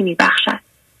سبکی میبخشد.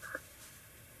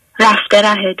 رفته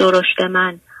ره درشت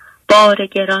من، بار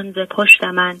گران ز پشت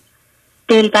من،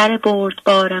 دلبر برد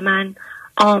بار من،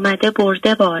 آمده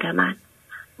برده بار من.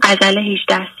 غزل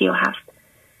 1837.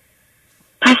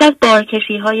 پس از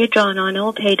بارکشی های جانانه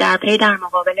و پی در پی در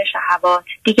مقابل شهوات،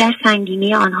 دیگر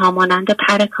سنگینی آنها مانند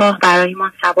پر کاه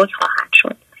برایمان سبک خواهند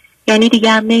شد. یعنی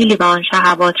دیگر میلی به آن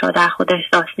شهوات را در خود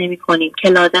احساس نمی کنیم که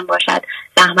لازم باشد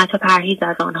زحمت و پرهیز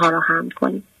از آنها را حمل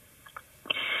کنیم.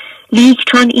 لیک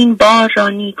چون این بار را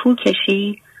نیکو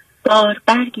کشی، بار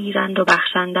برگیرند و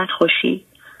بخشندت خوشی.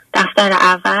 دفتر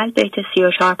اول بیت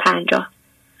 34-50.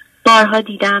 بارها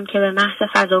دیدم که به محض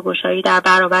فضاگشایی در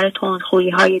برابر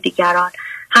تندخویی‌های دیگران،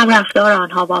 هم رفتار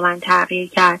آنها با من تغییر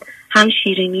کرد، هم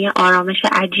شیرینی آرامش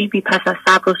عجیبی پس از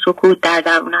صبر و سکوت در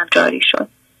درونم جاری شد.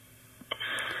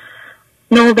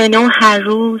 نو به نو هر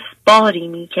روز باری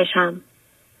می کشم،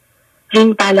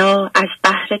 این بلا از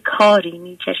بحر کاری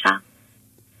می کشم.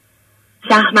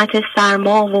 زحمت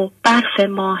سرما و برف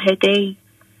ماهدی،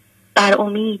 بر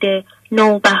امید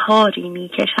نوبهاری می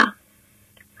کشم.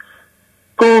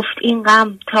 گفت این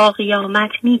غم تا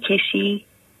قیامت می کشی،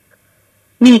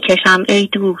 می کشم ای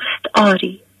دوست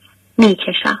آری، می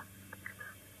کشم.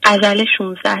 غزل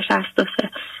 1663.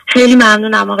 خیلی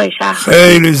ممنونم آقای شهبازی.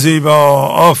 خیلی زیبا،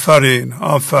 آفرین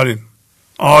آفرین،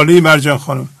 عالی مرجان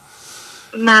خانم.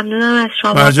 ممنونم از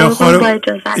شما. مرجان خانم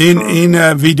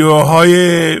این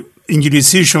ویدیوهای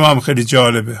انگلیسی شما هم خیلی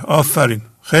جالبه. آفرین،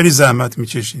 خیلی زحمت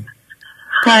میکشین.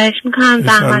 خواهش میکنم،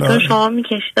 زحمت رو شما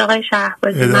میکشید آقای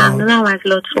شهبازی. ممنونم از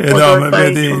لطف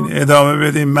ادامه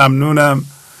بدین. ممنونم.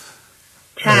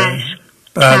 چشم.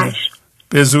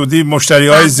 به زودی مشتری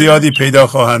های زیادی پیدا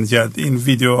خواهند کرد این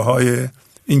ویدیوهای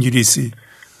انگلیسی.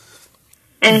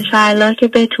 انشاءالله که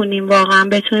بتونیم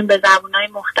به زبانهای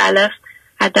مختلف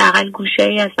حداقل گوشه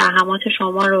ای از زحمات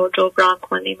شما رو جبران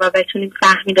کنیم و بتونیم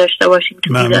فهمی داشته باشیم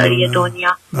تو بیداری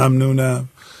دنیا. ممنونم.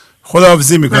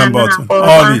 خداحافظی میکنم باهاتون.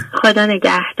 عالی. خدا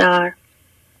نگهدار.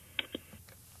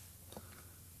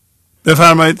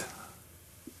 بفرمایید.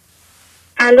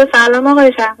 الو، سلام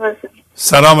آقای شهبازی.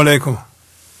 سلام علیکم.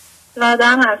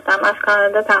 لادن هستم، از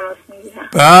کانادا تماس میگیرم.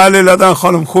 بله لادن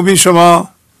خانم، خوبین شما؟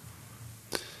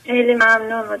 خیلی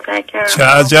ممنون، متشکرم. چه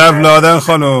عجب لادن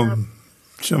خانم،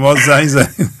 شما زنگ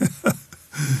زنید.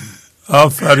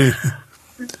 آفرین.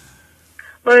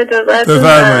 با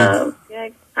اجازهتون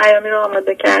یک پیامی رو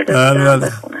آماده کرده بودم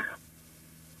بخونم.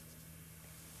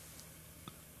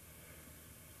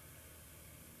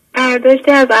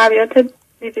 برداشتی از ابیات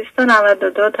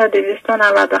 292 تا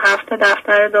 297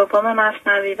 دفتر دوم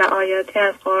مثنوی و آیاتی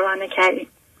از قرآن کریم.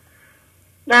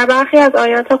 در برخی از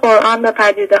آیات قرآن به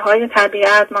پدیده‌های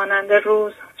طبیعت مانند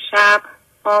روز، شب،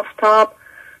 آفتاب،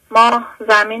 ماه،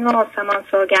 زمین و آسمان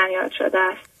سوگند یاد شده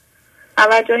است.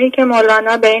 توجهی که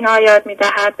مولانا به این آیات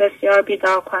می‌دهد بسیار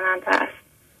بیدار کننده است.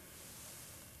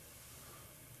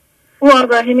 او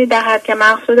آگاهی می‌دهد که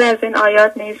مقصود از این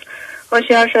آیات نیز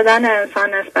هوشیار شدن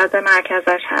انسان نسبت به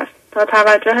مرکزش هست تا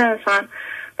توجه انسان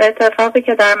به اتفاقی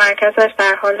که در مرکزش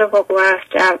در حال وقوع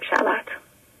است جلب شود.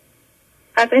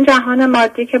 از این جهان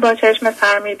مادی که با چشم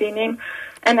سر می‌بینیم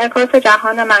انعکاس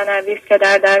جهان معنوی است که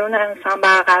در درون انسان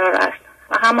برقرار است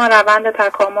و همان روند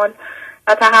تکامل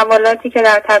و تحولاتی که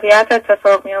در طبیعت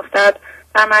اتفاق می‌افتد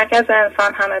در مرکز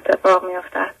انسان هم اتفاق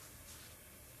می‌افتد.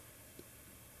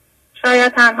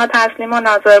 شاید تنها تسلیم و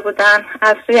ناظر بودن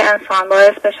از سوی انسان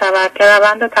باعث بشود که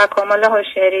روند تکامل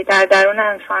هوشیاری در درون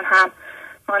انسان هم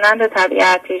مانند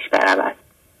طبیعت پیش برود.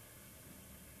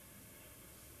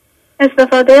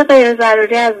 استفاده غیر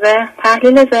ضروری از ذهن،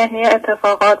 تحلیل ذهنی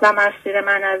اتفاقات و مسیر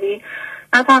معنوی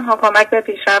نه تنها کمک به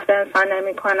پیشرفت انسان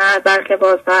نمی‌کند بلکه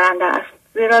بازدارنده است،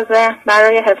 زیرا ذهن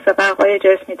برای حفظ بقای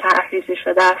جسمی تحریزی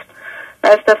شده است و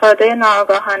استفاده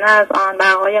ناآگاهانه از آن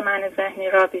بقای من ذهنی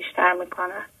را بیشتر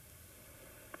می‌کند.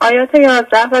 آیات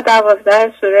 11 و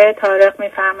 12 سوره تاریخ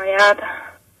می‌فرماید: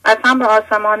 قسم به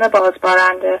آسمان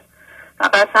بازبارنده و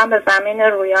قسم به زمین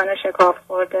رویان شکاف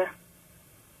خورده.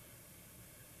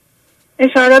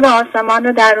 اشاره به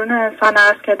آسمان درون انسان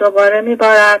است که دوباره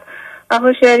می‌بارد و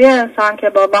هوشیاری انسان که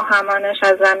با همانش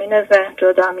از زمین ذهن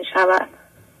جدا می‌شود.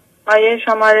 آیه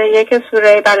شماره 1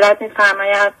 سوره بلد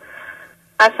می‌فرماید: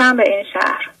 قسم به این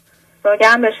شهر،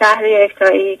 سوگند به شهر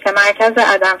یکتایی که مرکز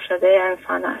عدم شده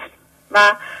انسان است. و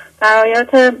در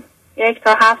آیات 1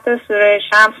 تا 7 سوره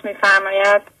شمس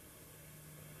می‌فرماید: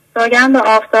 سوگند به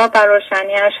آفتاب و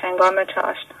روشنیش هنگام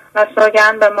چاشت و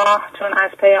سوگند به ماه چون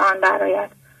از پی آن برآید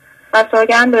و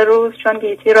سوگند به روز چون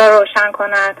گیتی را روشن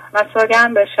کند و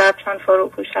سوگند به شب چون فرو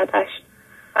پوشدش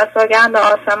و سوگند به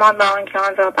آسمان و آنکه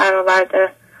آن را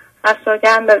برآورده و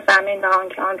سوگند به زمین و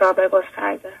آنکه آن را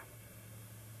بگسترده.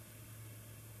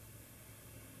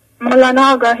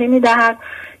 مولانا آگاهی می‌دهد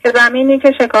که زمینی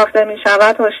که شکافته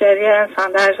می‌شود هوشیاری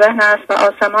انسان در ذهن است و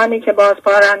آسمانی که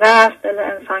بازبارنده است دل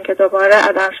انسان که دوباره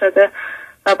عدم شده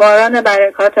و باران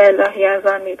برکات الهی از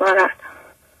آن می‌بارد.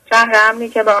 شهر امنی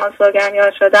که به آن سوگند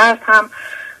یاد شده است هم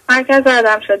مرکز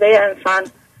عدم شده انسان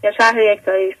یا شهر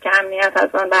یکتایی است که امنیت از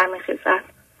آن برمیخیزد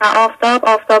و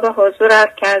آفتاب حضور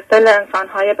است که از دل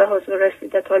انسان‌های به حضور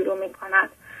رسیده طلوع می‌کند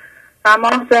و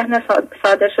ماه ذهن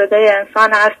ساده شده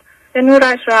انسان است که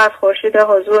نورش را از خورشید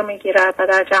حضور می‌گیرد و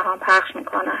در جهان پخش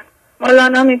می‌کند.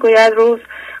 مولانا می‌گوید روز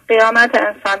قیامت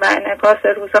انسان و انعکاس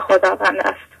روز خداوند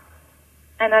است.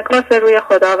 انعکاس روی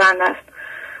خداوند است.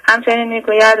 همچنین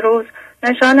می‌گوید روز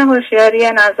نشان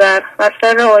هوشیاری نظر و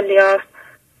سر اولیاست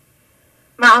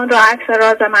و آن را عکس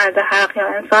راز مرد حق یا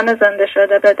انسان زنده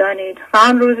شده بدانید و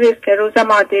آن روزی است که روز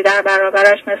مادی در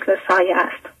برابرش مثل سایه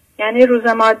است. یعنی روز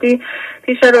مادی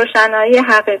پیش روشنایی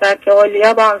حقیقت که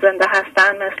اولیا با آن زنده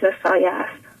هستند مثل سایه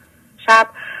است. شب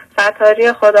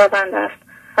ستاری خداوند است.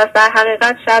 پس در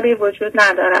حقیقت شبی وجود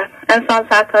ندارد. انسان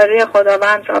ستاری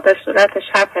خداوند را به صورت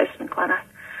شب حس می کند.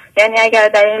 یعنی اگر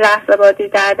در این لحظه با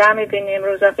دید عدم می بینیم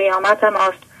روز قیامت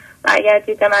ماست و اگر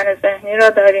دید من ذهنی را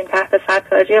داریم تحت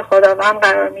ستاری خداوند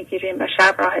قرار می گیریم و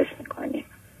شب را حس می کنیم.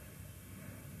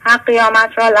 حق قیامت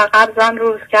را لقب زان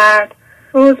روز کرد،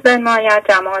 روز بنماید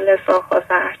جمال سرخ و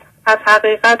زرد. پس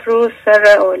حقیقت روز سر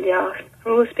اولیاست،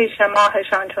 روز پیش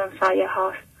ماهشان چون سایه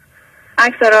هاست.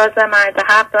 عکس راز مرد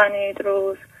حق دانید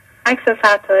روز، عکس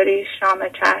ستاری شام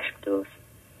چشم دوست.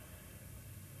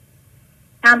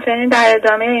 همچنین در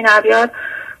ادامه این ابیات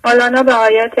مولانا به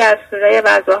آیاتی از سوره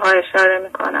وضحی اشاره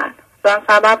می کند. زان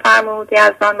سبب فرمود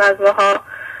یزدان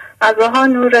وضحی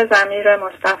نور ضمیر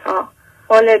مصطفی.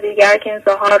 قول دیگر که این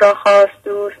ضحی را خواست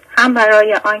دوست، هم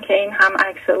برای آن که این هم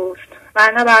عکس اوست.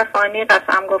 ورنه بر فانی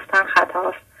قسم گفتن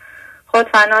خطاست، خود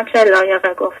فنا چه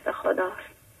لایق گفت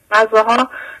خداست. وضحی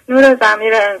نور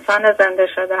ضمیر انسان زنده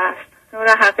شده است، نور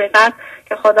حقیقت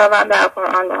که خداوند در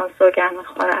قرآن به آن سوگند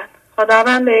می‌خورد.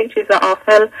 خداوند به یک چیز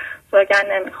آفل سوگند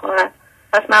نمی‌خورد.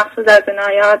 پس مقصود از این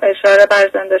آیات اشاره بر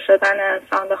زنده شدن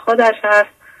انسان به خودش است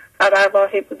و بر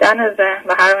واهی بودن ذهن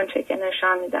و هر آنچه که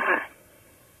نشان می‌دهد.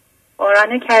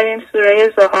 قرآن کریم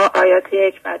سوره ضحی آیات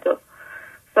 1 و 2.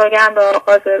 سوگند به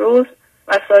آغاز روز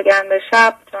و سوگند به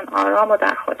شب چون آرام و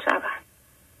در خود شود.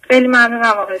 خیلی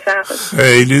ممنونم آقای شهبازی.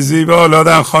 خیلی زیبا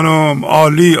لادن خانم،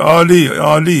 عالی عالی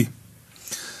عالی،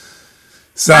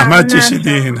 زحمت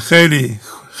کشیدین، خیلی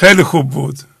خیلی خوب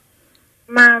بود.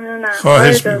 ممنونم.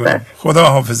 خواهش میکنم. خدا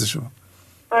حافظ شما.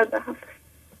 خدا حافظ.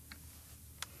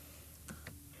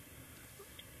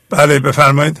 بله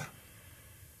بفرمایید.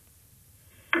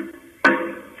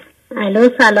 الو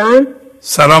سلام.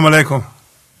 سلام علیکم.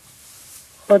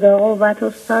 خدا قوت،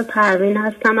 استاد پروین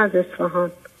هستم از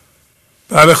اصفهان.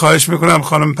 بله خواهش میکنم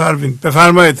خانم پروین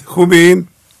بفرمایید. خوبین؟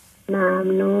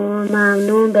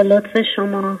 ممنون به لطف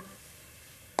شما.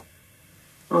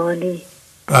 عالی.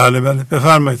 بله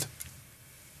بفرمایید.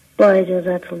 با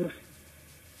اجازتون.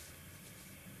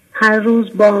 هر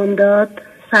روز بامداد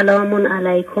سلام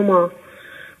علیکما،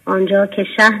 آنجا که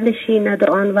شه نشیند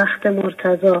آن وقت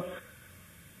مرتضی.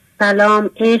 سلام،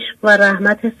 عشق و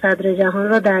رحمت صدر جهان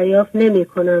را دریافت نمی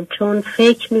کنم، چون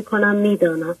فکر می کنم می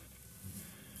دانم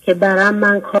که برم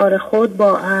من کار خود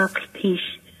با عقل پیش.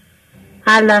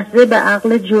 هر لحظه به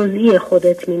عقل جزئی خود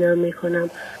اطمینان می کنم.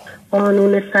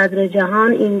 قانون صدر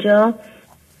جهان اینجا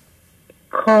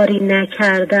کاری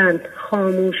نکردن،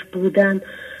 خاموش بودن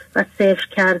و صفر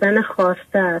کردن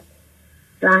خواسته است.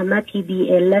 رحمتی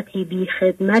بی علتی بی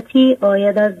خدمتی،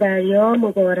 آید از دریا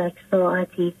مبارک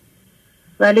ساعتی.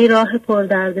 ولی راه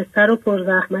پردردسر و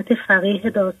پرزحمت فقیه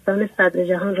داستان صدر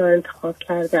جهان را انتخاب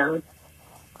کرده‌ام.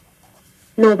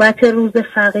 نوبت روز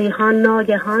فقیهان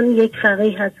ناگهان، یک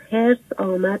فقیه از حرص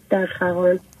آمد در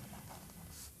فغان.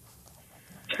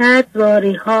 کرد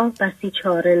زاری ها بسی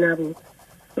چاره نبود،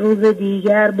 روز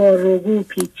دیگر با رگو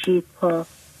پیچید پا.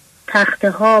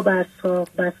 تخته ها بر ساق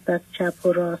بست از چپ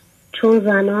و راست، چون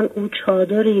زنان او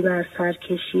چادری بر سر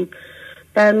کشید.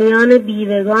 در میان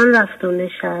بیوگان رفت و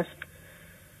نشست،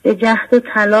 به جهد و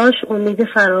تلاش امید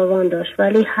فراوان داشت.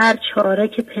 ولی هر چاره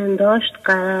که پنداشت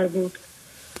قرار بود،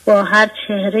 با هر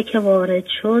چهره که وارد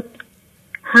شد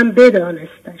هم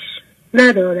بدانستش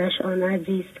ندادش آن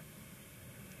عزیز.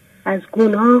 از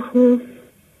گناه و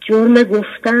جرم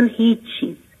گفتن هیچ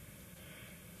چیز.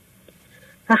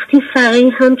 وقتی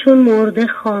فقیه همچون مرده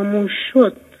خاموش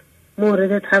شد،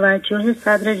 مورد توجه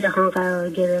صدر جهان قرار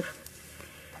گرفت.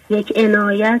 یک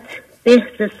عنایت به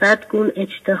ز 100 گون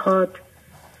اجتهاد،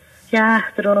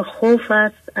 جهد را خوف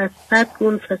است از 100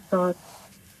 گون فساد.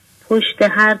 پشت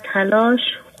هر تلاش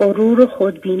غرور و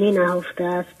خودبینی نهفته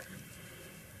است.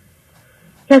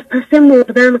 از پس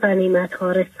مردن غنیمت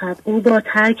ها رسد. او با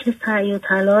ترک سعی و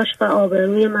تلاش و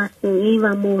آبروی مصنوعی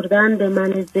و مردن به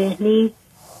من ذهنی،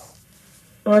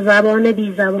 با زبان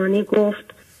بی زبانی گفت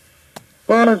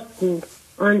بازگو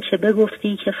آنچه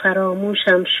بگفتی که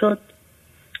فراموشم شد.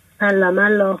 سلام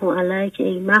الله علیک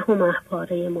ای مه و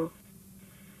مهپاره ما.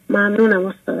 ممنونم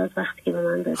استاد از وقتی که به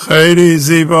من دادید. خیلی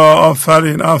زیبا،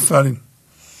 آفرین.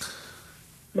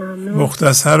 ممنون.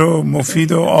 مختصر و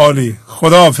مفید و عالی.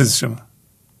 خدا حافظ شما.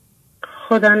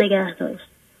 خدا نگهدار.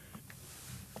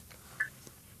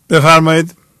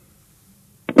 بفرمایید.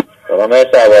 سلام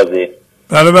شهبازی.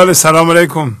 بله سلام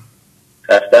علیکم.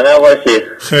 خسته نباشید.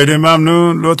 خیلی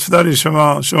ممنون، لطف داری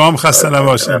شما هم خسته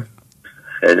نباشید.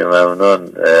 خیلی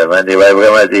ممنون. من دیگه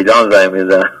بگم از ایران زنگ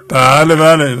میزنم.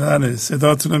 بله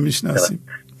صداتون رو میشناسیم.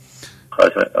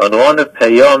 عنوان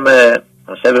پیام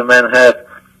شب من هست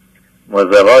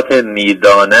موضوعات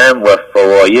میدانم و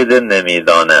فواید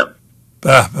نمیدانم.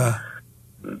 به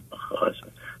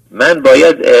من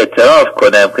باید اعتراف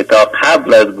کنم که تا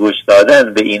قبل از گوش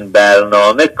دادن به این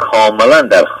برنامه کاملا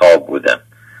در خواب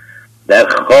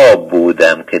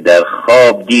بودم که در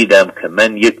خواب دیدم که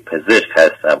من یک پزشک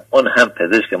هستم، اون هم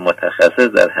پزشک متخصص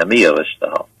در همه رشته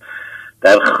ها.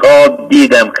 در خواب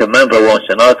دیدم که من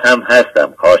روانشناس هم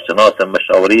هستم، کارشناس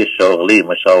مشاوره شغلی،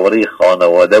 مشاوره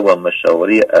خانواده و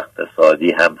مشاوره اقتصادی.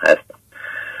 اقتصادی هم هستم.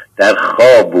 در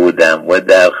خواب بودم و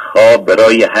در خواب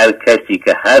برای هر کسی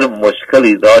که هر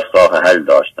مشکلی داشت راه حل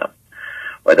داشتم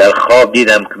و در خواب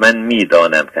دیدم که من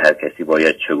میدانم که هر کسی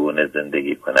باید چگونه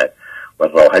زندگی کند و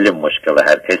راه حل مشکل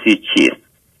هر کسی چیست.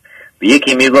 به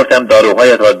یکی میگفتم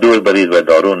داروهایت را دور بریز و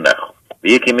دارو نخور.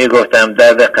 به یکی میگفتم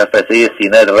درد قفسه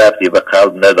سینه ربطی به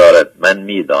قلب ندارد، من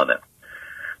میدانم.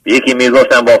 به یکی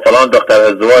میگفتم با فلان دختر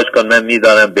ازدواج کن، من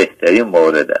میدانم بهترین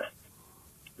مورد است.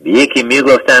 به یکی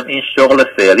میگفتم این شغل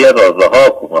فعلی را رها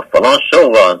کن و فلان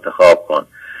شغل را انتخاب کن،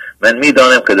 من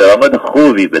میدانم که درآمد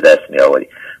خوبی به دست میآوری.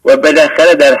 و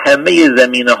بالاخره در همه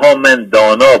زمینه ها من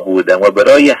دانا بودم و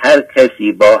برای هر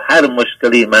کسی با هر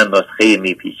مشکلی من نسخه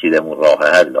میپیچیدم و راه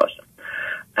حل داشتم.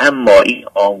 اما این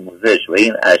آموزش و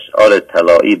این اشعار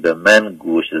طلایی به من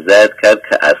گوش زد کرد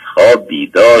که از خواب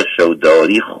بیدار شو،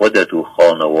 داری خودت و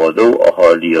خانواده و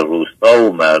اهالی روستا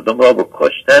و مردم را به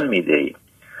کشتن میدهی.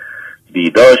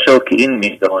 بیدار شو که این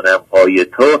میدانم های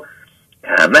تو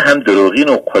همه هم دروغین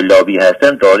و قلابی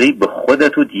هستن، داری به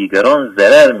خودت و دیگران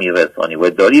ضرر میرسانی و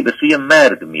داری به سوی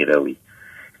مرگ میروی.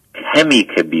 کمی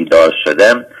که بیدار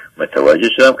شدم متوجه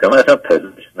شدم که من اصلا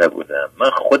پزشک نبودم. من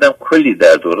خودم کلی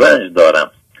درد و رنج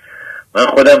دارم. من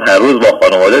خودم هر روز با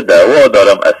خانواده دعوا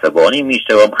دارم، عصبانی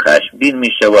میشوم، خشمگین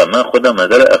میشوم. من خودم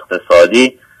از نظر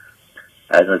اقتصادی،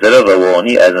 از نظر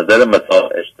روانی، از نظر مسائل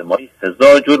اجتماعی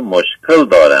 1000 جور مشکل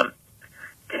دارم.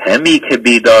 کمی که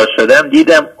بیدار شدم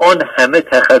دیدم اون همه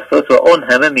تخصص و اون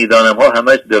همه میدانم ها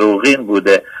همش دروغین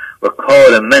بوده و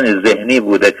کار من ذهنی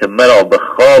بوده که مرا به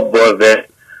خواب برده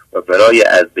و برای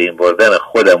از بین بردن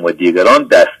خودم و دیگران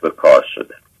دست به کار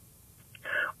شده.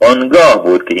 آنگاه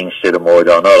بود که این شعر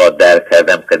مولانا را درک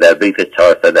کردم که در بیت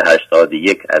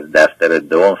 481 از دفتر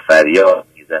دوم فریاد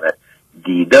میزند: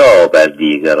 دیده بر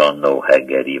دیگران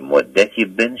نوحگری، مدتی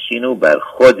بنشین و بر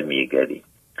خود میگری.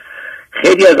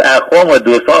 خیلی از اقوام و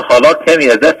دوستان حالا کمی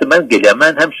از دست من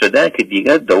گله‌مند هم شدن که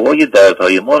دیگر دوای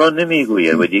دردهای ما را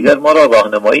نمیگوید و دیگر ما را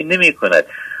راهنمایی نمی کند.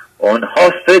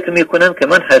 آنها فکر میکنن که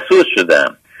من حسود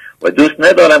شدم و دوست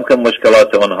ندارم که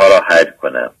مشکلات آنها را حل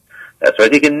کنم، در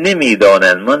صورتی که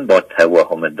نمیدانند من با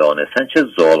توهم دانستن چه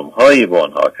ظلمهایی با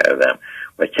آنها کردم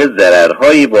و چه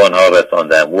ضررهایی با آنها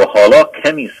رساندم و حالا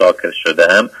کمی ساکت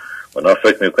شدم. آنها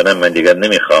فکر میکنن من دیگر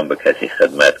نمیخوام به کسی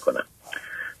خدمت کنم،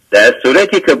 در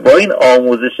صورتی که با این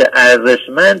آموزش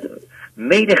ارزشمند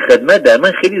میل خدمت در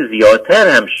من خیلی زیادتر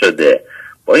هم شده.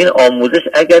 با این آموزش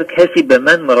اگر کسی به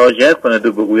من مراجعه کند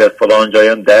و بگوید فلان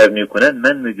جایم درد میکند،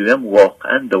 من میگویم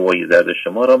واقعا دوای درد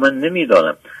شما را من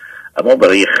نمیدانم، اما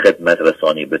برای خدمت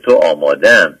رسانی به تو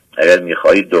آمادم. اگر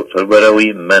میخواهی دکتر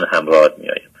بروی من همراهت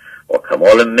میایم با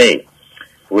کمال میل.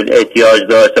 پول احتیاج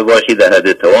داشته باشی در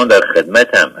حد توان در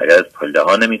خدمتم. اگر از پله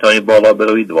ها نمیتونی بالا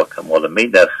بروید با کمال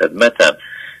میل در خدمتم.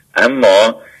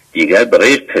 اما دیگر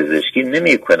برای پزشکی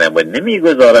نمی کنم و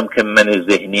نمیگذارم که من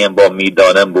ذهنیم با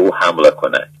میدانم به او حمله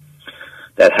کند.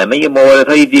 در همه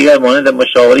موردهای دیگر مانند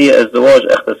مشاوره ازدواج،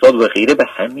 اقتصاد و غیره به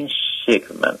همین شکل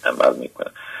من عمل می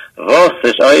کنم.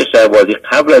 راستش آیه شهبازی،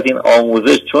 قبل از این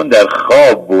آموزش چون در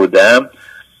خواب بودم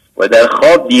و در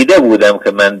خواب دیده بودم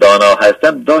که من دانا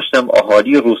هستم، داشتم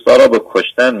اهالی روستا را به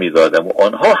کشتن می‌دادم و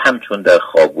آنها همچون در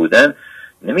خواب بودن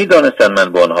نمیدانستن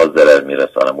من به آنها ضرر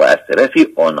میرسانم و از طرفی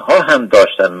آنها هم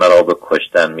داشتن مرا به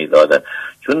کشتن میدادن،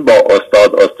 چون با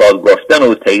استاد گفتن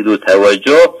و تایید و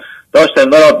توجه داشتن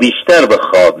مرا بیشتر به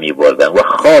خواب میبردن و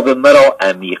خواب مرا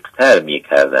عمیق‌تر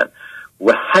میکردن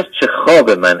و هرچه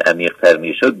خواب من عمیق‌تر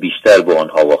میشد بیشتر به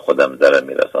آنها و خودم ضرر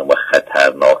میرسانم و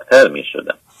خطرناکتر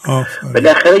میشدم.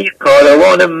 بالاخره یک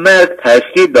کاروان مرگ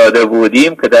تشکیل داده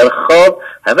بودیم که در خواب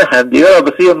همه همدیگر را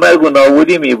به سوی مرگ و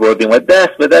نابودی می بردیم و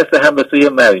دست به دست هم به سوی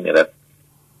مرگ می رفت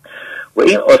و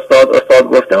این استاد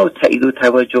گفتن و تایید و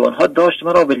توجه آنها داشت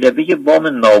مرا به لبه بام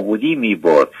نابودی می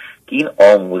برد که این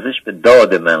آموزش به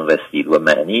داد من رسید و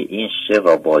معنی این شعر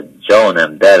را با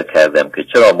جانم درک کردم که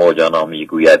چرا مولانا می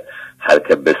گوید هر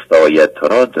که بستاید تو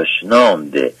را دشنام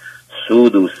ده،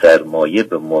 سود و سرمایه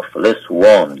به مفلس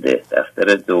وام ده.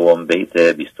 دفتر دوم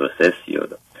بیت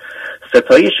 23-32.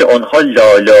 ستایش آنها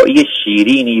لالایی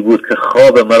شیرینی بود که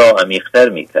خواب مرا عمیق‌تر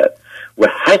میکرد و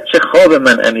هرچه خواب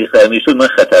من عمیق‌تر میشد من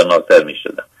خطرناکتر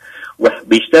میشدم و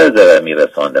بیشتر ضرر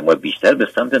میرساندم و بیشتر به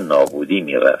سمت نابودی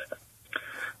میرفتم.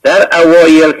 در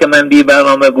اوایل که من بی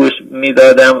برنامه گوش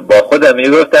میدادم با خودم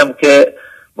میگفتم که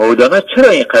مولانا چرا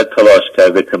اینقدر تلاش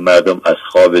کرده که مردم از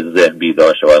خواب ذهن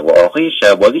بیدار شوند و آقای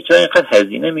شهبازی چرا اینقدر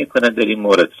هزینه میکنه در این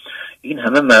مورد؟ این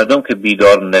همه مردم که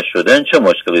بیدار نشدن چه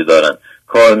مشکلی دارن؟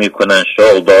 کار میکنن،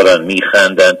 شغل دارن،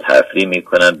 میخندن، تفریح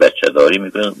میکنن، بچه داری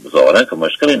میکنن، ظاهرا که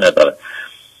مشکلی ندارن.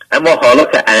 اما حالا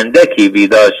که اندکی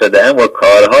بیدار شدم و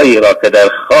کارهایی را که در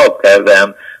خواب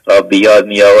کردم را بیاد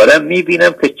میآورم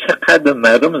میبینم که چقدر به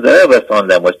مردم ضرر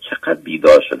رساندم و چقدر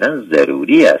بیدار شدن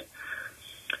ضروری است.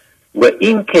 و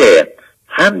این که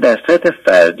هم در سطح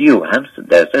فردی و هم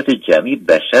در سطح جمعی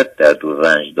بشر در دو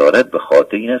رنج دارد به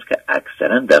خاطر این است که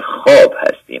اکثرا در خواب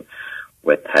هستیم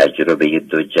و تجربه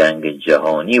دو جنگ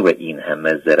جهانی و این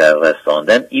همه ضرر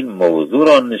رساندن این موضوع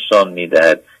را نشان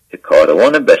میدهد که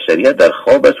کاروان بشریت در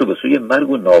خواب است و به سوی مرگ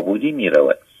و نابودی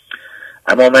میرود.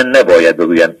 اما من نباید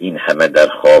بگویم این همه در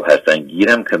خواب هستن،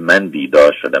 گیرم که من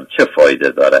بیدار شدم، چه فایده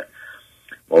دارد؟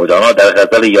 مولانا در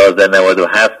غزل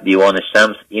 1197 دیوان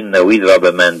شمس این نوید را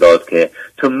به من داد که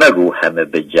تو مگو همه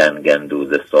به جنگ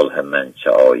اندوز صلح من چه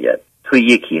آید، تو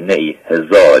یکی نه ای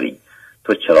هزاری،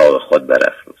 تو چراغ خود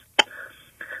برافروز.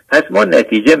 پس ما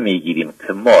نتیجه میگیریم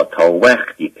که ما تا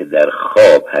وقتی که در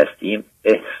خواب هستیم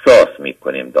احساس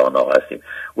میکنیم دانا هستیم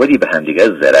ولی به همدیگر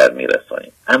ضرر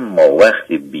میرسانیم، اما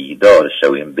وقتی بیدار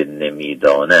شویم به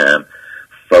نمیدانم،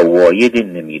 فواید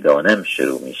نمیدانم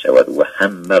شروع می شود و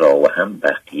هم مرا و هم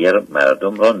بقیه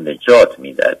مردم را نجات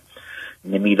می دهد.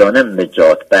 نمیدانم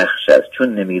نجات بخش است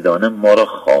چون نمیدانم ما را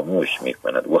خاموش می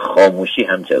کند و خاموشی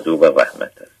هم جذوب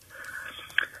رحمت است.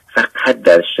 فقط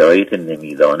در شرایط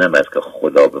نمیدانم است که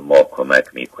خدا به ما کمک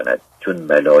می کند، چون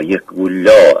ملائک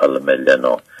لا علم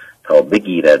لنا تا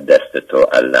بگیرد دست تو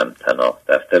علمتنا،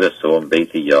 دفتر سوم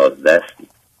بیت 11.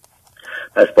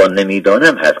 پس با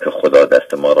نمیدانم هست که خدا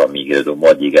دست ما را میگیرد و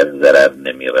ما دیگر ضرر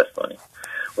نمیرسانیم.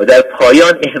 و در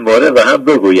پایان این مورد را هم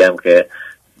بگویم که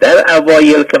در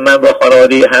اوایل که من با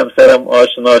خانواده همسرم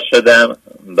آشنا شدم،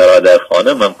 برادر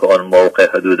خانمم که آن موقع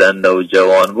حدوداً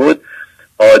نوجوان بود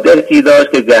عادتی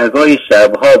داشت که گهگاهی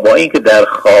شبها با اینکه در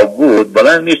خواب بود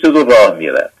بلند میشد و راه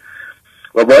میرفت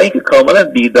و با اینکه کاملا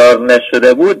بیدار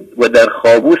نشده بود و در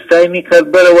خواب بود سعی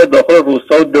میکرد بره و داخل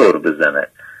روستا دور بزند.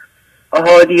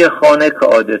 اهالی خانه که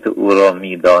عادت او را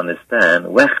میدانستند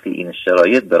وقتی این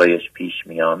شرایط برایش پیش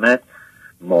می آمد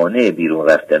مانع بیرون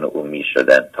رفتن او می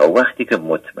شدن تا وقتی که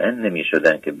مطمئن نمی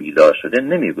شدن که بیدار شده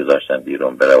نمی گذاشتن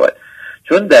بیرون برود،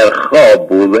 چون در خواب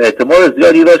بود و احتمال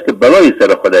زیادی داشت که بلایی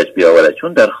سر خودش بیاورد،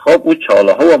 چون در خواب او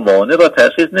چاله ها و مانع را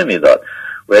تشخیص نمی داد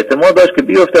و احتمال داشت که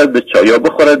بیفتد به چاه یا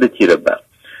بخورد به تیر برق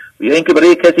یا اینکه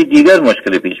برای کسی دیگر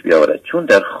مشکل پیش بیاورد، چون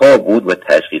در خواب بود و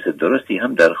تشخیص درستی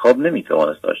هم در خواب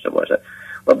نمیتوانست داشته باشد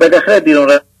و بالاخره بیرون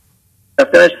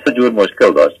رفتنش جور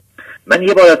مشکل داشت. من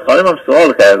یه بار از خانمم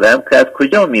سوال کردم که از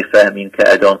کجا میفهمین که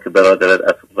ادام که برادرت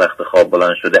از وقت خواب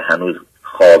بلند شده هنوز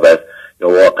خواب است یا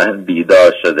واقعا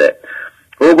بیدار شده؟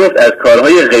 او گفت از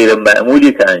کارهای غیر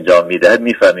معمولی که انجام میدهد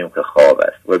میفهمیم که خواب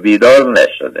است و بیدار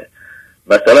نشده.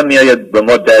 مثلا میآید به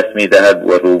ما دست میدهد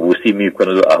و روبوسی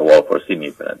میکند و احوالپرسی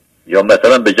میکند، یا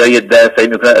مثلا به جای دست سعی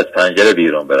میکند از پنجره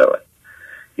بیرون برود،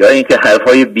 یا اینکه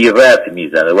حرفهای بی ربط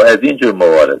میزنه و از اینجور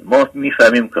موارد ما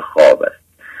میفهمیم که خواب است.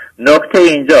 نکته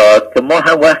اینجاست که ما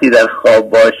هم وقتی در خواب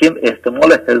باشیم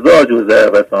احتمال 1000 جور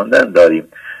ضرر رساندن داریم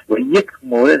و یک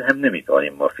مورد هم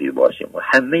نمیتوانیم مفید باشیم و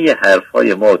همه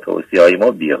حرفهای ما و توصیه‌های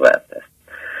ما بی ربط است.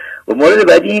 و مورد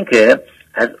بعدی این که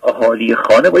از اهالی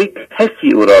خانه با یک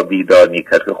کسی او را بیدار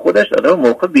میکرد که خودش در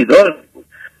موقع بیدار بود.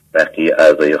 بقیه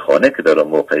اعضای خانه که در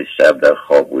موقع شب در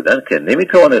خواب بودن که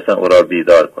نمیتوانستن او را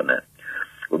بیدار کنند.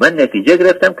 و من نتیجه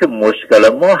گرفتم که مشکل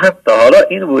ما هم تا حالا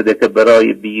این بوده که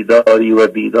برای بیداری و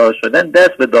بیدار شدن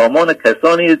دست به دامان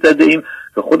کسانی زده ایم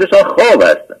که خودشان خواب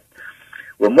هستند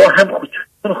و ما هم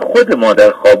خود ما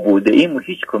در خواب بوده ایم و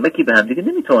هیچ کمکی به هم دیگه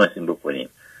نمیتوانستیم بکنیم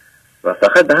و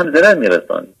فقط به هم ضرر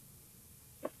میرسانیم.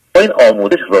 با این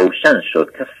آموزش روشن شد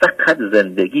که فقط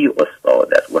زندگی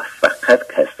استاد است و فقط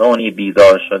کسانی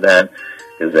بیدار شدند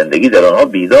که زندگی در آنها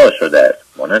بیدار شده است،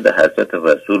 مانند حضرت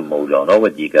رسول، مولانا و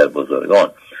دیگر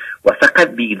بزرگان، و فقط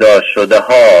بیدار شده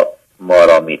ها ما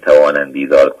را میتوانند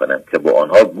بیدار کنند که با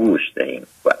آنها گوش دهیم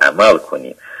و عمل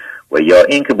کنیم و یا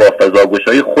اینکه با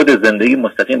فضاگوشای خود زندگی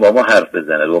مستقیم با ما حرف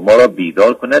بزند و ما را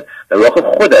بیدار کند در واقع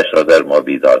خودش را در ما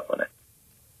بیدار کند.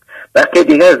 بلکه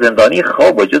دیگر زندانی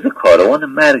خواب و جز کاروان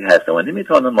مرگ هست و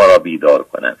نمیتوانند ما را بیدار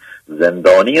کنند.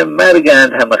 زندانی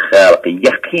مرگند همه خلق،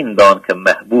 یقین دان که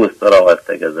محبوس را از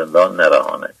تک زندان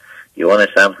نرهاند. دیوان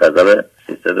شمس غزل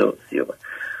 330.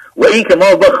 و این که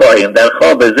ما بخواهیم در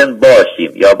خواب زن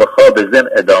باشیم یا به خواب زن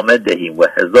ادامه دهیم و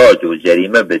 1000 جور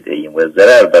جریمه بدهیم و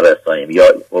ضرر برسانیم، یا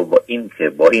با این که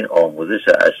با این آموزش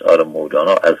اشعار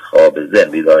مولانا از خواب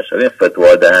زن بیدار شویم،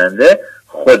 فتوا دهنده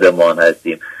خودمان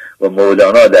هستیم. و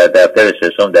مولانا در دفتر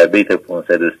ششم در بیت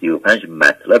 535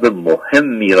 مطلب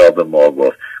مهمی را به ما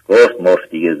گفت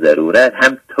مفتی ضرورت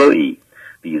هم تویی،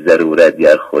 بی ضرورت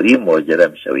گر خوری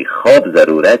مجرم شوی. خواب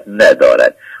ضرورت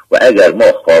ندارد و اگر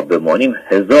ما خواب بمانیم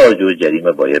 1000 جور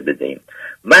جریمه باید بدهیم.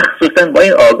 مخصوصا با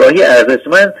این آگاهی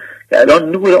ارزشمند که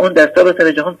الان نور اون در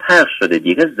سراسر جهان پخش شده،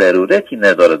 دیگه ضرورتی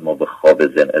ندارد ما به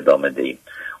خواب ذهن ادامه دهیم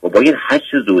و باید هر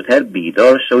چه زودتر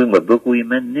بیدار شویم و بگوییم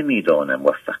من نمیدانم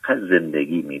و فقط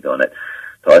زندگی میداند،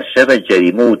 تا از شب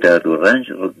جریمه و درد و رنج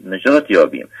نجات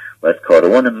یابیم و از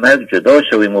کاروان مرگ جدا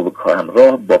شویم و به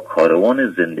همراه با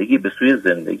کاروان زندگی به سوی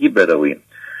زندگی برویم.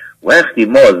 وقتی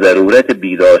ما ضرورت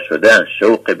بیدار شدن،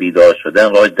 شوق بیدار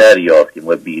شدن را دریافتیم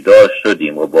و بیدار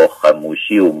شدیم و با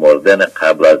خاموشی و مردن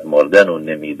قبل از مردن و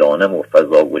نمیدانم و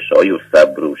فضاگشایی و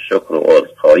صبر و شکر و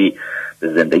عذرخواهی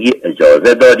به زندگی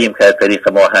اجازه دادیم که از طریق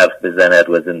ما حرف بزند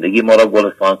و زندگی ما را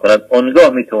گلستان کند، اونگاه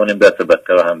میتونیم دست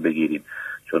بقیه را هم بگیریم،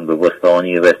 چون به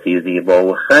بستانی وسیع زیبا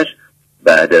و خوش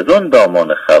بعد از اون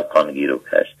دامان خلقان گیر و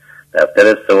کش.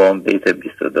 دفتر سوم بیت 22-36.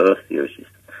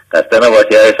 خسته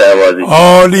نباشی های شهبازی.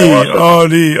 عالی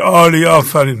عالی عالی،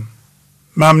 آفرین،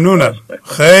 ممنونم،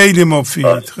 خیلی مفید،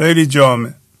 خیلی جامع.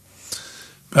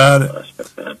 بله،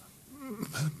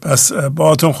 پس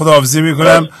باهاتون خداحافظی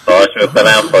میکنم. خواهش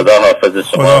میکنم. خدا حافظ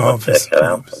شما. خدا حافظ.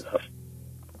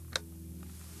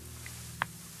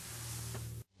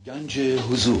 گنج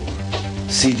حضور،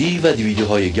 سی دی و دیویدیو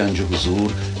های گنج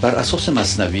حضور بر اساس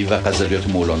مثنوی و غزلیات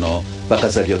مولانا و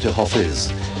غزلیات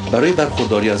حافظ برای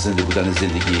برخورداری از زنده بودن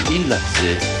زندگی این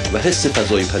لحظه و حس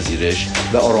فضای پذیرش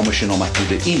و آرامش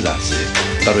نامحدود این لحظه،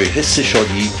 برای حس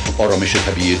شادی، آرامش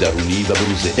طبیعی درونی و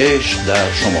بروز عشق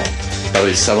در شما،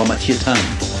 برای سلامتی تن،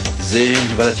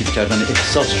 ذهن و لطیف کردن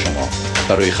احساس شما،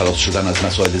 برای خلاص شدن از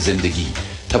مسائل زندگی،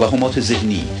 توهمات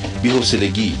ذهنی،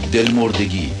 بی‌حوصلگی،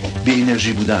 دلمردگی، بی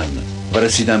انرژی بودن و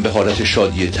رسیدن به حالت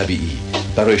شادی طبیعی،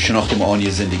 برای شناخت معانی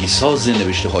زندگی ساز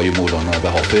نوشته های مولانا و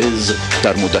حافظ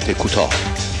در مدت کوتاه.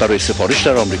 برای سفارش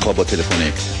در آمریکا با تلفن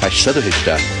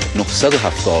 818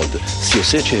 970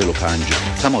 3345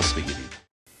 تماس بگیرید.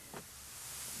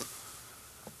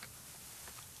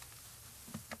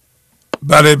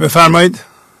 بله بفرمایید.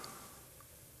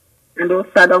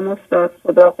 سلام استاد،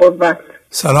 خدا قوت.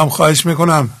 سلام، خواهش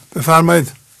میکنم،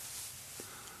 بفرمایید.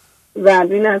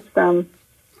 زرین هستم.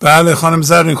 بله خانم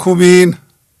زرین، خوبین؟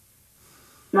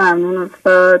 ممنون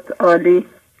استاد، عالی.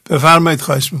 بفرمایید،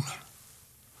 خواهش میکنم.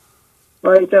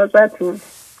 با اجازتون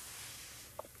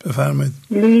بفرمایید.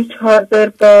 لیک حاضر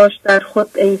باش در خود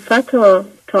ای فتا،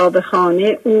 تا به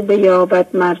خانه او بیابد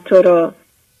مر تو را،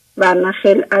 ورنه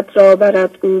خلعت را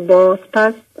برد او باز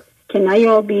پس، که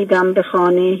نیابیدم به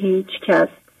خانه هیچ کس.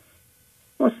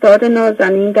 استاد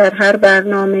نازنین در هر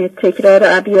برنامه تکرار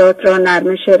ابیات را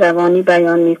نرمش روانی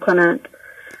بیان می کنند.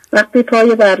 وقتی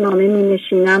پای برنامه می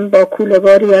نشینم با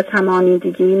کوله‌باری از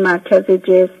همانیدگی مرکز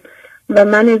جسم و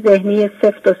من ذهنی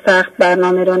سفت و سخت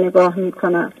برنامه را نگاه می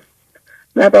کنم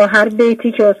و با هر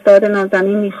بیتی که استاد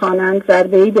نازنین می خوانند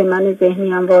ضربه‌ای به من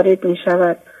ذهنیم وارد می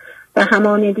شود و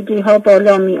همانیدگی ها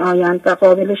بالا می آیند و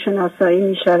قابل شناسایی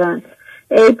می شوند.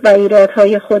 عیب و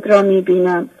ایرادهای خود را می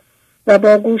بینم و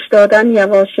با گوش دادن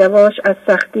یواش یواش از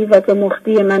سختی و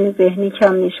زمختی من ذهنی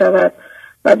کم می شود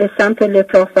و به سمت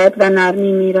لطافت و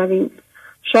نرمی می رویم.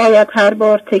 شاید هر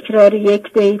بار تکرار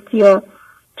یک بیت یا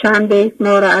چند بیت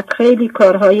ما را از خیلی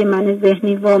کارهای من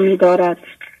ذهنی وامی دارد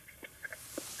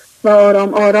و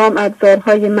آرام آرام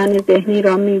ابزارهای من ذهنی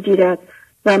را می گیرد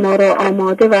و ما را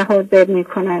آماده و حاضر می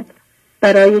کند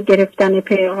برای گرفتن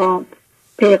پیغام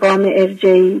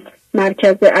ارجعی،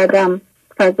 مرکز عدم،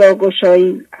 فضا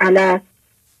گشایی، علت.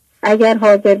 اگر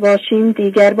حاضر باشیم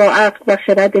دیگر با عقل و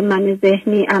خرد من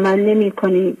ذهنی عمل نمی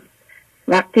کنیم.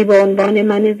 وقتی به عنوان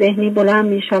من ذهنی بلند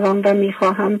می شوم و می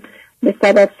خواهم به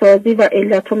سبب سازی و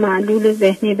علت و معلول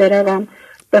ذهنی بروم،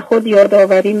 به خود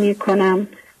یادآوری می کنم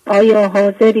آیا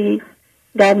حاضری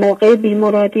در موقع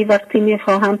بیمرادی وقتی می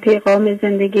خواهم پیغام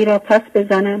زندگی را پس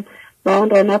بزنم و آن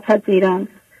را نپذیرم،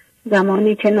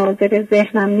 زمانی که ناظر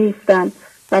ذهنم نیستم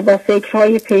و با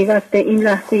فکرهای پیوسته این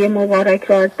لحظه مبارک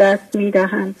را از دست می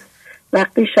دهم.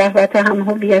 وقتی شهوت هم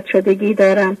هویت شدگی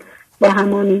دارم با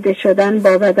همانیده شدن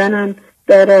با بدنم،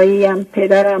 داراییم،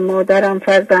 پدرم، مادرم،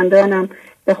 فرزندانم،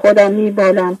 به خودم می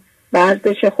بالم و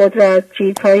ارزش خود را از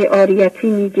چیزهای عاریتی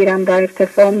می گیرم و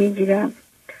ارتفاع می گیرم.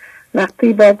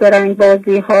 وقتی با زرنگ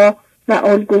بازی ها و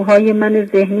الگوهای من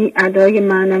ذهنی ادای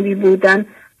معنوی بودن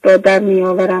را در می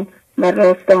آورم و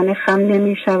راستانه خم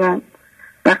نمی شوم.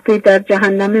 وقتی در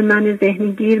جهنم من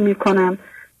ذهنی گیر می کنم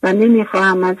و نمی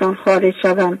خواهم از آن خارج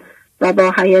شوم و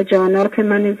با هیجانات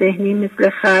من ذهنی مثل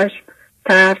خشم،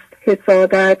 ترس،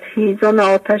 حسادت، هیزم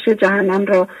آتش جهنم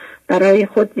را برای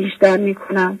خود بیشتر می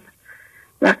کنم.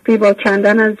 وقتی با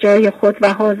کندن از جای خود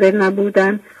و حاضر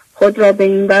نبودن خود را به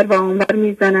این بر و آن بر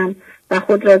می زنم و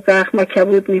خود را زخم و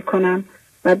کبود می کنم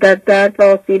و در درد و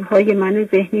آسیب‌های من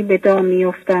ذهنی به دام می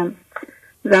افتم.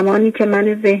 زمانی که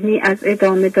من ذهنی از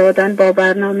ادامه دادن با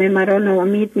برنامه مرا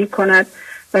ناامید می کند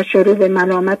و شروع به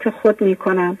ملامت خود می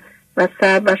کنم و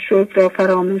صبر و شکر را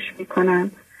فراموش می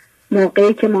کنم.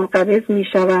 موقعی که منقبض می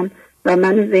شوم و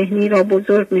من ذهنی را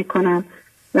بزرگ می کنم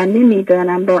و نمی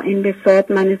دانم با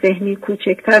انبساط من ذهنی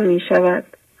کوچکتر می شود.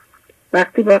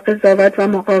 وقتی با قضاوت و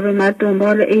مقاومت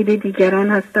دنبال عیب دیگران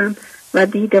هستم و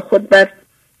دید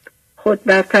خود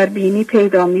برتر بینی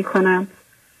پیدا می کنم.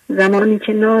 زمانی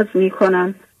که ناز می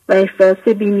کنم و احساس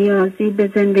بی‌نیازی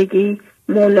به زندگی،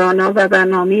 مولانا و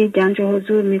برنامه گنج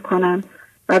حضور می کنم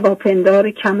و با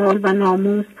پندار کمال و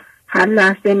ناموس هر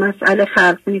لحظه مسئله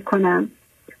خلق می کنم.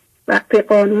 وقتی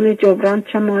قانون جبران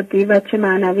چه مادی و چه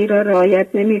معنوی را رعایت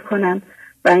نمی کنم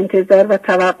و انتظار و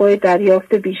توقع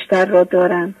دریافت بیشتر را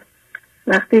دارم.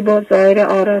 وقتی با ظاهر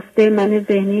آراسته من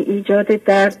ذهنی ایجاد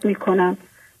درد می کنم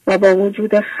و با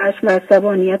وجود خشم و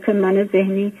عصبانیت من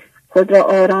ذهنی خود را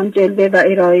آرام جلوه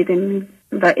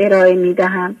و ارائه می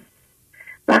دهم.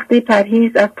 وقتی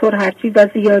پرهیز از پرحرفی و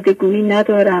زیادگویی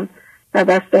ندارم و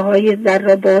بسته های زر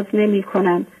را باز نمی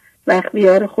کنم و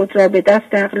اختیار خود را به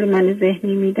دست عقل من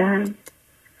ذهنی می دهم.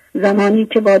 زمانی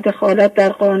که با دخالت در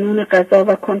قانون قضا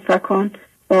و کنفکان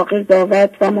با قضاوت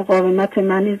و مقاومت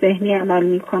من ذهنی عمل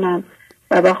می کنم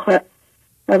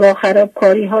و با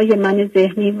خرابکاری های من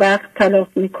ذهنی وقت تلف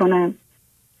می کنم.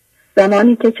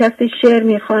 زمانی که کسی شعر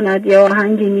می خواند یا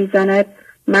آهنگی می زند،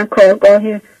 من کارگاه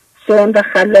سون و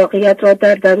خلاقیت را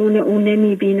در درون او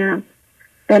نمی بینم.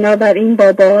 بنابراین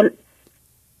با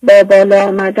بالا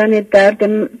آمدن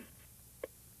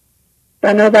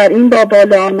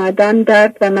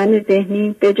درد و من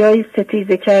ذهنی به جای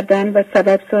ستیزه کردن و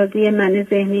سبب سازی من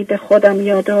ذهنی به خودم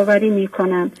یادآوری می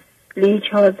کنم. لیک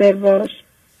حاضر باش.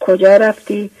 کجا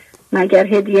رفتی؟ مگر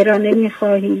هدیه را نمی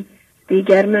خواهی؟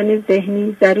 دیگر من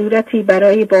ذهنی ضرورتی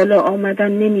برای بالا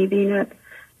آمدن نمی بیند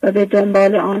و به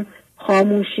دنبال آن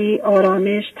خاموشی،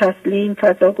 آرامش، تسلیم،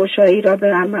 فضاگشایی را به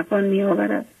ارمغان می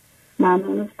آورد.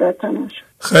 ممنون در تماشا.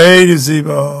 خیلی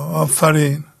زیبا،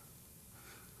 آفرین.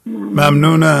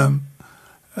 ممنونم.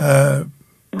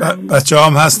 بچه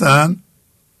هم هستن؟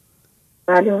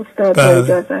 بله استاد، بله.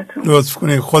 اجازتون. لطف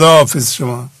کنید. خدا حافظ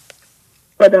شما.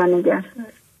 خدا نگهدار.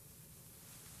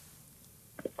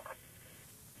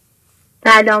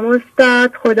 سلام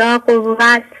استاد، خدا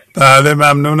قوت. بله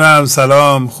ممنونم.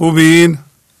 سلام، خوبین؟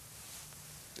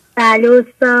 بله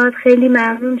استاد، خیلی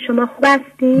ممنون. شما خوب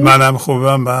هستین؟ منم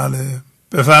خوبم. بله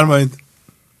بفرمایید.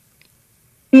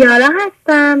 دیارا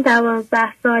هستم، 12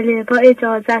 ساله. با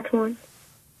اجازتون.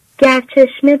 گر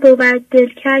چشمه بود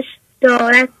دلکش،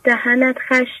 دارد دهنت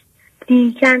خش،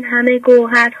 لیکن همه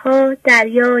گوهرها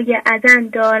دریای عدن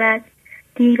دارد.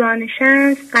 دیوان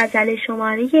شمس، غزل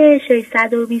شماره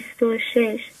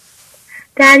 626.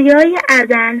 دریای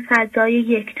عدن فضای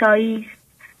یکتایی است.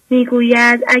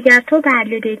 میگوید اگر تو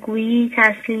بله بگویی،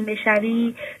 تسلیم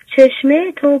بشوی،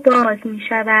 چشمه تو باز می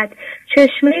شود.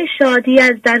 چشمه شادی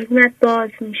از درونت باز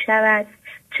می شود.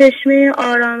 چشمه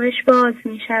آرامش باز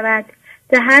می شود.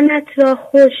 دهنت را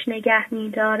خوش نگه می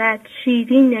دارد.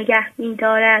 شیرین نگه می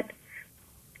دارد.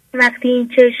 وقتی این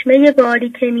چشمه باری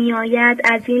که می آید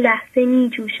از این لحظه می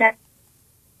جوشد،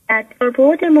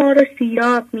 بود ما رو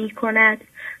سیراب می کند.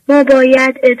 ما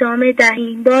باید ادامه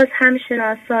دهیم، باز هم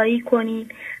شناسایی کنیم،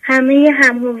 همه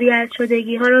هم‌هویت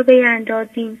شدگی ها را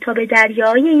بیندازیم تا به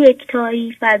دریای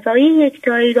یکتایی، فضای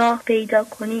یکتایی راه پیدا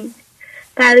کنیم.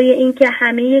 برای اینکه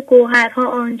همه گوهرها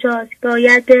آنجاست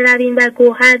باید برویم و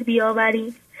گوهر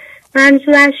بیاوریم.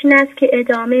 منظورش این است که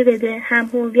ادامه بده،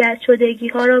 هم‌هویت شدگی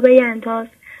ها را بینداز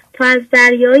تا از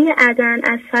دریای عدن،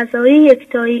 از فضای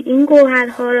یکتایی این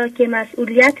گوهرها را که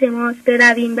مسئولیت ماست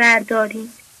برویم برداریم.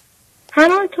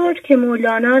 همانطور که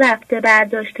مولانا رفته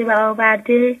برداشته و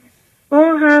آورده،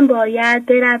 ما هم باید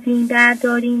برویم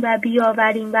برداریم و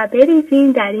بیاوریم و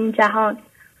بریزیم در این جهان.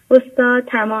 استاد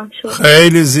تمام شد.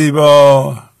 خیلی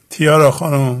زیبا تیارا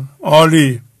خانم،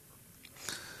 عالی.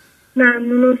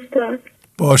 ممنون استاد.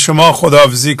 با شما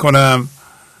خداحافظی کنم.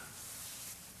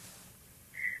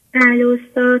 بله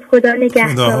استاد، خدا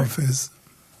نگهدار. خداحافظ.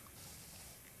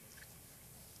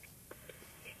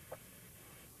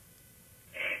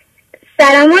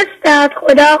 سلام استاد،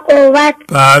 خدا قوت.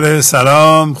 بله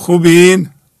سلام، خوبین؟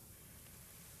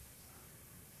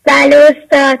 بله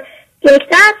استاد،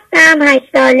 یکتا هستم، 8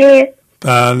 ساله.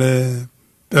 بله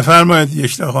بفرمایید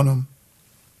یکتا خانم.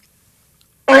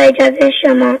 با اجازه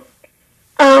شما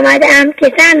آمدم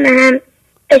که سر منم،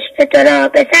 عشق تو را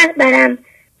به سر برم،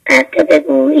 از تو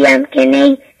بگویم که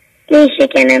نی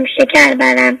شکنم شکر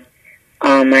برم.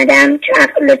 آمدم چو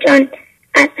عقل و جان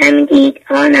از همین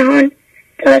دیدها نهان،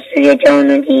 تا سوی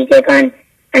جان و دیدگان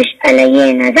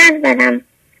اشعله نظر برم.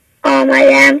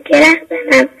 آمدم که ره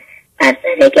زنم بر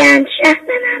سر گنج شه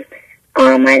زنم،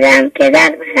 آمدم که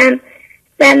در برم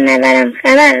بر نبرم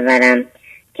خبر برم،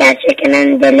 گر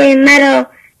شکنن دل مرا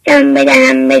جان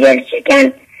بدهم به دل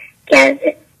شکن.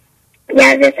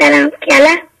 گرد سرم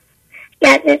کله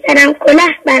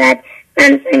برد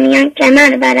من سمیان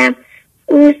کمر برم.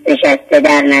 اوست نشسته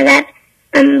در نظر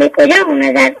من به کجا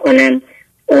نظر کنم،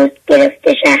 اوست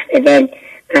گرفته شهر دل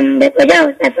من به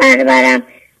کجا سفر برم.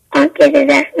 آنکه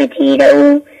ز زخم تیر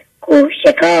او کوه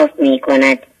شکاف می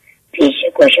کند، پیش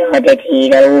گشاد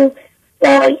تیر او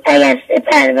وای اگر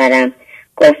سپر برم.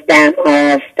 گفتم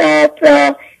آفتاب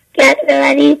را گر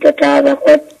ببری تو تاب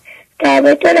خود،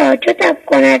 تاب تو را چو تب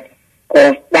کند،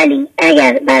 گفت بلی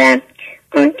اگر برم.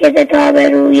 آنکه ز تاب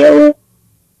روی او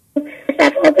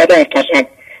صفا بدل کشد،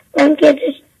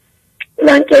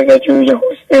 وانکه ز جوی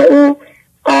حسن او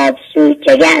آب سوی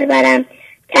جگر برم.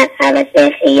 در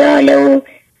هوس خیال او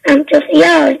همچو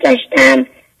خیال گشتم،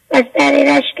 و سر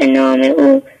رشک نام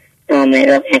او نام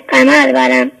رخ قمر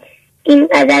برم. این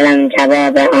غزلم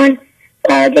جواب آن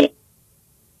باده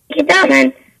که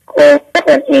دامن، گفت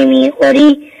خود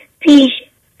نمیخوری پیش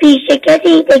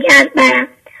کسی دگر برم.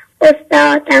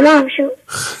 استاد تمام شد.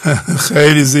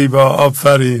 خیلی زیبا،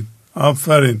 آفرین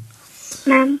آفرین.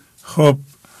 خب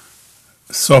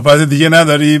صحبت دیگه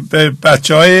نداری؟ به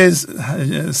بچه های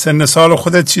سن سال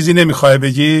خودت چیزی نمیخوای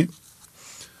بگی؟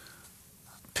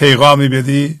 پیغامی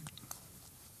بدی؟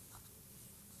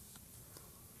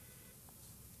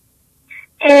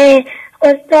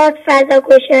 استاد فضا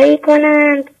گشایی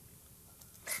کنند،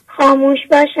 خاموش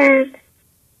باشند.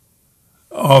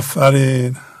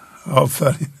 آفرین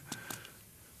آفرین،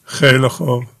 خیلی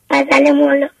خوب. غزل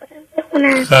مولانا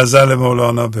بخونند. غزل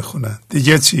مولانا بخونند.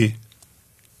 دیگه چی؟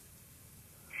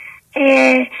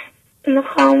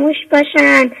 خاموش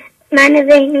باشند، من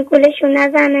ذهنی گولشون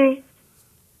نزنه.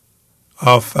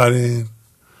 آفرین.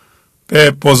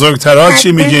 به بزرگترها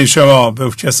چی میگین شما؟ به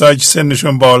کسایی که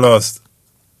سنشون بالاست؟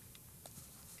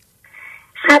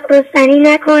 حبرستنی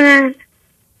نکنند.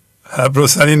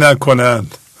 حبرستنی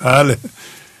نکنند. بله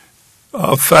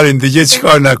آفرین. دیگه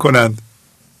چیکار نکنند؟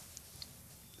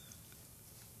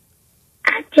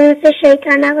 از جنس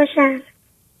شیطان نباشند.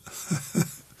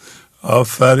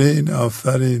 آفرین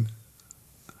آفرین.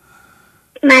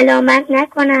 ملامت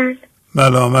نکنند.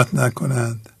 ملامت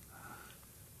نکنند.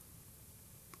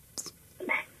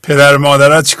 پدر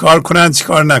مادرها چیکار کنند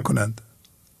چیکار نکنند؟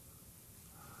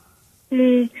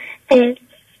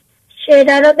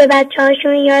 شعرها رو به بچه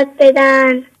هاشون یاد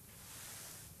بدن.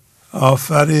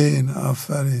 آفرین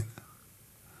آفرین.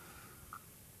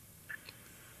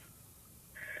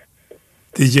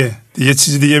 دیگه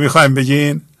چیزی دیگه میخوایم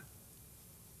بگین؟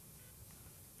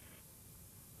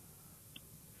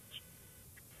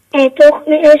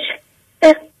 تخم عشق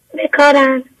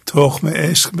بکارند. تخم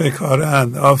عشق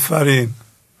بکارند. آفرین.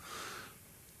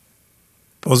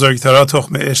 بزرگترها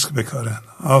تخم عشق بکارند.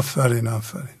 آفرین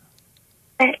آفرین.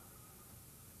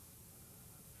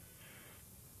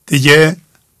 دیگه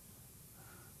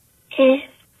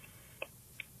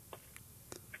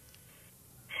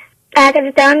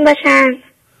قدردان باشند.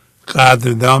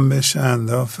 قدردان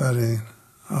بشند. آفرین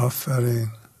آفرین.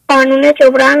 قانون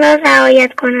جبران را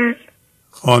رعایت کنند.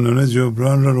 قانون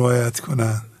جبران را رعایت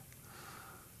کنند.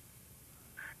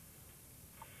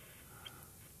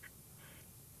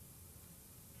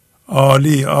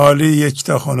 عالی عالی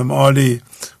یکتا خانم، عالی.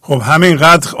 خب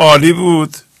همینقدر عالی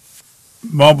بود.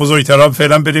 ما بزرگترها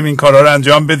فعلا بریم این کارها رو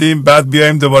انجام بدیم، بعد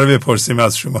بیایم دوباره بپرسیم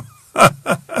از شما.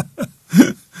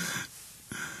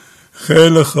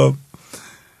 خیلی خوب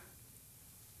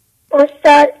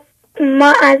استاد،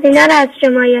 ما از اینا رو از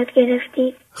شما یاد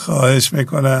گرفتیم. خواهش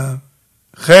میکنم.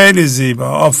 خیلی زیبا.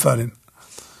 آفرین.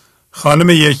 خانم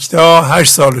یکتا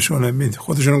 8 سالشونه،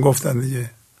 خودشون گفتن دیگه.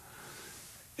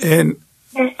 این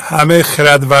همه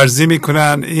خرد ورزی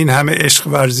میکنن، این همه عشق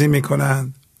ورزی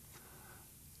میکنن،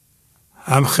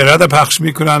 هم خرد پخش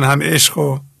میکنن هم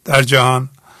عشق در جهان.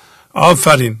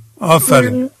 آفرین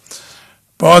آفرین.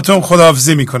 باهاتون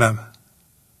خداحافظی میکنم.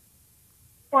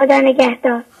 خدا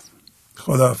نگهدار.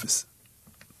 خداحافظ.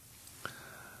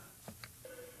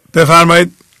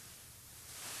 بفرمایید.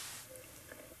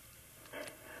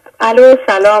 الو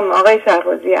سلام آقای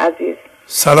شهبازی عزیز.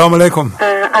 سلام علیکم.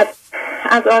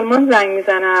 از آلمان زنگ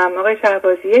میزنم آقای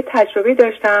شهبازی. یه تجربه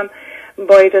داشتم،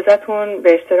 با اجازهتون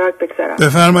به اشتراک بگذارم.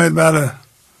 بفرمایید. بله.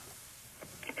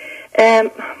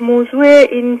 موضوع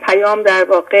این پیام در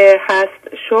واقع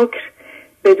هست شکر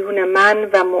بدون من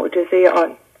و معجزه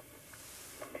آن.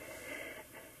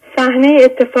 صحنه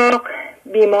اتفاق: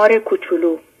 بیمار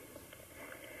کوچولو.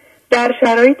 در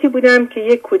شرایطی بودم که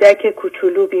یک کودک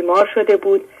کوچولو بیمار شده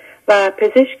بود و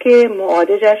پزشک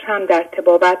معالجش هم در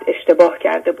طبابت اشتباه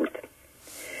کرده بود.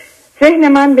 ذهن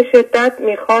من به شدت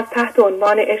میخواست تحت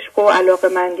عنوان عشق و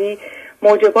علاقمندی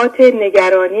موجبات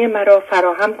نگرانی مرا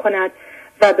فراهم کند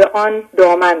و به آن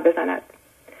دامن بزند.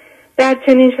 در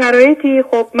چنین شرایطی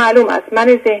خب معلوم است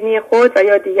من ذهنی خود و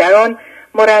یا دیگران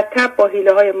مرتب با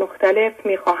حیله‌های مختلف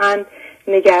میخواهند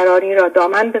نگرانی را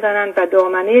دامن بزنند و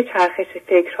دامنه چرخش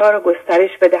فکرها را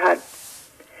گسترش بدهند.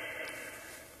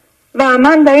 و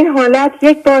من در این حالت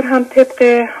یک بار هم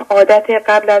طبق عادت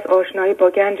قبل از آشنایی با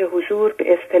گنج حضور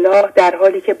به اصطلاح در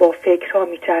حالی که با فکرها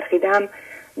میچرخیدم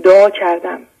دعا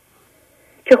کردم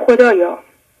که خدایا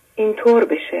اینطور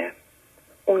بشه،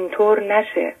 اونطور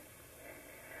نشه.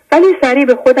 ولی سریع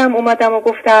به خودم اومدم و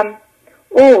گفتم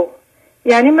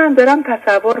یعنی من دارم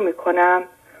تصور میکنم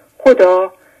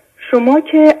خدا شما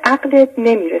که عقلت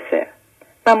نمیرسه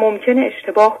و ممکنه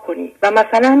اشتباه کنی و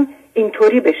مثلا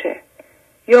اینطوری بشه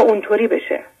یا اونطوری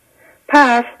بشه،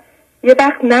 پس یه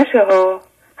وقت نشه ها،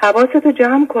 حواستو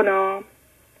جمع کنم.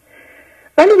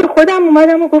 ولی به خودم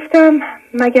اومدم و گفتم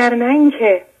مگر نه این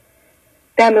که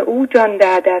دم او جان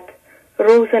دهدت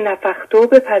روز نفختو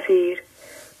بپذیر،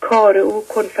 کار او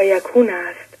کن فیکون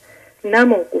است نه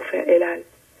موقوف علل.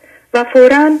 و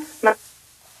فوراً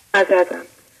معذرتم،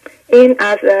 این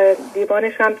از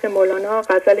دیوان شمس مولانا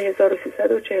غزل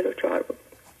 1344 بود.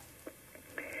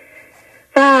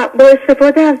 و با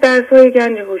استفاده از درس‌های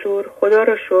گنج حضور خدا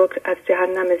را شکر از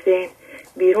جهنم ذهن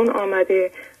بیرون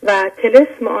آمده و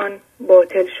طلسم آن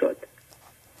باطل شد.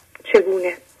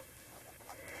 چگونه؟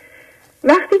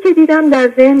 وقتی که دیدم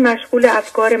در ذهن مشغول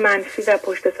افکار منفی و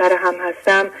پشت سر هم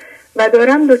هستم و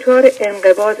دارم دچار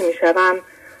انقباض می شوم،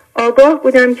 آگاه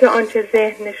بودم که آنچه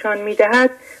ذهن نشان می دهد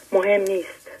مهم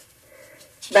نیست،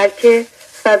 بلکه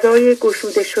فضای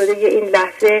گشوده شده این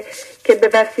لحظه که به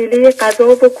وسیله قضا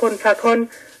و کنفکان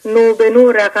نو به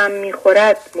نو رقم می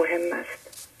خورد مهم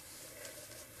است.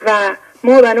 و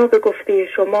ما بنا به گفته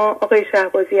شما آقای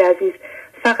شهبازی عزیز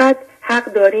فقط حق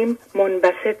داریم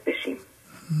منبسط بشیم.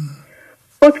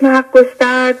 حکم حق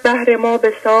گسترد بهر ما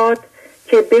بساط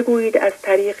که بگویید از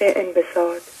طریق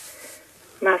انبساط.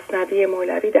 مثنوی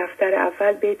مولوی دفتر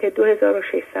اول بیت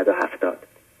 2670.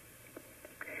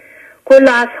 کل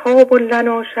اصحاب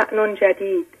لنا شأن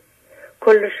جدید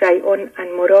کل شیء عن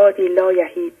مرادی لا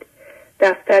یحید.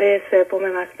 دفتر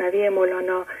سوم مثنوی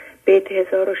مولانا بیت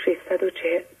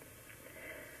 1640.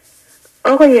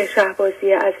 آقای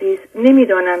شهبازی عزیز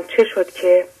نمیدانم چه شد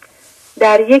که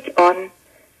در یک آن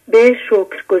به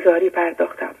شکرگزاری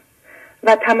پرداختم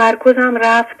و تمرکزم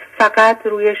رفت فقط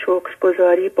روی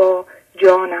شکرگزاری با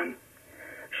جانم،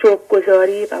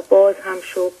 شکرگزاری و باز هم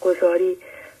شکرگزاری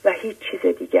و هیچ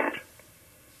چیز دیگر.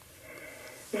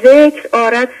 ذکر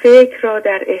آرد فکر را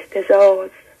در اهتزاز،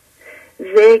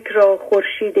 ذکر را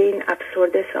خورشید این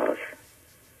افسرده ساز.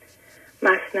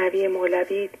 مثنوی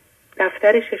مولوی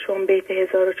دفتر ششم بیت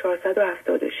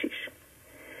 1476.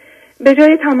 به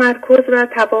جای تمرکز و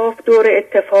طواف دور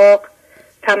اتفاق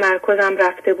تمرکزم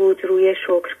رفته بود روی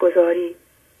شکرگزاری.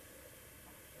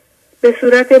 به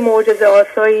صورت معجزه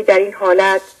آسایی در این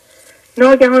حالت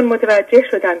ناگهان متوجه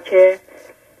شدم که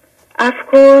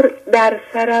افکار در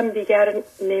سرم دیگر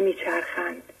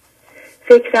نمیچرخند.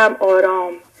 فکرم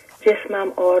آرام،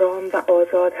 جسمم آرام و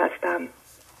آزاد هستم.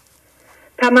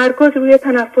 تمرکز روی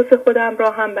تنفس خودم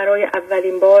را هم برای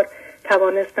اولین بار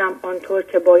توانستم آنطور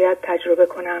که باید تجربه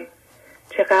کنم.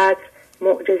 چقدر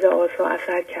معجزه آسا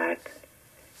اثر کرد.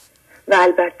 و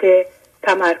البته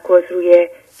تمرکز روی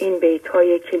این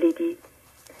بیت‌های کلیدی: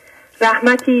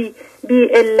 رحمتی بی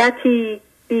علتی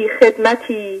بی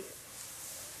خدمتی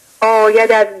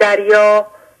آید از دریا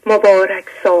مبارک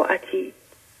ساعتی.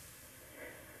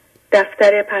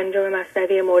 دفتر پنجم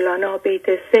مثنوی مولانا بیت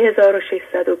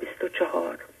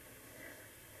 3624.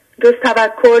 جز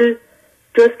توکل،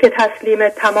 جز که تسلیم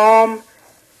تمام،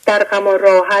 در غم و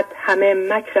راحت همه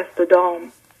مکر است و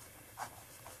دام.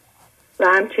 و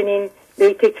همچنین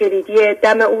بیت کلیدی: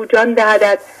 دم او جان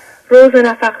دهدت روز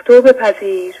نفختو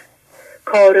بپذیر،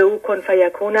 کار او کن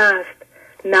فیکون است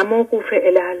نه موقوف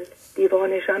علل.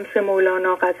 دیوان شمس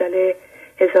مولانا غزل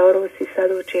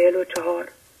 1344.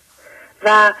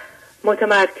 و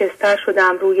متمرکزتر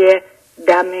شدم روی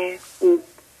دم او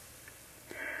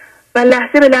و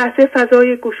لحظه به لحظه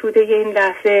فضای گشوده این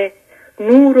لحظه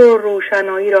نور و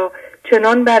روشنایی را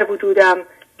چنان بر وجودم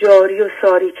جاری و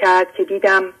ساری کرد که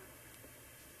دیدم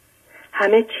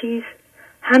همه چیز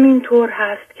همین طور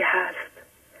هست که هست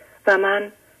و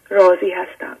من راضی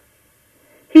هستم.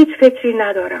 هیچ فکری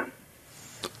ندارم،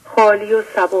 خالی و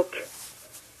سبک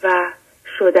و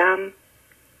شدم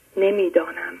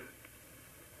نمیدانم.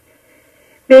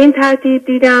 به این ترتیب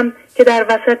دیدم که در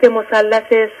وسط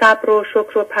مثلث صبر و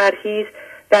شکر و پرهیز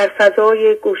در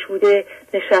فضای گشوده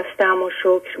نشستم و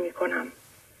شکر می کنم.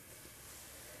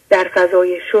 در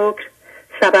فضای شکر،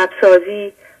 سبب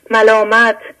سازی،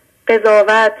 ملامت،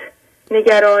 قضاوت،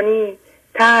 نگرانی،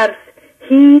 ترس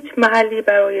هیچ محلی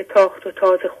برای تاخت و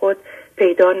تاز خود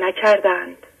پیدا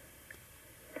نکردند.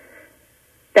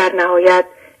 در نهایت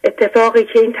اتفاقی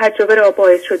که این تجربه را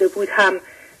باعث شده بود هم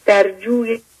در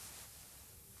جوی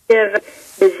به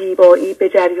زیبایی به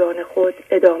جریان خود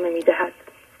ادامه می دهد.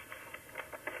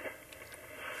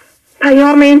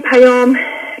 پیام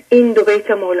این دو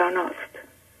بیت مولاناست: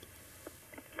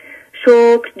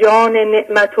 شکر جان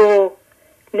نعمت و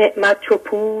نعمت چو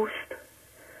پوست،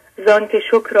 زان که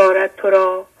شکر آرد تو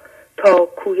را تا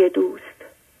کوی دوست.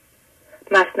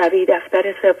 مثنوی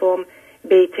دفتر سوم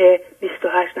بیت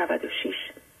 2896.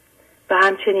 و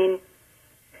همچنین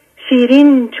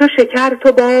شیرین چو شکر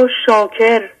تو باش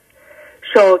شاکر،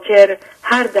 شاکر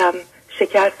هر دم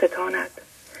شکر ستاند.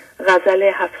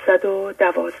 غزل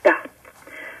 712.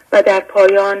 و در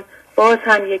پایان باز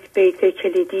هم یک بیت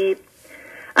کلیدی: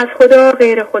 از خدا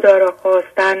غیر خدا را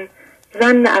خواستن،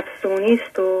 ظن افسونی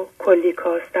است و کلی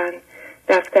کاستن.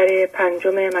 دفتر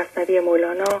پنجم مثنوی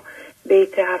مولانا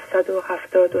بیت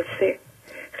 773.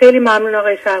 خیلی ممنون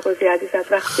آقای شهبازی عزیز از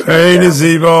وقتی. خیلی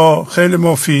زیبا، خیلی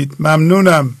مفید.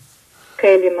 ممنونم.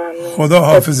 خیلی ممنون. خدا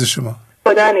حافظ شما.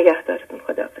 خدا نگهدارتون.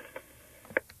 خدا حافظ.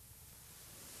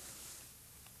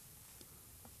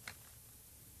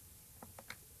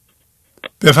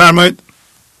 بفرمایید.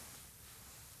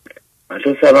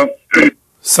 سلام.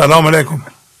 سلام علیکم.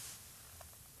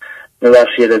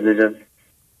 ببخشید عزیزم.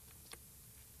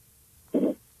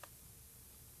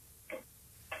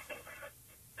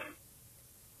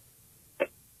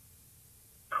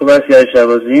 خوب هستی آقای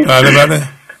شهبازی؟ بله بله.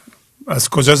 از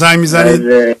کجا زنگ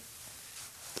میزنید؟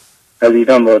 از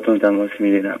ایران باهاتون تماس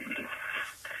میگیرم.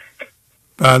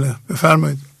 بله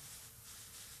بفرمایید.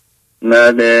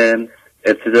 من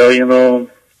ابتدایی رو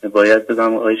باید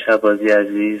بگم آقای شهبازی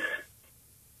عزیز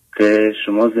که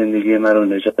شما زندگی من رو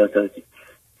نجات دادید.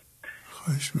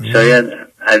 شاید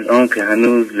الان که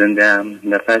هنوز زنده هم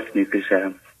نفس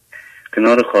میکشم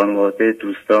کنار خانواده،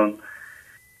 دوستان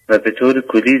و به طور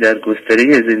کلی در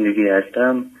گستره زندگی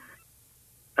هستم،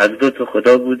 از لطف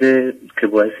خدا بوده که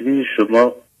با وسیله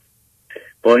شما،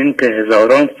 با این که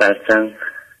هزاران فرسنگ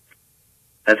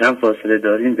از هم فاصله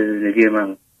داریم، به زندگی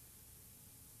من.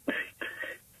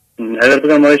 اگر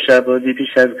بگم آقای شهبازی، پیش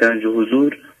از گنج و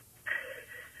حضور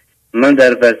من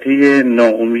در ورطه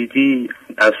ناامیدی،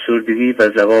 افسردگی و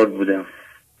زوال بودم.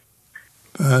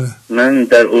 بله. من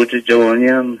در اوج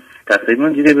جوانیم تقریبا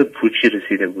دیگه به پوچی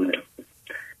رسیده بودم.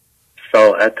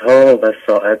 ساعتها و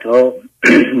ساعتها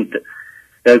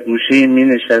در گوشه می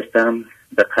نشستم،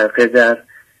 به غرقه در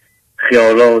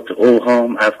خیالات،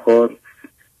 اوهام، افکار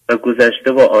و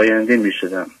گذشته و آینده می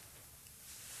شدم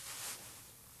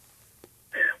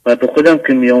و به خودم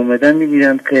که می آمدم می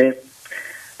دیدم که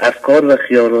افکار و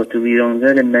خیالات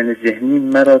ویرانگر من ذهنی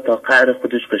مرا تا قعر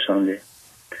خودش کشانده.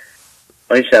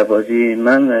 آقای شهبازی،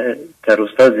 من در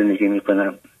روستا زندگی می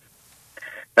کنم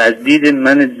و از دید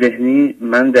من ذهنی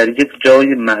من در یک جای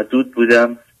محدود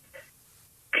بودم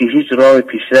که هیچ راه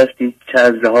پیشرفتی چه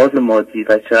از لحاظ مادی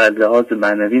و چه از لحاظ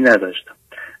معنوی نداشتم.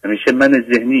 همیشه من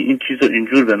ذهنی این چیز رو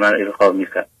اینجور به من القا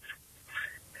میکرد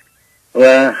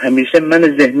و همیشه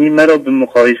من ذهنی مرا به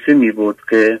مقایسه میبرد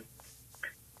که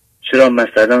چرا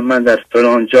مثلا من در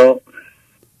فلانجا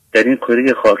در این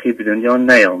کره خاکی به دنیا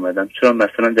نیامدم، چرا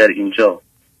مثلا در اینجا،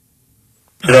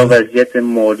 چرا وضعیت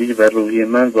مالی و روحی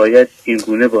من باید این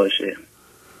گونه باشه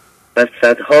و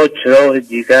صدها چرا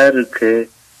دیگر که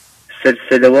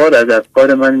سلسله‌وار از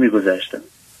افکار من میگذشتم.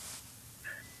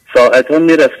 ساعتها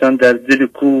میرفتم در دل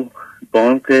کوه با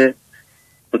آن که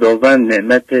خداوند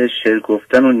نعمت شعر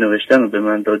گفتن و نوشتن رو به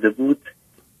من داده بود،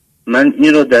 من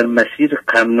این رو در مسیر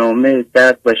غمنامه،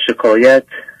 درد و شکایت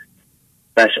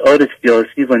و اشعار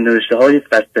سیاسی و نوشته های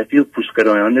فلسفی و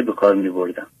پوشگرایانه به کار می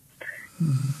بردم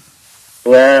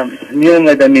و می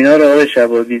اومدم اینا رو آقای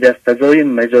شهبازی در فضای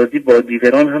مجازی با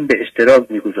دیگران هم به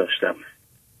اشتراک می گذاشتم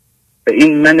و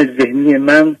این من ذهنی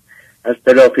من از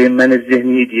طرف من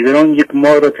ذهنی دیگران یک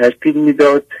ما رو تشکیل می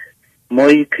داد،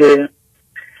 مایی که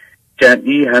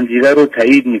جمعی همدیگر رو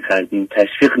تایید می کردیم،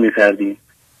 تشویق می کردیم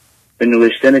به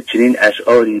نوشتن چنین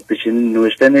اشعاری، به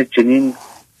نوشتن چنین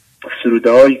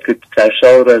سروده هایی که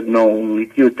سرشار از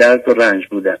ناامیدی و درد و رنج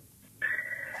بودن.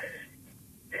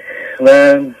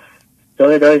 و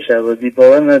دای شهبازی،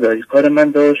 باور نداری کار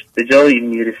من داشت به جایی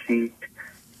میرسید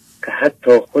که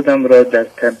حتی خودم را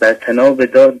بر تناب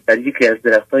دار در یکی از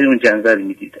درختهای اون جنگل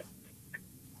میدیدم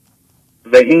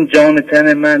و این جان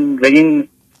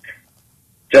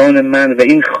من و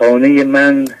این خانه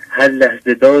من هر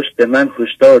لحظه داشت به من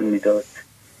هشدار میداد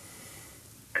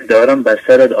که دارم بر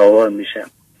سرت آوار میشم.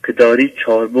 که داری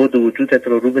چاربود وجودت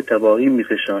رو به تباهی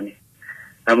میکشانی.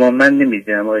 اما من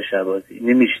نمیدیدم آقای شهبازی،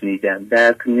 نمیشنیدم،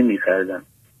 درک نمیکردم،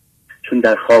 چون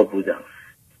در خواب بودم.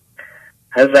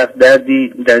 هر وقت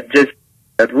دردی در جسم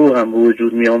در روحم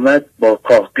وجود می آمد، با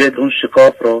کاهگرد اون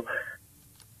شکاف را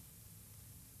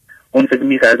اون فکر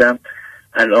می کردم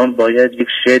الان باید یک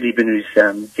شعری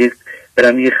بنویسم،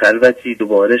 برم یک خلوتی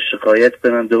دوباره شکایت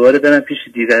کنم، دوباره برم پیش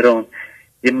دیگران،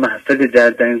 یه محفل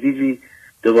دردانگیزی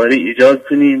دوباره ایجاد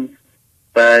کنیم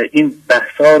و این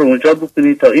بحث‌ها رو اونجا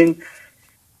بکنیم تا این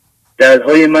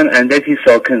دردهای من اندکی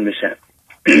ساکن بشن.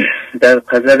 در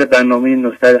غزل برنامه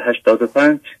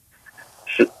 985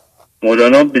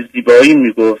 مولانا به زیبایی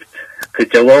می گفت که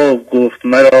جواب گفت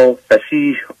مرا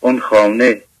فصیح اون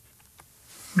خانه،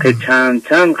 که چند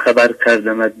چند خبر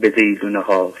کردمت به لیل و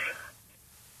نهار.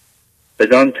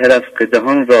 بدان طرف که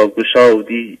دهان را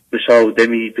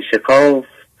گشادمی به شکاف،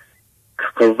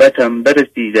 که قوتم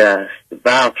برسیده است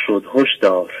وقت شد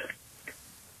هشدار.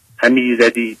 همی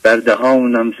زدی بر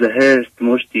دهانم زهرت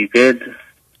مشتی گل،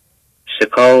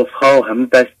 شکاف ها همه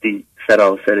بستی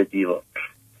سراسر دیوار.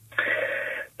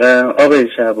 آقای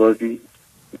شهبازی،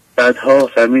 بعدها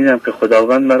فهمیدم که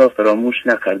خداوند مرا فراموش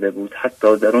نکرده بود،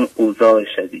 حتی در اون اوضاع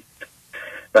شدید،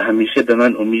 و همیشه به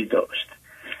من امید داشت.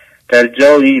 در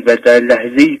جایی و در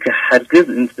لحظه‌ای که هرگز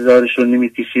انتظارش رو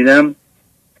نمی‌کشیدم،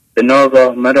 به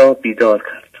ناگاه مرا بیدار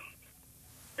کرد.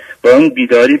 با اون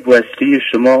بیداری بواسطه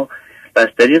شما و از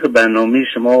طریق برنامه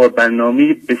شما و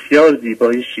برنامه بسیار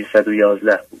زیبای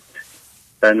 611 بود،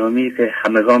 برنامه‌ای که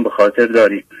همگان به خاطر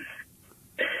دارید،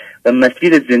 و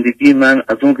مسیر زندگی من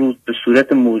از اون روز به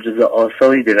صورت معجزه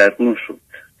آسایی دگرگون شد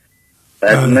و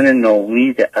از من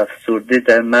ناامید افسرده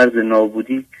در مرز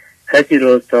نابودی کسی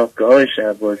را ساخت که آقای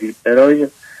شهبازی برای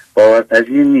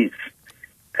باورپذیر نیست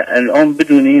که الان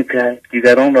بدون این که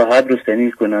دیگران را حبر و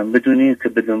سنی کنم، بدون این که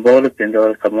به دنبال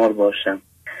پندار کمال باشم،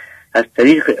 از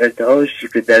طریق ارتعاشی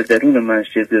که در درون من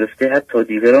شکل گرفته، حتی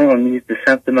دیگران را نیز به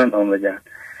سمت من آمدن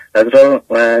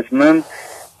و از من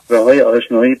راههای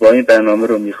آشنایی با این برنامه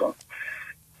رو میخوام.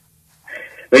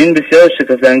 و این بسیار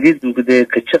شگفت‌انگیز بوده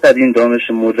که چقدر این دانش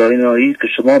مولانایی که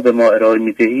شما به ما ارائه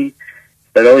میدهید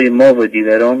برای ما و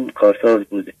دیگران کارساز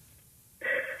بوده.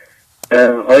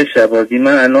 آقای شهبازی،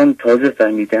 من الان تازه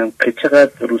فهمیدم که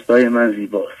چقدر روستای من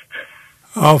زیباست.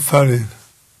 آفرین.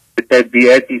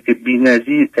 طبیعتی که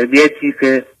بی‌نظیر، طبیعتی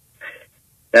که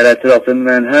در اطراف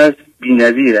من هست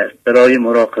بی‌نظیر است. برای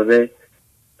مراقبه،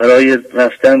 برای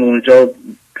رفتن اونجا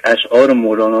اشعار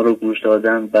مولانا رو گوش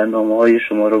دادم، برنامه‌های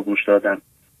شما رو گوش دادم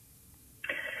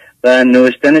و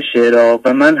نوشتن شعرها.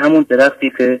 و من همون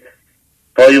درختی که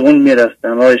پای اون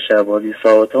میرفتم آقای شهبازی،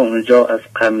 ساعتها اونجا از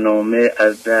غمنامه،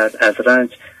 از درد، از رنج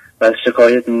و از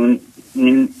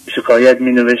شکایت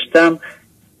می نوشتم،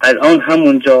 الان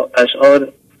همونجا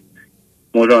اشعار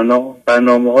مولانا،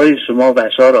 برنامه‌های شما و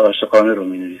اشعار عاشقانه رو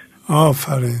می نویسم.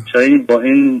 آفرین. شاید با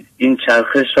این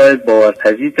چرخه شاید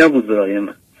باورپذیر نبود برای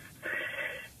من،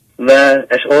 و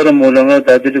اشعار مولانا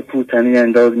در دل کوتنی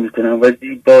انداز می کنم و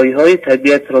زیبایی های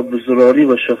طبیعت را به زراری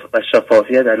و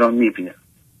شفافیت الان می بینم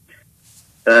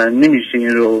و نمیشه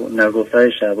این رو نگفته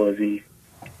شهبازی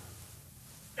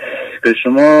که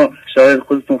شما شاید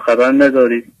خودتون خبر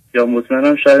ندارید یا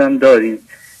مطمئنم شاید هم دارید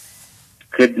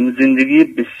که زندگی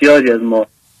بسیاری از ما،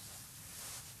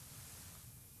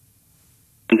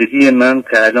 زندگی من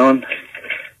که الان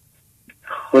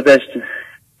خودش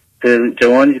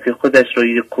جوانی که خودش را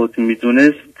یک قطب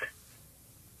میدونست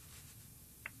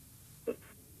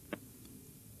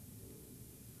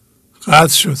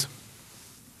قطع شد.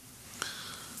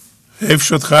 حیف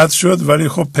شد قطع شد، ولی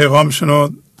خب پیغامشون رو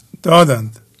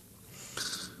دادند.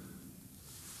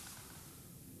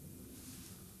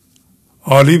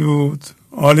 عالی بود،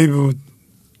 عالی بود.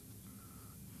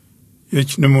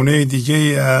 یک نمونه دیگه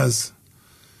ای از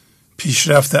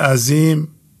پیشرفت عظیم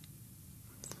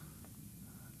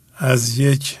از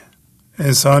یک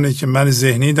انسانی که من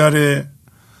ذهنی داره،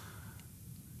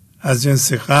 از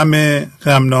جنس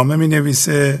غمنامه می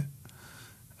نویسه،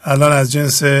 الان از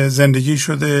جنس زندگی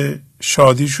شده،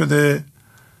 شادی شده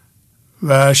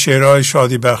و شعرهای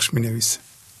شادی بخش می نویسه.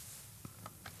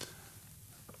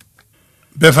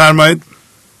 بفرمایید.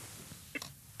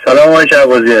 سلام آقای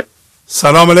شهبازی.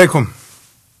 سلام علیکم.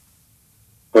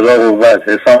 خدا قوت.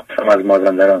 حسام از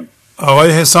مازندران.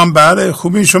 آقای حسام، بله،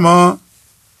 خوبین شما؟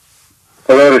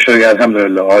 خدا رو شکر،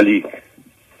 الحمدلله، عالی.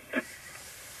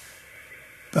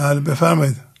 بله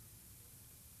بفرمایید.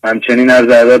 همچنین عرض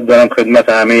ادب دارم خدمت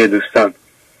همه دوستان.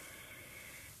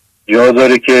 جا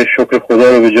داره که شکر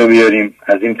خدا رو به جا بیاریم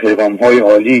از این پیغام های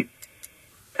عالی،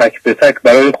 تک به تک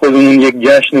برای خودمون یک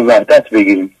جشن وحدت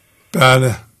بگیریم.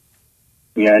 بله.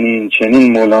 یعنی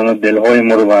چنین مولانا دلهای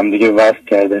ما رو با هم دیگه وصل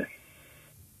کرده.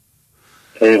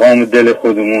 پیغام دل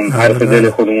خودمون، حرف دل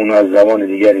خودمون رو از زبان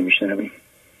دیگری میشنویم.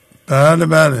 بله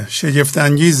بله، شگفت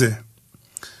انگیزه.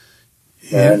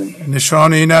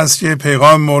 نشان این است که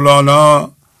پیغام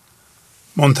مولانا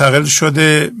منتقل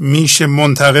شده، میشه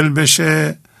منتقل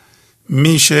بشه،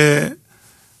 میشه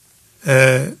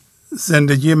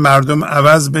زندگی مردم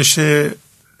عوض بشه.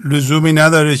 لزومی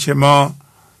نداره که ما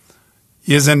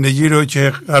یه زندگی رو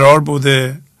که قرار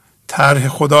بوده طرح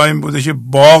خدا این بوده که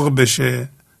باغ بشه.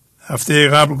 هفته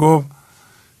قبل گفت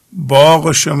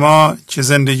باغ شما که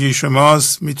زندگی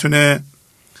شماست میتونه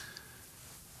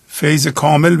فیض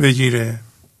کامل بگیره،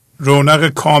 رونق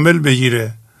کامل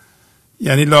بگیره.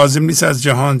 یعنی لازم نیست از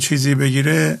جهان چیزی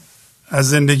بگیره، از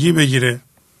زندگی بگیره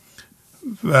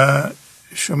و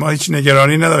شما هیچ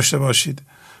نگرانی نداشته باشید.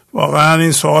 واقعا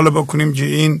این سوال بکنیم که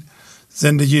این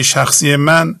زندگی شخصی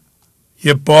من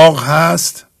یه باغ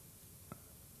هست.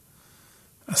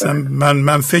 اصلا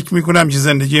من فکر میکنم که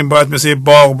زندگی این باید مثل یه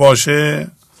باغ باشه.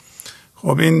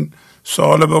 خب این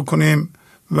سوال بکنیم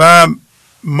و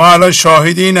ما الان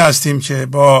شاهد این هستیم که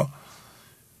با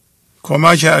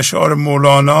کمک اشعار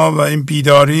مولانا و این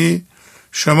بیداری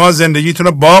شما زندگیتون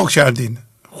رو باغ کردین.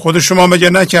 خود شما مگه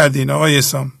نکردین آقای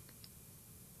اسام؟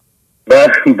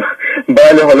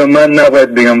 بله، حالا من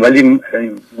نباید بگم ولی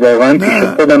واقعا پیش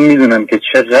خودم میدونم که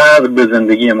چقدر به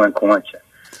زندگی من کمک کرد.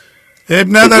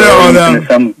 عیب نداره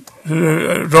آدم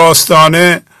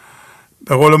راستانه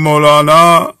به قول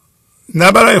مولانا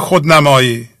نه برای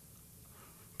خودنمایی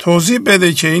توضیح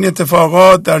بده که این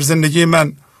اتفاقات در زندگی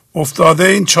من افتاده،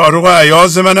 این چارق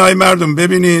عیاز من. های مردم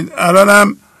ببینید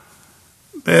الانم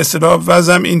به اصطلاح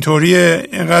وضعم اینطوریه،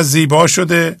 اینقدر زیبا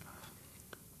شده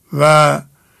و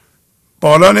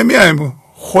بالا نمیایم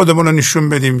خودمون رو نشون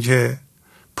بدیم که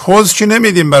پوز که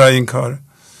نمیدیم برای این کار.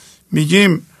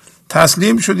 میگیم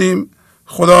تسلیم شدیم،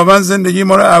 خداوند زندگی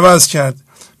ما رو عوض کرد.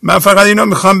 من فقط اینو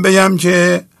میخوام بگم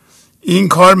که این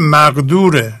کار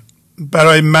مقدوره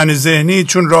برای من ذهنی،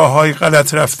 چون راه های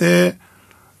غلط رفته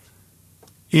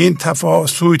این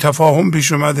سوی تفاهم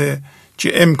پیش اومده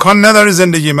که امکان نداره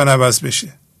زندگی من عوض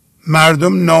بشه.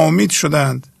 مردم ناامید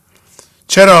شدند.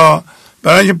 چرا؟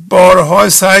 برای اینکه بارها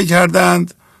سعی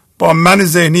کردند با من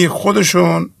ذهنی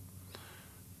خودشون،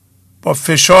 با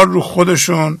فشار رو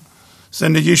خودشون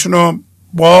زندگیشون رو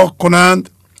باغ کنند،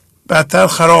 بدتر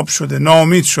خراب شده،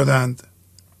 ناامید شدند.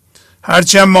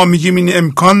 هرچی هم ما میگیم این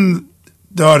امکان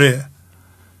داره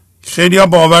خیلی ها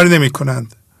باور نمی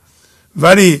کنند،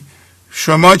 ولی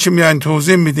شما که میان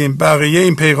توضیح میدیم بقیه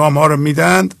این پیغام ها رو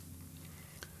میدند،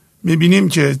 میبینیم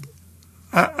که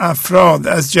افراد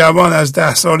از جوان از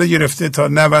 10 ساله گرفته تا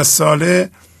 90 ساله،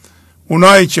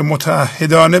 اونایی که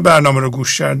متعهدانه برنامه رو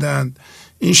گوش کردند،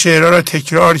 این شعرها رو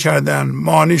تکرار کردند،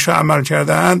 معانیش رو عمل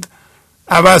کردند،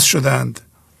 عوض شدند،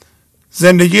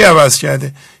 زندگی عوض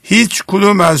کرده. هیچ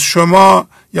کدوم از شما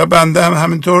یا بنده هم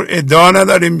همینطور ادعا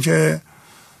نداریم که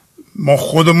ما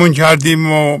خودمون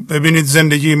کردیم و ببینید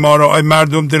زندگی ما رو. آی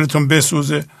مردم دلتون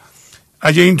بسوزه.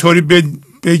 اگه اینطوری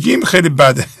بگیم خیلی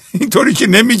بده. اینطوری که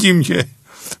نمیگیم، که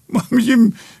ما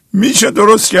میگیم میشه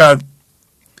درست کرد،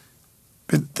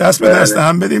 دست به دست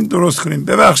هم بدیم درست کنیم.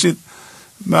 ببخشید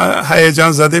من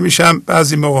هیجان زده میشم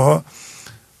بعضی موقع ها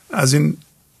از این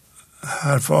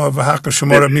حرفا و حق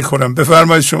شما رو میخورم.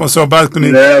 بفرمایید شما صحبت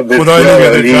کنید. خدای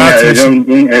نگهدار.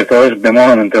 این ارتعاش به ما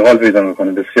هم انتقال پیدا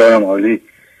میکنه. بسیارم عالی.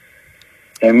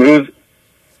 امروز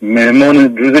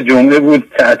مهمان، روز جمعه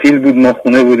بود، تعطیل بود، ما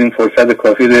خونه بودیم، فرصت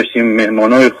کافی داشتیم،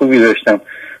 مهمانای خوبی داشتم.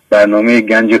 برنامه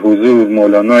گنج حضور،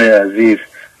 مولانای عزیز،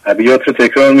 ابیات رو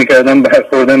تکرار میکردم،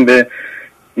 برخوردم به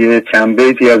یه چند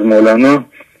بیتی از مولانا،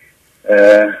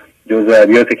 جزء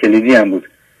ابیات کلیدی هم بود.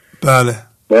 بله.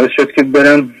 باعث شد که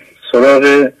برم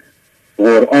سراغ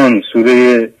قرآن،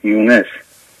 سوره یونس.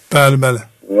 بله بله.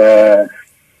 و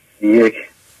یک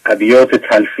ابیات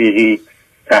تلفیقی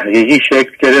تحقیقی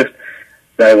شکل گرفت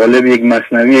در قالب یک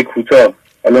مثنوی کوتاه.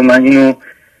 حالا من اینو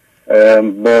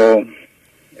با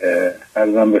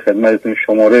عرضم به خدمتتون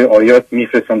شماره آیات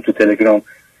میفرستم تو تلگرام،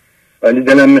 ولی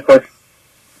دلم میخواست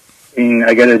این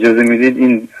اگر اجازه میدید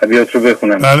این ابیات رو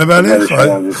بخونم. بله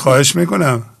بله، خواهش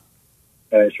میکنم.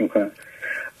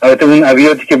 البته اون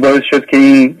ابیاتی که باعث شد که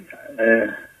این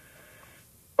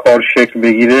کار شکل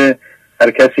بگیره: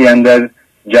 هر کسی اندر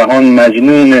جهان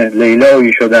مجنون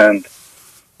لیلایی شدند،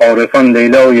 عارفان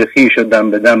لیلای خویش و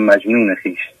دم به دم مجنون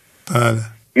خویش. بله.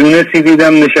 یونسی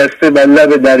دیدم نشسته بر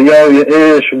لب دریای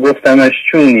عشق، گفتمش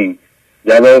چونی؟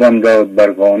 جوابم داد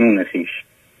بر قانون خویش.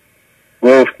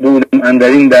 گفت بودم اندر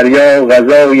این دریا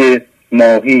غذای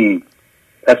ماهی،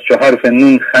 پس چو حرف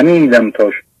نون خمیدم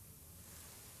تا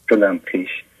شدم خویش.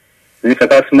 زی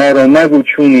سپس ما را مگو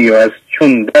چونی و از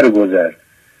چون در گذر،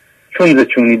 چون ز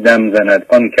چونی دم زند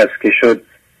آن کس که شد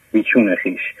بیچون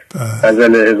خیش.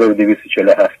 غزل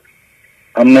 1247.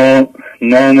 اما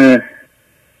نام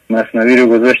مثنوی رو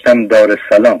گذاشتم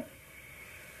دارالسلام،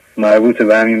 مربوط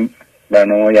به همین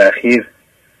برنامه اخیر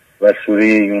و سوره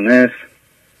یونس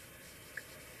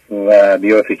و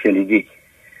بیات کلیدی.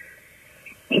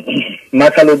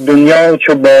 مثل دنیا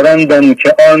چو باران دان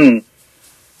که آن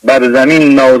بر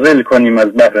زمین نازل کنیم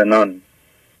از بحر نان.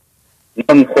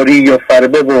 نان خوری و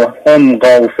فربه و هم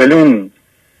غافلون،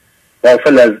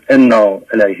 غافل از انا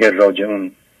الیه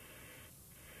راجعون.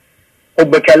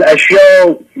 حبک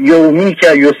الاشیاء یومی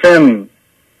که یسم،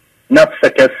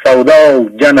 نفسک السودا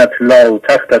جنت لا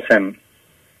تختسم.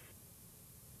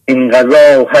 این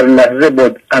غذا هر لحظه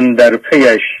بود اندر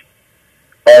پیش،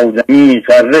 آدمی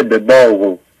غره به باغ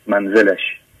و منزلش.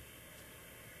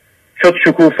 شد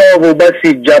شکوفا و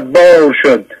بسی جبار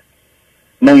شد،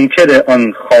 منکر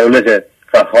آن خالق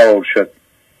قهار شد.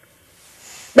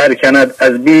 برکند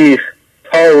از بیخ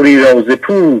تاری را ز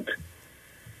پود،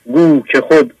 گو که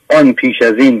خود آن پیش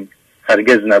از این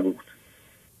هرگز نبود.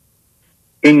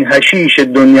 این حشیش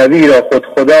دنیوی را خود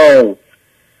خدا،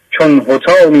 چون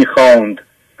حطامی خواند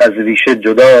از ریشه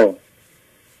جدا.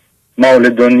 مال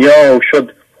دنیا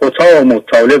شد حطام و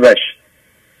طالبش،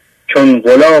 چون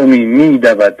غلامی می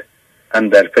دود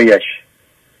اندر پیش.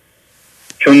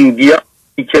 چون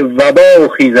گیاهی که وبا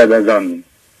خیزد از آن،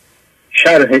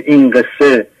 شرح این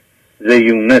قصه ز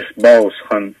یونس باز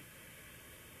خوان.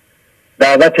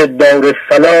 دعوت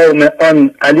دارالسلام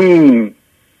آن علیم،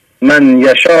 من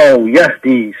یشا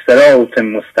یهدی صراط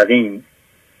مستقیم.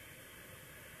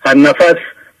 هر نفس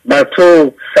بر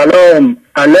تو سلام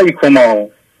علیکما،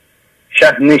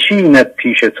 شه نشیند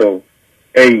پیش تو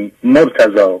ای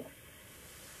مرتضی.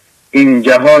 این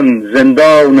جهان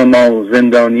زندان ما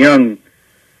زندانیان،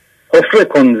 حفره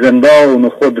کن زندان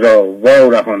خود را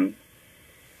وارهان.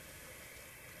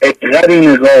 ای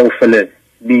قرین غافله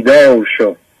بیدار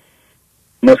شو،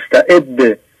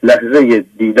 مستعد لحظه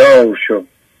دیدار شو.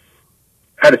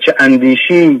 هرچه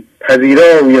اندیشی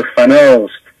پذیرای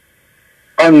فناست،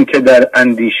 آن که در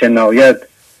اندیشه ناید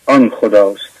آن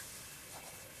خداست.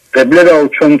 قبله را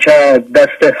چون کرد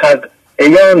دست حق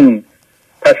عیان،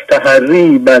 پس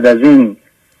تحری بعد از این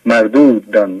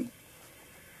مردود دان.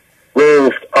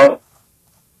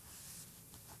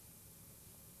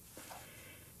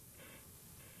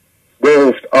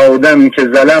 گفت آدم که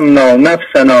ظلمنا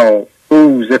نفسنا،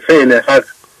 او ز فعل حق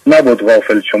نبود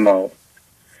غافل شما.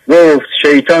 گفت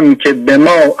شیطان که به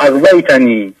ما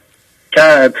اغویتنی،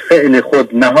 کرد فعل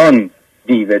خود نهان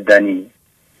دیو دنی.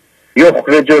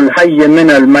 یخرج الحی من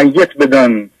المیت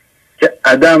بدان، که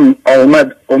عدم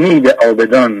آمد امید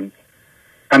عابدان.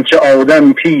 همچه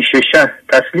آدم پیش شه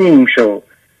تسلیم شو،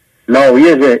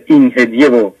 لایق این هدیه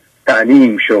و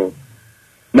تعلیم شو.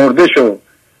 مرده شو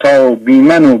تا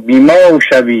بیمن و بیما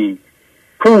شوی،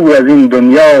 کور از این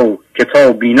دنیا که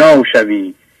تا بینا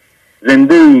شوی.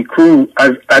 زنده کو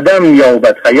از عدم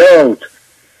یابد حیات،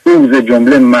 او ز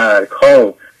جمله مرگ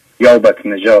ها یابد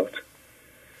نجات.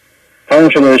 تمام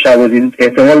شده شهبازی،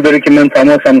 احتمال داره که من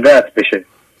تماسم قطع بشه.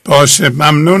 باشه،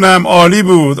 ممنونم، عالی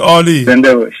بود، عالی.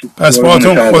 زنده باشید. پس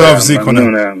باهاتون خداحافظی کنم.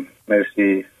 ممنونم،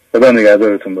 مرسی، خدا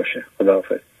نگهدارتون باشه.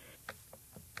 خداحافظ.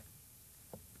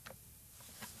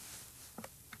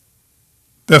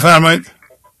 بفرمایید.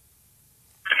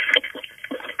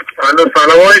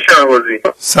 سلام آقای شهبازی.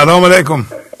 سلام علیکم.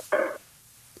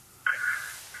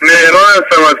 مهران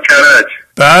هستم از کرج.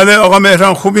 بله آقا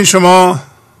مهران، خوبی شما؟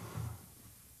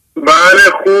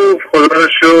 بله خوب، خدا رو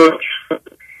شکر.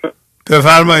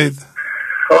 بفرمایید.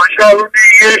 آقای شهبازی،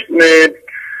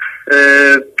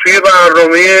 توی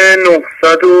برنامه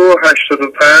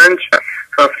 985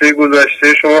 هفته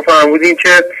گذشته شما فرمودین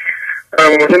که در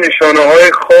مورد نشانه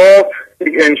های خواب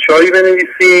یک انشایی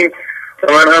بنویسیم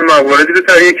و من هم مواردی رو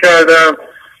تهیه کردم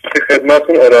که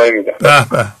خدمتتون ارائه میدم.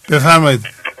 بفرمایید.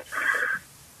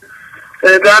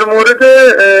 در مورد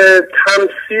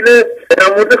تمثیل، در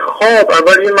مورد خواب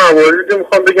اول یه مواردی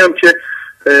میخوام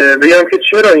بگم که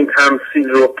چرا این تمثیل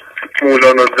رو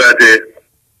مولانا زده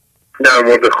در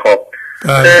مورد خواب.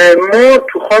 ما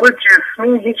تو خواب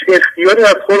جسمی هیچ اختیاری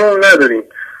از خودمون نداریم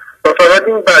و فقط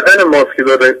این بدن ماست که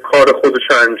داره کار خودش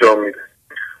انجام میده.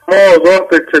 ما آگاه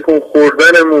به تکون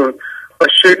خوردنمون و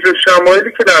شکل و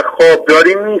شمایلی که در خواب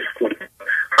داریم نیستیم.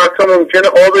 حتی ممکنه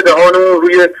آب دهانمون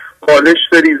روی بالش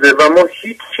بریزه و ما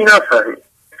هیچی نفهمیم.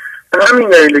 همین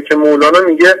دلیله که مولانا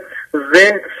میگه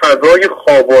ذهن فضای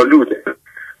خوابالوده.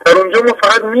 در اونجا ما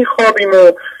فقط میخوابیم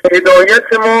و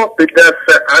هدایت ما به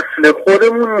دست اصل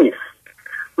خودمون نیست.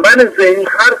 من ذهنی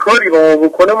هر کاری با ما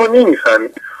بکنه ما نمیفهمیم.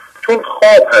 چون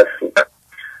خواب هستیم.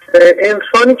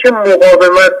 انسانی که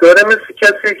مقاومت داره مثل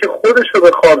کسی که خودش رو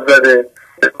به خواب زده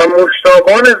و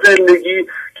مشتاقان زندگی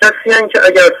کسی هن که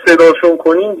اگر صداشون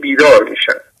کنین بیدار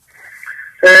میشن.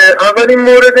 اولین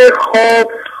مورد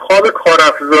خواب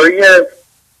کارافزایی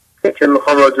که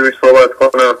میخوام راجبش صحبت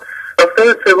کنم.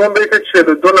 دفتر سوم بیت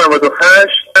 4298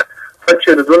 و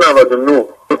 4299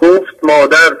 گفت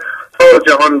مادر تا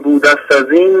جهان بود است از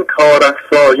این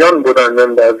کارافزایان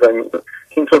بودندن در زمین،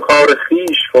 این تو کار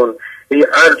خیش کن ای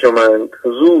ارجمند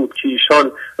زود که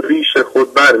ایشان ریش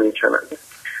خود بر میکنند.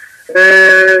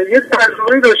 یه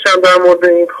تجربه داشتم در مورد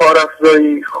این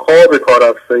کارافزایی، خواب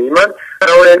کارافزایی. من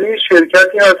نماینده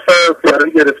شرکتی هستم،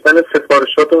 برای گرفتن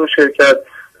سفارشات اون شرکت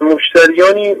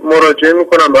مشتریانی مراجعه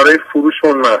میکنم برای فروش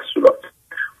اون محصولات.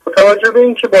 با توجه به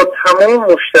اینکه با تمام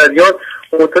مشتریان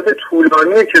مدت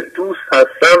طولانی که دوست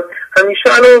هستم، همیشه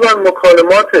علاوه بر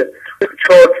مکالمات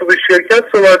چارچوب شرکت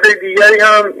صحبت‌های دیگری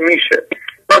هم میشه.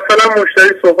 مثلا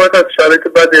مشتری صحبت از شرایط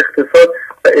بد اقتصاد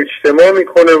و اجتماع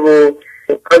میکنه و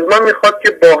از من میخواد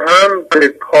که با هم به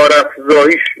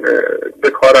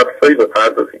کارافزایی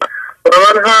بپردازیم و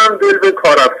من هم دل به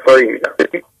کارافزایی میدم.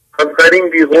 از غریم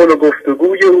بیغول و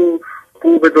گفتگوی او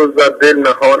خوب دزد دل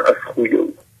نهان از خوی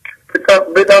او.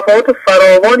 به دفعات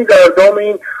فراوانی در دام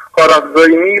این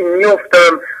کارافزایی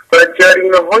میفتم و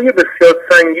جریمه های بسیار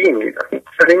سنگین میدم.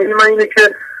 جریمه من اینه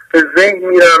که به ذهن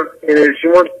میرم،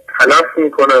 انرژیمو تلف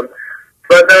میکنم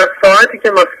و در ساعتی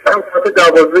که مثلا ساعت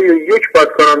 12:01 باید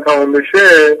کارم تمام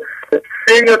بشه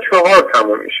 3 یا 4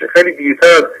 تمام میشه، خیلی دیرتر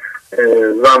از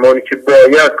زمانی که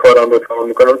باید کارم رو تمام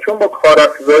میکنم، چون با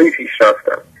کارافزایی پیش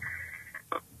رفتم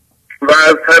و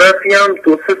از طرفی هم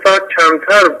 2-3 ساعت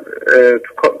کمتر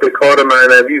به کار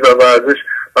معنوی و ورزش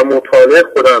و مطالعه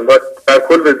خودم و در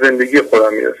کل به زندگی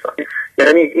خودم میرسم.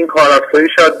 یعنی این کارافزایی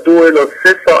شاید 2 الی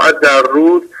 3 ساعت در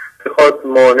روز بخواد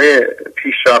مانع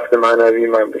پیشرفت معنوی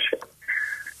من بشه.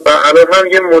 و الان هم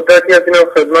یه مدتی از اینم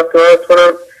خدمتتون عرض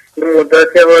کنم، یه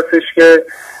مدتی هم هستش که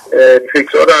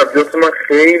تکرار ابیات من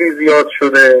خیلی زیاد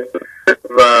شده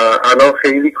و الان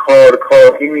خیلی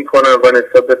کاری میکنم و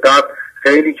نسبت به قبل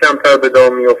خیلی کمتر به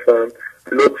دام میافتم.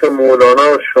 لطف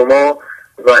مولانا و شما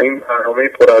و این برنامه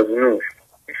پر از نور.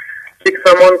 یک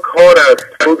زمان کار است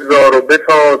بگذار و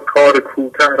بتاز، کار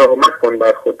کوته را مکن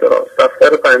بر خود دراز.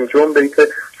 دفتر 5 بیت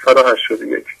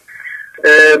 181.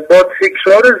 با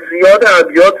تکرار زیاد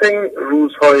ابیات این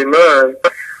روزهای من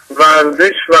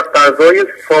ورزش و غذای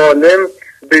سالم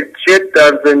به جد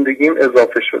در زندگیم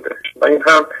اضافه شده و این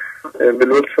هم به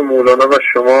لطف مولانا و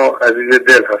شما عزیز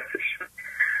دل هستش.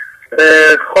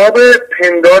 خواب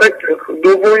پندار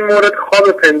دومین مورد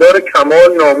خواب پندار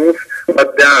کمال، ناموس و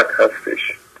درد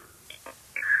هستش.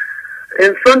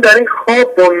 انسان در این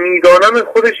خواب با میدانم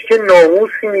خودش که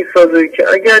ناموسی میسازه که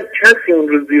اگر کسی اون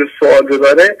رو زیر سوال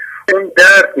ببره اون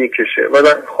درد میکشه و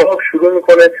در خواب شروع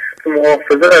میکنه که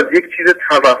محافظت از یک چیز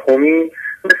توهمی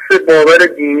مثل باور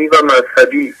دینی و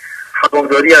مذهبی،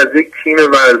 هواداری از یک تیم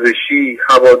ورزشی،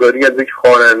 هواداری از یک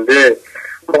خواننده،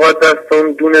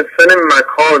 مقدسان دونستن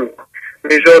مکان،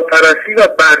 نژاد پرستی و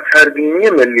برتربینی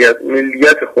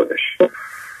ملیت خودش،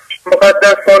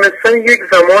 مقدس دانستن یک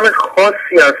زمان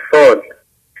خاصی از سال.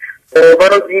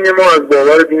 باور و دین ما از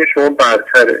باور دین شما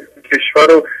برتره،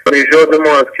 کشور و نژاد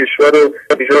ما از کشور و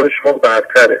نژاد شما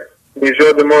برتره،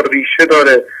 نژاد ما ریشه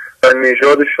داره و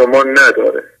نژاد شما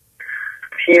نداره،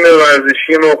 تیم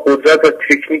ورزشی ما قدرت و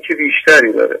تکنیک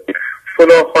بیشتری داره،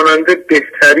 فلان خواننده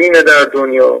بهترینه در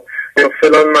دنیا، یا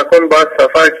فلان مکان باید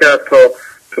سفر کرد تا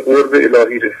به قرب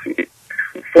الهی رسید،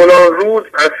 فلان روز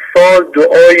از سال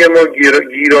دعای ما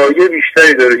گیرایه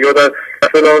بیشتری داره، یا در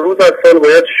فلان روز از سال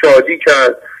باید شادی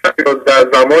کرد یا در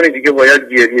زمانی دیگه باید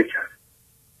گریه کرد.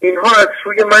 اینها از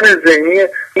سوی من ذهنی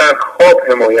در خواب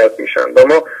حمایت میشن و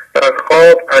ما در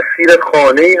خواب اسیر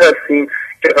خانه‌ای هستیم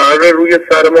که قرار روی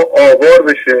سر ما آوار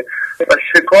بشه و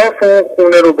شکاف اون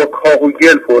خونه رو با کاه و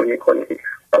گل پر میکنیم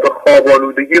و به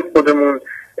خواب‌آلودگی خودمون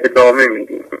ادامه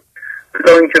میدیم.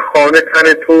 تا اینکه خانه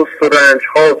تن توست و رنج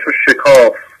ها تو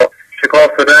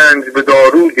شکاف رنج به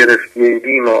دارو گرفتی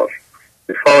بیمار،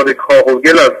 مثال کاه و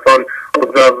گل از آن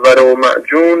مزور و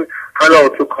معجون، حالا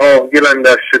تو کاه گل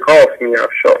اندر شکاف می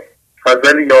افشار.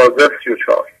 غزل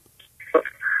 11:34.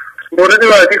 مورد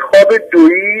بعدی خواب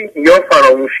دویی یا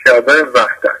فراموش کردن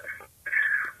وحدت.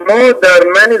 ما در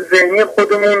من ذهنی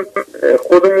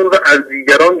خودمون رو از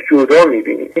دیگران جدا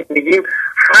میبینیم، میگیم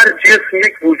هر جسم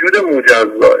یک وجود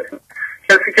مجزاه.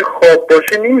 کسی که خواب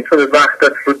باشه نمیتونه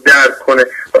وحدت رو درک کنه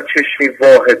و چشمی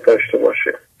واحد داشته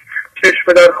باشه.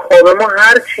 چشم در خواب ما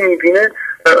هر چی میبینه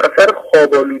در اثر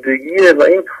خواب‌آلودگیه و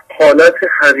این حالت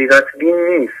حقیقت بین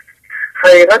نیست.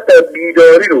 حقیقت در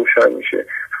بیداری روشن میشه.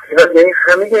 یعنی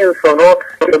همه انسان ها،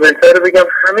 یا بهتر بگم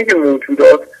همه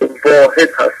موجودات واحد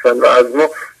هستن و از ما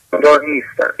جدا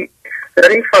نیستن. در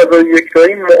این فضای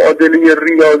یکتایی معادله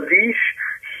ریاضیش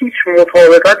هیچ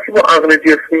مطابقتی با عقل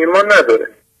جسمی ما نداره.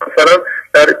 مثلا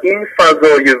در این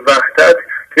فضای وحدت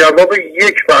جواب 1+1=1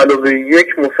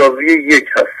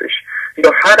 هستش،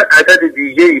 یا هر عدد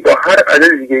دیگه‌ای با هر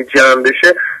عدد دیگه جمع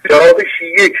بشه جوابش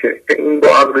 1 که این با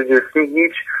عقل جسمی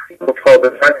هیچ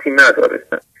مطابقتی نداره.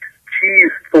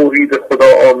 چیست توحید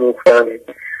خدا آموختن،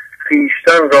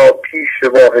 خویشتن را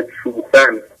پیش واحد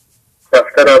سوختن.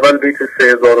 دفتر اول بیت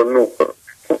 3009.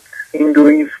 این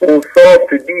دویست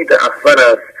اوصاف دید اول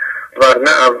است، ورنه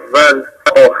اول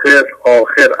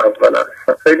آخر اول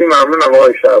است. خیلی ممنونم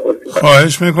آقای شهبازی.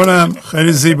 خواهش میکنم،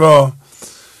 خیلی زیبا.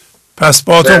 پس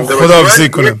با تو خداحافظی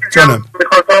کنم. جانم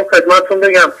میخواستم خدمتتون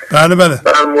بگم بله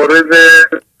در مورد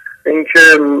اینکه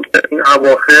این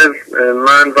اواخر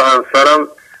من و همسرم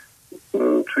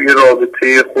توی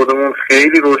رابطه خودمون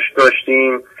خیلی رشد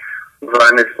داشتیم و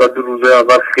نسبت به روزهای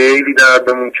اول خیلی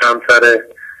دردمون کمتره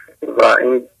و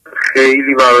این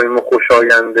خیلی برای ما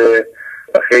خوشاینده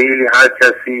و خیلی هر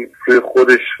کسی توی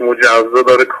خودش مجزا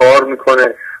داره کار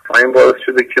میکنه و این باعث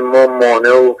شده که ما مانع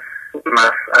و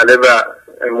مسئله و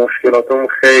مشکلاتمون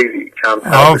خیلی کمتر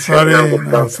بشه.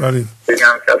 آفرین.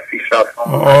 بگم که از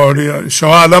پیشرفت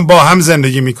شما الان با هم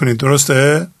زندگی میکنید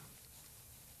درسته؟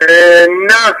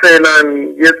 نه فعلا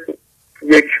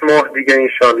 1 ماه دیگه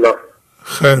انشالله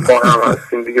خیلی با هم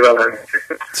هستیم دیگه.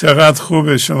 چقدر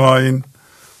خوبه شما این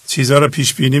چیزها رو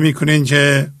پیش بینی میکنین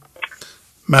که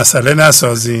مسئله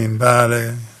نسازین.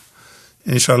 بله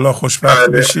انشالله خوشبخت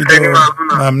بشید.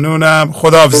 ممنونم.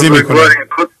 خداحافظی میکنم.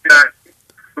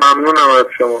 ممنونم از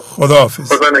شما.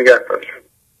 خداحافظ. خدا نگهدار.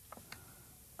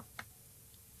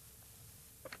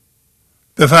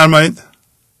 بفرمایید.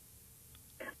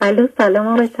 الو سلام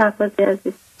آقای شهبازی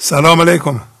عزیز. سلام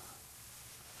علیکم.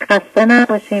 خسته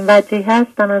نباشین. وجیه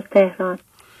هستم از تهران.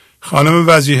 خانم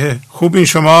وجیه خوبین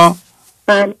شما؟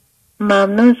 بله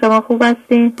ممنون. شما خوب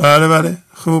هستین؟ بله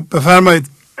خوب. بفرمایید.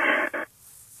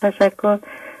 تشکر.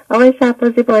 آقای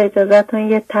شهبازی با اجازهتون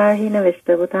یه طرحی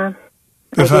نوشته بودم.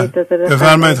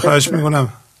 بفرمایید. خواهش میکنم.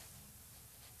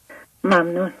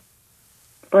 ممنون.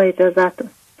 با اجازهتون.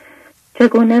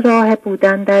 چگونه راه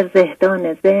بودن در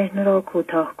زهدان ذهن را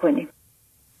کوتاه کنیم؟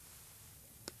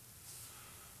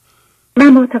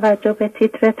 من با توجه به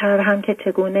تیتر طرحم که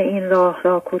چگونه این راه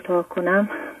را کوتاه کنم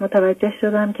متوجه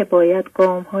شدم که باید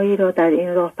گام‌هایی را در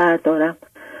این راه بردارم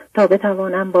تا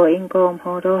بتوانم با این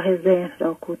گام‌ها راه ذهن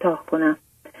را کوتاه کنم.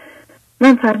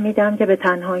 من فهمیدم که به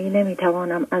تنهایی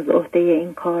نمیتوانم از عهده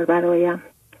این کار برایم.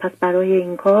 پس برای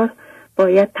این کار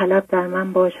باید طلب در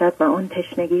من باشد و آن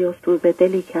تشنگی و سوز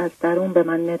دلی که از درون به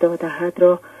من ندا دهد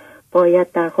را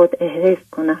باید در خود احراز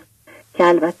کنم که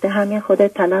البته همین خود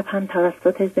طلب هم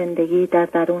توسط زندگی در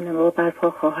درون ما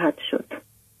برپا خواهد شد.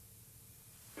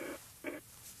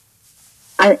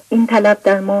 این طلب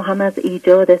در ما هم از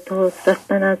ایجاد توست،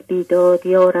 رستن از بیداد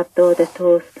یا رب داد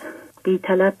توست. بی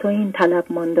طلب تو این طلب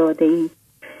من داده ای،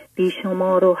 بی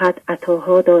شما رو حد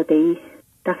عطاها داده ای.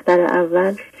 دفتر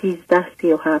اول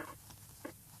 1337.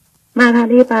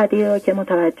 مرحله بعدی را که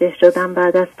متوجه شدم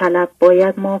بعد از طلب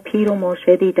باید ما پیر و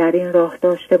مرشدی در این راه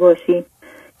داشته باشیم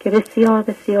که بسیار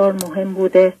بسیار مهم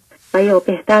بوده و یا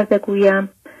بهتر بگویم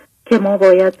که ما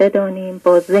باید بدانیم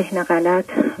با ذهن غلط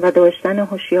و داشتن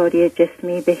هوشیاری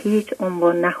جسمی به هیچ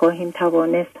عنوان نخواهیم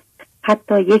توانست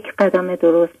حتی یک قدم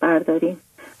درست برداریم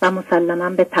و مسلماً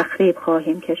به تخریب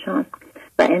خواهیم کشاند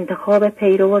و انتخاب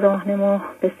پیرو و راهنما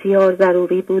بسیار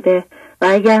ضروری بوده و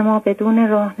اگر ما بدون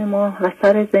راهنما و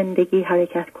سر زندگی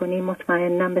حرکت کنیم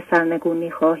مطمئناً به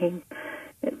سرنگونی خواهیم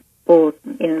برد.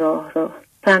 این راه را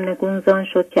سرنگون زان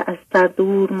شد که از سر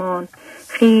دور ماند،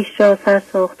 خویش را سر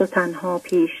ساخت و تنها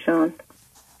پیش راند.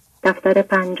 دفتر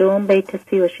پنجم بیت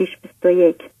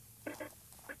 36-21.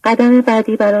 قدم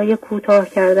بعدی برای کوتاه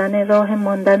کردن راه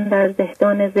ماندن در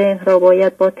زهدان ذهن را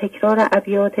باید با تکرار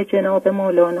ابیات جناب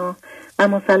مولانا و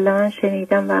مسلماً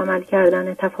شنیدن و عمل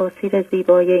کردن تفاسیر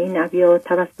زیبای این ابیات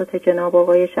توسط جناب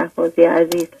آقای شهبازی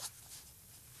عزیز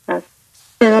است.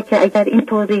 چرا که اگر این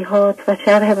توضیحات و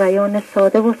شرح بیان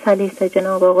ساده و سلیس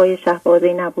جناب آقای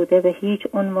شهبازی نبوده به هیچ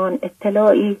عنوان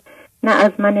اطلاعی نه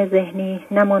از من ذهنی،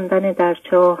 نه ماندن در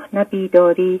چاه، نه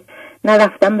بیداری، نه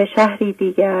رفتن به شهری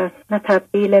دیگر،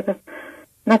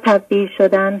 نه تبدیل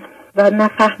شدن و نه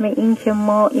فهم این که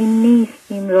ما این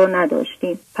نیستیم را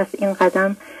نداشتیم. پس این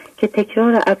قدم که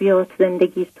تکرار ابیات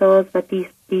زندگی ساز و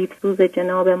دیوسوز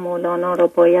جناب مولانا را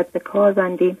باید به کار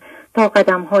بندیم تا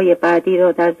قدم‌های بعدی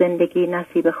را در زندگی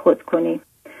نصیب خود کنیم.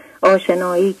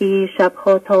 آشنایی گیر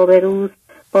شبها تا به روز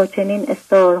با چنین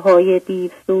استارهای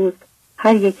دیوسوز،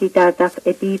 هر یکی در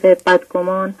دفع دیو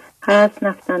بدگمان، هست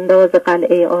نفتنداز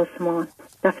قلعه آسمان.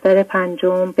 دفتر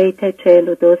پنجم بیت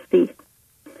 42.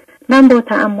 من با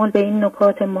تأمل به این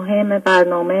نکات مهم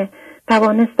برنامه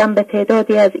توانستم به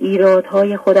تعدادی از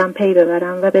ایرادهای خودم پی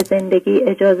ببرم و به زندگی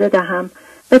اجازه دهم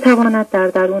بتواند در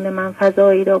درون من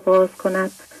فضایی را باز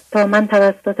کند تا من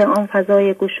توسط آن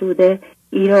فضای گشوده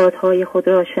ایرادهای خود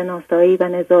را شناسایی و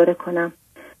نظاره کنم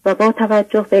و با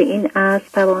توجه به این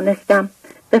اصل توانستم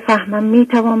بفهمم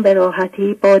میتوان به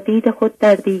راحتی با دید خود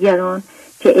در دیگران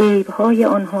که عیبهای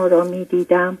آنها را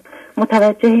میدیدم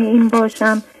متوجه این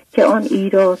باشم که آن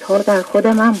ایرادها در خود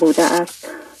من بوده است.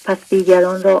 پس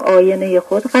دیگران را آینه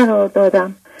خود قرار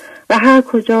دادم و هر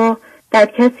کجا در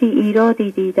کسی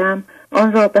ایرادی دیدم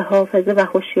آن را به حافظه و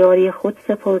هوشیاری خود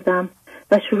سپردم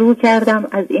و شروع کردم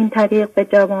از این طریق به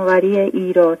جمع‌آوری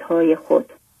ایرادهای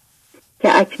خود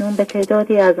که اکنون به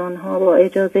تعدادی از آنها با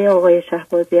اجازه آقای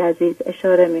شهبازی عزیز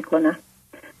اشاره می‌کنم.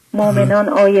 مؤمنان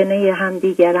آینه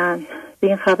همدیگرند،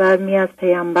 این خبر می از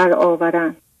پیامبر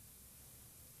آورند.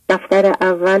 دفتر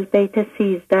اول بیت 13-28.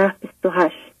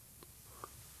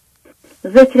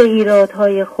 ذکر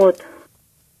ایرادهای خود.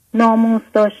 ناموس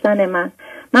داشتن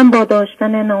من با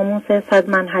داشتن ناموس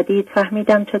صدمنحدید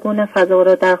فهمیدم چگونه فضا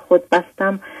را در خود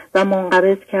بستم و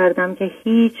منقبض کردم که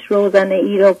هیچ روزنه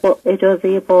ای را با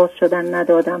اجازه باز شدن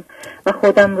ندادم و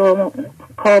خودم را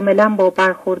کاملا با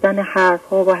برخوردن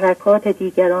حرفها و حرکات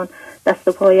دیگران دست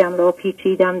و پایم را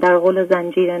پیچیدم در غل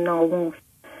زنجیر ناموس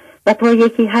و تا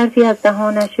یکی حرفی از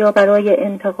دهانش یا برای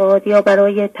انتقاد یا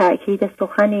برای تأکید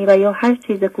سخنی و یا هر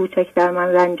چیز کوچک در من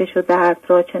رنجش و درد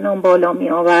را چنان بالا می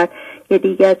آورد که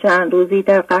دیگر چند روزی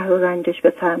در قهر و رنجش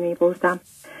به سر می بردم.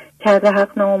 کرده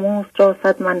حق ناموس را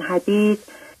صدمنحدید،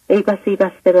 ای بسی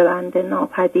بسته به بند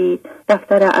ناپدید.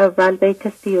 دفتر اول بیت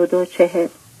 32-40.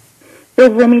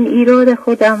 دومین ایراد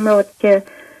خودم را که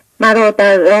مرا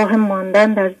در راه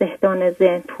ماندن در زهدان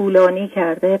ذهن طولانی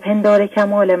کرده پندار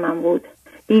کمال من بود.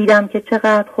 دیدم که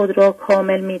چقدر خود را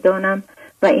کامل می دانم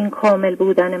و این کامل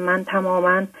بودن من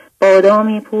تماما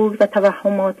بادامی پور و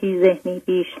توهماتی ذهنی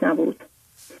بیش نبود.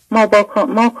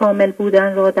 ما کامل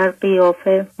بودن را در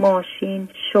قیافه، ماشین،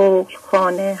 شغل،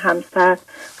 خانه، همسر،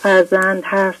 فرزند،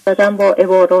 حرف زدن با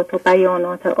عبارات و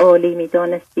بیانات عالی می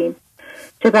دانستیم.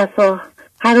 چه بسا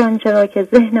هر آنچه را که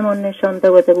ذهنمان نشان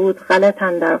داده بود غلط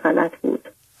اندر غلط بود.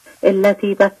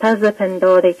 علتی بدتر ز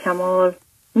پندار کمال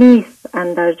نیست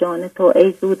اندر جان تو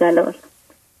ای زودلال.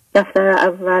 دفتر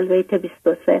اول بیت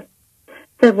 23.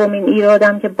 سومین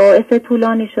ایرادم که باعث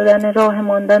طولانی شدن راه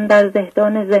ماندن در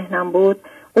زهدان ذهنم بود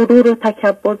غرور و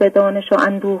تکبر به دانش و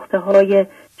اندوخته های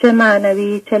چه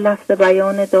معنوی چه لفظ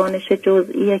بیان دانش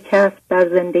جزئی کسب در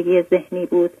زندگی ذهنی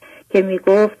بود که می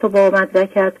گفت تو با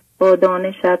مدرکت، با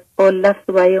دانشت، با لفظ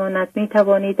و بیانت می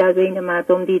توانی در بین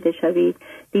مردم دیده شوی،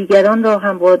 دیگران را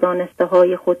هم با دانسته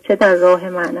های خود چه در راه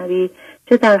معنوی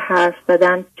چه در حرف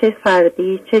زدن چه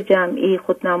فردی چه جمعی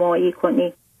خودنمایی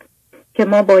کنی، که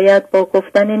ما باید با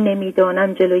گفتن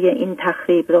نمیدانم جلوی این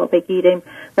تخریب را بگیریم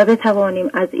و بتوانیم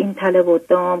از این تله و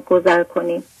دام گذر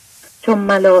کنیم. چون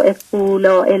ملائک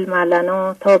لا علم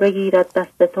لنا تا بگیرد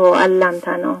دست تو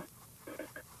علمتنا.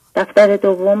 دفتر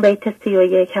دوم بیت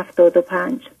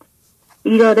 31-75.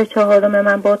 ایراد چهارم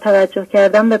من با توجه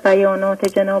کردم به بیانات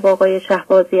جناب آقای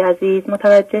شهبازی عزیز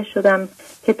متوجه شدم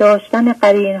که داشتن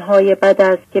قرینهای بد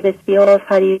است که بسیار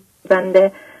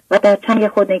فریبنده و در چنگ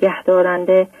خود نگه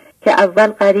دارنده که اول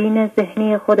قرین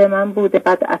ذهنی خود من بوده،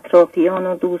 بعد اطرافیان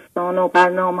و دوستان و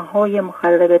برنامه‌های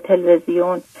مخرب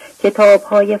تلویزیون،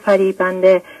 کتاب‌های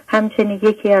فریبنده، همچنین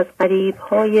یکی از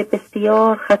قریب‌های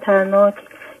بسیار خطرناک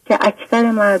که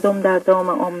اکثر مردم در دام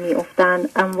آن می‌افتند،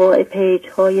 انواع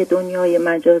پیج‌های دنیای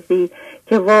مجازی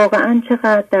که واقعاً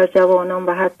چقدر در جوانان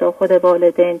و حتی خود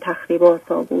والدین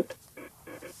تخریب‌آسا بود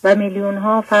و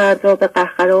میلیون‌ها فرد را به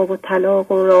قهقرا و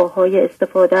طلاق و راه‌های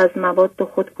استفاده از مواد و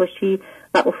خودکشی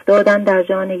و افتادن در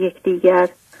جان یکدیگر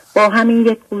با همین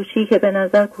یک گوشی که به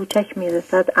نظر کوچک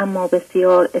میرسد اما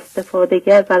بسیار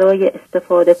استفادهگر برای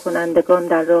استفاده کنندگان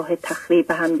در راه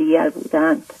تخریب همدیگر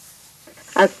بودند.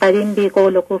 از قرین بی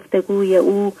قول و گفتگوی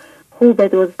او خوب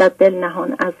دزدد دل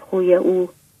نهان از خوی او،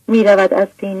 می رود از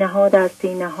سینه ها در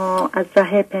سینه ها از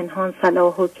ره پنهان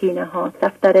صلاح و کینه ها.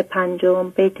 دفتر پنجم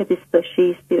بیت 26-36.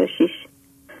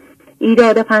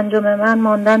 ایراد پنجم من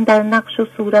ماندن در نقش و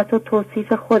صورت و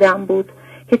توصیف خودم بود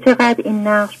که چقدر این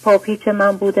نقش پاپیچ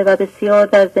من بوده و بسیار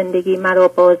در زندگی مرا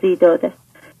بازی داده.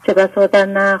 چه بسا در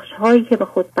نقش هایی که به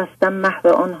خود بستم محو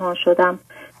آنها شدم.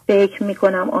 فکر می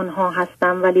کنم آنها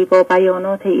هستم ولی با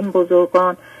بیانات این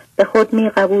بزرگان به خود می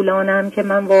قبولانم که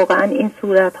من واقعا این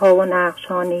صورت ها و نقش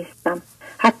ها نیستم.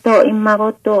 حتی این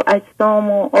مواد و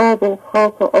اجسام و آب و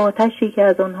خاک و آتشی که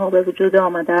از آنها به وجود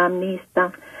آمدم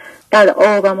نیستم. در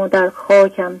آبم و در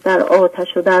خاکم، در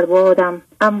آتش و در بادم،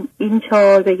 این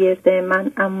چهار به گرد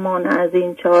من، اما نه از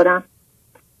این چهارم.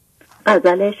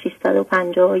 غزل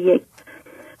 651.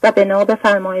 و بنا به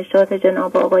فرمایشات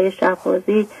جناب آقای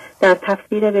شهبازی در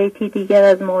تفسیر بیتی دیگر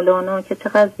از مولانا که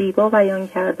چقدر زیبا بیان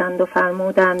کردند و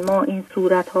فرمودند ما این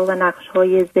صورتها و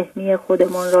نقشهای ذهنی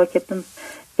خودمان را که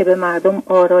به مردم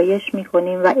آرایش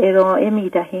می‌کنیم و ارائه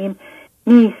می‌دهیم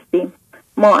نیستیم.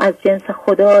 ما از جنس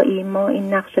خداییم. ما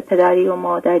این نقش پدری و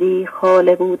مادری،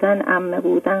 خاله بودن، عمه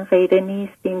بودن غیره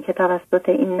نیستیم که توسط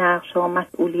این نقش‌ها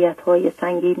مسئولیت‌های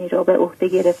سنگینی را به عهده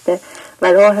گرفته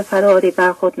و راه فراری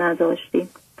بر خود نذاشتیم.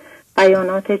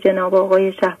 بیانات جناب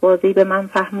آقای شهبازی به من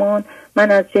فهمان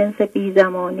من از جنس بی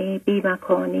زمانی، بی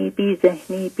مکانی، بی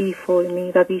ذهنی، بی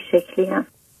فرمی و بی شکلیم.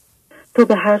 تو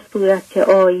به هر صورت که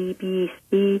آیی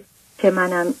بیستی که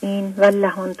منم این و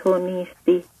لهان تو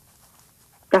نیستی.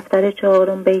 دفتر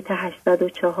 4 بیت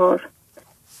 804.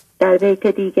 در بیت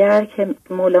دیگر که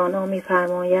مولانا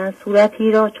می‌فرمایند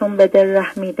صورتی را چون به دل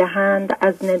ره می‌دهند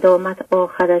از ندامت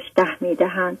آخرش ده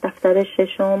می‌دهند. دفتر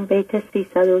 6 بیت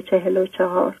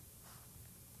 344.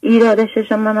 ایراد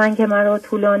ششم من که مرا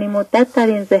طولانی مدت در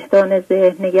این زهدان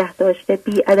ذهن نگه داشته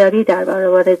بی ادبی در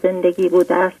برابر زندگی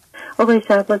بوده است. آقای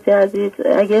شهبازی عزیز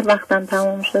اگه وقتم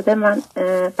تمام شده من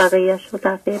بقیه‌اش رو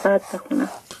دفعه بعد بخونم.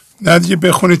 نه دیگه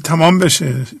بخونید تمام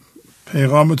بشه.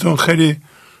 پیغامتون خیلی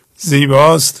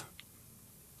زیباست.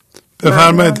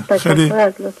 بفرمایید. خیلی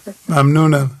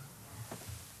ممنونم.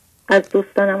 از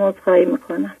دوستانم عذرخواهی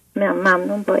میکنم.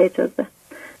 ممنون. با اجازه.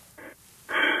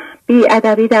 بی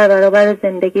ادبی در برابر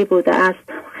زندگی بوده است.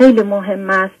 خیلی مهم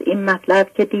است این مطلب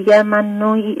که دیگر من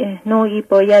نوعی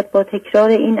باید با تکرار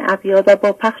این ابیات و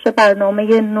با پخش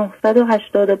برنامه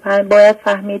 985 باید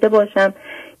فهمیده باشم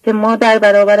که ما در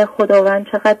برابر خداوند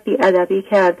چقدر بی ادبی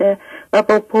کرده و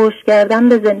با پشت کردن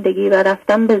به زندگی و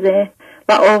رفتن به ذهن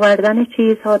و آوردن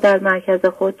چیزها در مرکز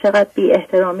خود چقدر بی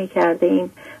احترامی کرده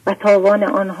ایم و تاوان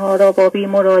آنها را با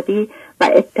بی‌مرادی و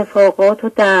اتفاقات و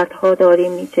دردها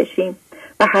داریم می‌چشیم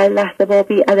و هر لحظه با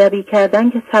بی ادبی کردن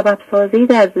که سبب سازی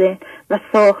در ذهن و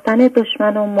ساختن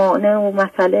دشمن و مانع و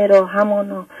مسئله را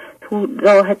همان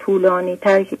راه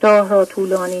را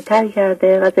طولانی تر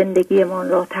کرده و زندگیمان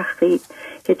را تخریب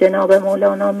که جناب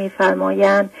مولانا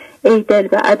می‌فرمایند ای دل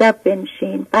به ادب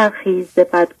بنشین برخیز ز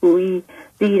بدگویی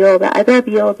زیرا به ادب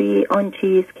یابی آن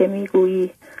چیز که میگویی.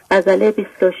 غزل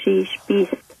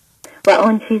 26-20. و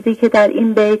آن چیزی که در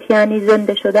این بیت یعنی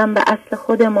زنده شدن به اصل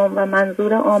خودمان و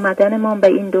منظور آمدنمان به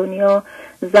این دنیا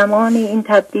زمانی این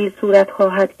تبدیل صورت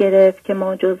خواهد گرفت که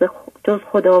ما جز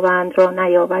خداوند را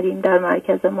نیاوریم در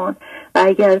مرکزمان و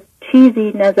اگر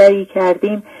چیزی نظری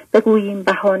کردیم بگوییم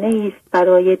بهانه است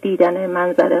برای دیدن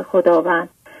منظر خداوند.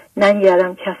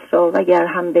 ننگرم کس را وگر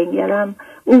هم بنگرم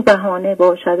او بهانه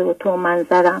باشد و تو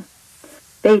منظرم.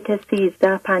 بیت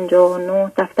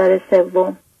 1359 دفتر 3.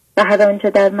 و هر آنچه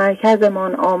در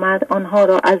مرکزمان آمد آنها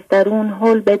را از درون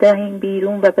هل بدهیم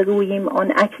بیرون و بگوییم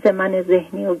آن عکس من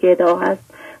ذهنی و گدا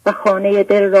است و خانه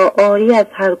دل را آری از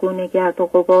هر گونه گرد و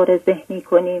غبار ذهنی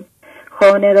کنیم.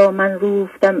 خانه را من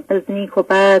روفتم از نیک و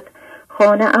بد،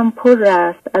 خانه ام پر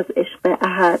است از عشق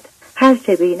احد. هر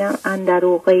چه بینم اندر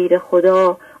و غیر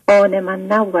خدا، آن من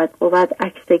نبود بود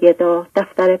عکس گدا.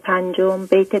 دفتر 5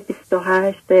 بیت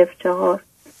 28-4.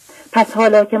 پس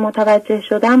حالا که متوجه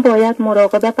شدم باید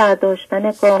مراقب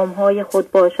برداشتن گام‌های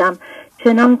خود باشم.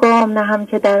 چنان گام نهم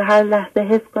که در هر لحظه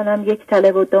حس کنم یک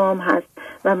طلب و دام هست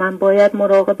و من باید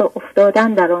مراقب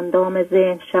افتادن در آن دام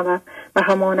ذهن شوم و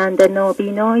همانند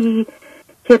نابینایی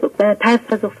که ترس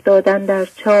از افتادن در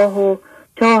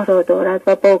چاه را دارد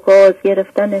و با گاز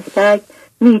گرفتن سگ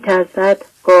می‌ترسد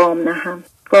گام نهم.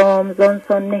 گام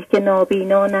زان نه که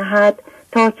نابینا نهد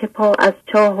تا که پا از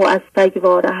چاه و از سگ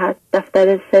وارهد.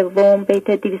 دفتر 3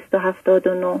 بیت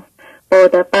 279.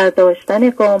 با برداشتن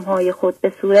گام‌های خود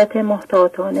به صورت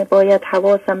محتاطانه باید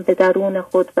حواسم به درون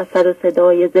خود و سر و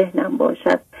صدای ذهنم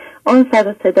باشد. آن سر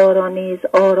و صدا را نیز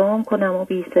آرام کنم و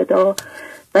بی صدا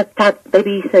و به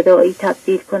بی صدایی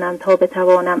تبدیل کنم تا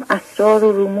بتوانم اسرار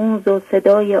و رموز و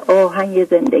صدای آهنگ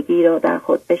زندگی را در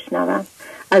خود بشنوم.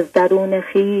 از درون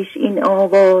خیش این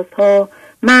آوازها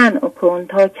منع کن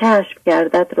تا کشف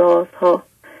گردد رازها.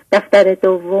 دفتر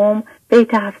 2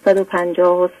 بیت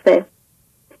 753.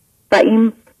 و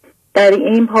این در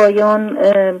این پایان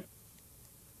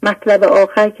مطلب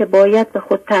آخر که باید به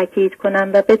خود تأکید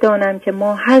کنم و بدانم که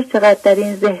ما هر چقدر در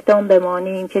این زهدان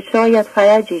بمانیم که شاید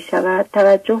فرجی شود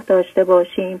توجه داشته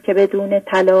باشیم که بدون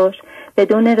تلاش،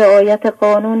 بدون رعایت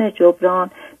قانون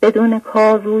جبران، بدون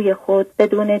کار روی خود،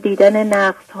 بدون دیدن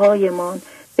نقص‌هایمان،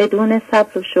 بدون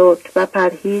صبر و شکر و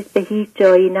پرهیز به هیچ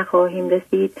جایی نخواهیم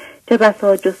رسید. چه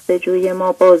بسا جستجوی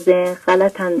ما با ذهن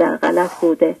غلط اندر غلط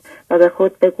بوده و به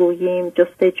خود بگوییم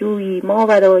جستجویی ما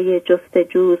برای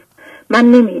جستجوست. من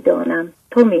نمیدانم،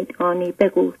 تو میدانی،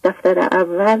 بگو. دفتر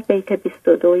اول بیت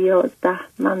 22:11.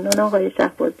 ممنون آقای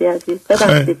شهبازی عزیز.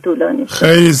 ببخشید طولانی شد.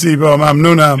 خیلی زیبا،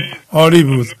 ممنونم، عالی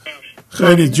بود،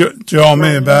 خیلی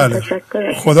جامع. بله،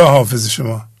 خدا حافظ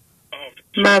شما.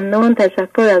 ممنون،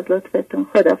 تشکر از لطفتون.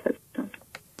 خدا حافظتون.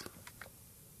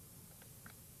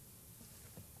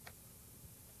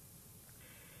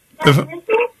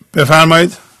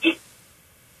 بفرمایید.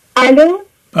 الو.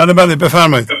 بله بله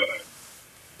بفرمایید.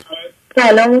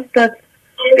 سلام استاد،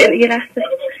 یه لحظه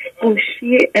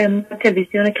گوشی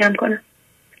تلویزیون رو کم کنم.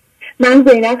 من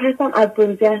زینب هستم از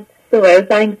بروجرد، دوباره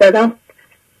زنگ زدم.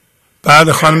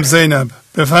 بله خانم زینب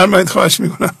بفرمایید، خواهش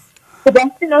میکنم.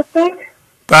 خوبستین استاد؟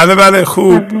 بله بله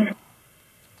خوب.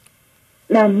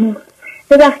 ممنون.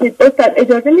 ببخشید استاد،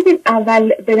 اجازه میدید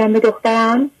اول بدم به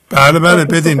دخترم؟ بله بله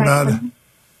بدین. بله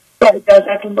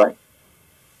اجازتون باید.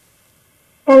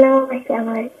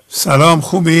 سلام. سلام،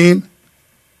 خوبین؟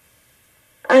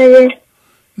 آره.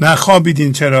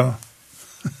 نخوابیدین چرا؟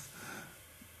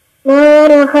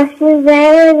 ما خواستیم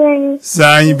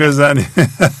زنگ بزنی.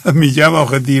 میگم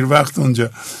آخه دیر وقت اونجا.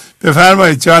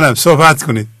 بفرمایید جانم، صحبت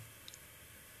کنید.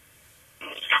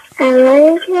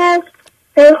 اول که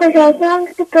خیلی خوشحال شدم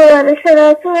که دوباره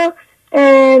صداتون رو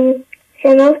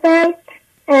شنفتم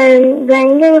و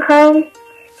اینکه میخوام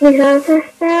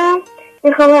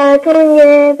براتون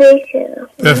یه بیت شعر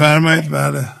بفرمایید.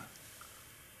 بله.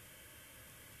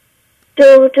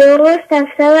 جوجو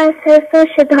دفتر از حرس و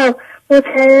شتاب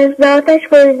متعرض ذاتش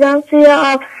گریزم توی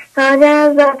آب تاج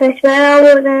از ذاتش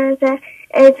برآوردن نظر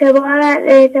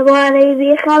اعتبار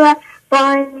بی خبر با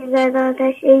آن میزد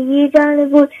آتش ایگی جانی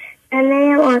بود در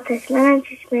نیم آتش منم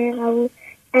چشمه قبول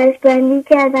درش بندی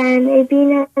کردن ای بی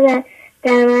نظر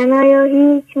در منای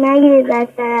هیچ مگیر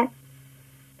بسرد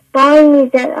با آن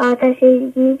میزد آتش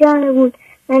ایگی جانی بود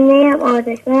در نیم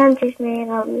آتش منم چشمه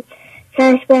قبول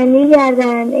چشم بندی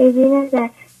کردن ای بی نظر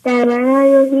در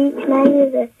منای هیچ مگیر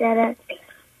بسرد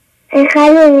ای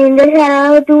خیلی مینده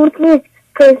شراب دود نیست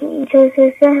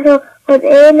چه سهر و خود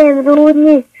نمرود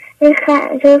نیست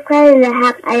جز خیلی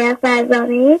حق اگر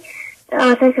فرزانه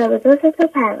آتش را به دوست تو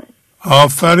پرورد.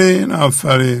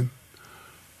 آفرین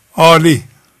عالی.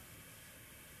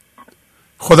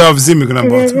 خداحافظی میکنم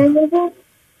با تو.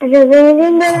 اجازه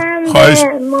میدیم برم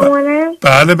به مامانم؟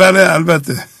 بله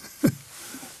البته.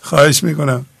 خواهش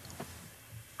میکنم.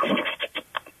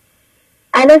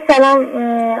 الو سلام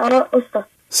آقا استاد.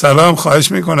 سلام،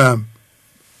 خواهش میکنم.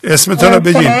 اسمتون رو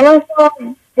بگین. سلام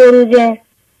دروجه.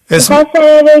 میخواستم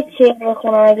یه چیه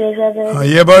بخونم اگه اجازه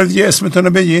بدید. یه بار دیگه اسمتون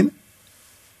رو بگین.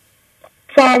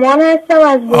 سامان هستم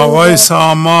از بروجه. آقای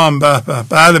سامان.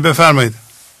 بله بفرمایید.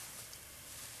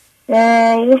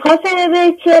 میخواستم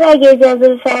یه چیه اگه اجازه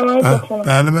بفرمایید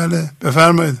بخونم. بله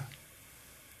بفرمایید.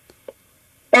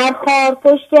 در خار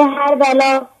پشت هر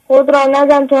بلا خود را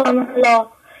نزن تو هملا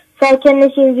ساکن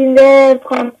نشین زنده ارد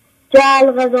کن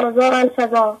جعل غزازا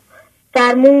الفضا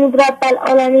فرمود رب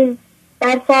العالمین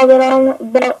در صابران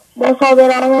با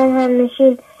صابران هم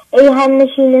نشین ای هم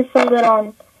نشین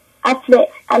صابران اصل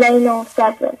علینا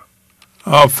صبر.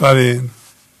 آفرین.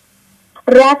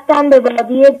 رفتم به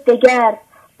وادی دگر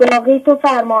باقی تو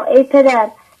فرما ای پدر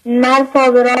من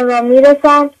صابران را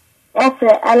میرسم اصل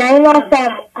علینا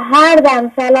صبر هر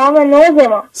دم سلام نوز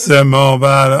ما زما.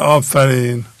 بله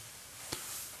آفرین.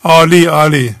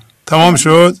 عالی. تمام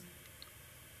شد؟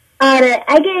 آره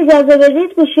اگه اجازه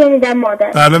بدید گوشی میدم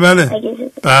مادر.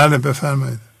 بله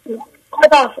بفرمایید.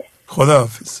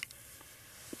 خداحافظ.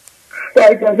 با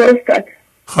اجازه استاد.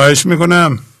 خواهش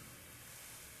میکنم.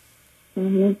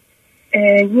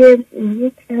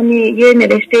 یه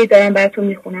نوشته دارم براتون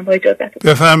میخونم با اجازه.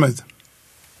 بفرمایید.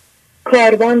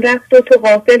 کاروان رفت و تو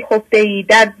غافل خفته ای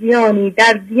در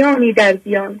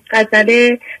زیان.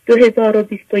 غزل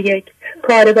 2021.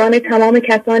 کاروان تمام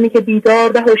کسانی که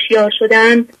بیدار و هوشیار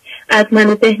شدند از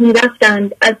من ذهنی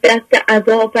رفتند، از دست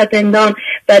عذاب و زندان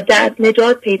و درد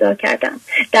نجات پیدا کردند.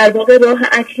 در واقع راه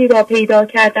اصلی را پیدا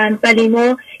کردند، ولی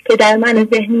ما که در من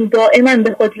ذهنی دائما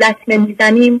به خود لطمه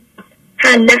میزنیم،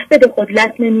 هر لحظه به خود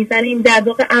لطمه میزنیم، در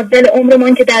واقع اول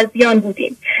عمرمان که در زیان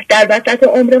بودیم، در وسط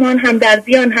عمرمان هم در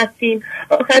زیان هستیم،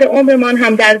 آخر عمرمان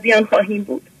هم در زیان خواهیم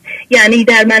بود. یعنی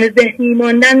در من ذهنی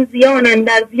ماندن زیان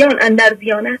اندر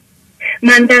زیان است.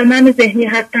 من در من ذهنی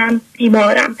هستم،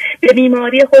 بیمارم، به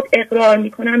بیماری خود اقرار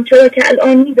میکنم، چرا که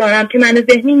الان میدانم که من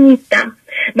ذهنی نیستم.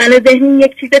 من ذهنی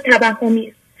یک چیز توهمی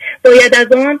است، باید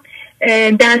از آن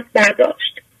دست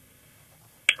برداشت.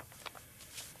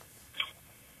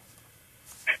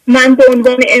 من به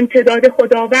عنوان امتداد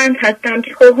خداوند هستم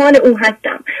که خواهان او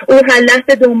هستم. او هر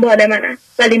لحظه دنبال من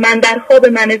است، ولی من در خواب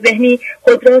من ذهنی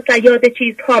خود را صیاد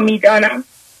چیزها میدانم.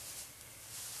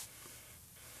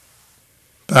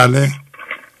 بله.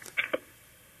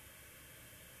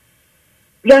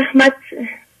 رحمت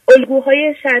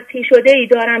الگوهای شرطی شده ای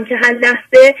دارم که هر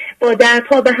لحظه با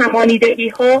دردها به همانیدگی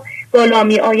ها بالا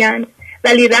می آیند،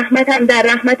 ولی رحمتم در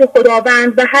رحمت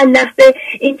خداوند و هر لحظه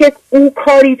اینکه او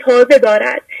کاری تازه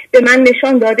دارد به من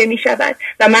نشان داده می شود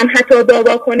و من حتی با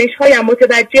واکنش هایم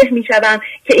متوجه می شوم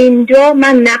که اینجا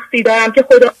من نقصی دارم که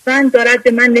خداوند دارد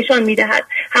به من نشان می دهد.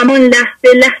 همان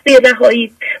لحظه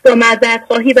رهایی با معذرت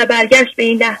خواهی و برگشت به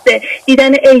این لحظه،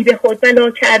 دیدن عیب خود و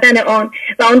لا کردن آن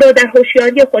و آن را در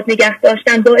هوشیاری خود نگه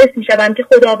داشتن باعث می شوم که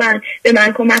خداوند به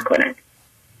من کمک کند.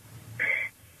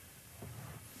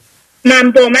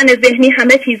 من با من ذهنی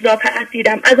همه چیز را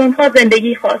پذیرم، از آنها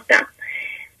زندگی خواستم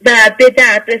و به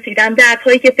درد رسیدم،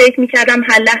 دردهایی که فکر می‌کردم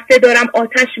هر لحظه دارم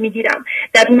آتش می‌گیرم.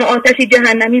 در اون آتشی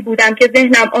جهنمی بودم که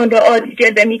ذهنم آن را عادی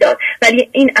جلوه می‌داد، ولی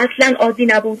این اصلاً عادی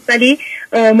نبود، ولی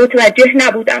متوجه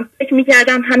نبودم. فکر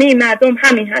می‌کردم همه مردم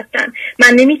همین هستند.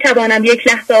 من نمی‌توانم یک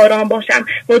لحظه آرام باشم،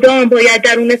 مدام باید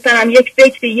درون سرم یک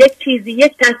فکری، یک چیزی،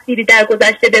 یک تصویری در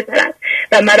گذشته بپرد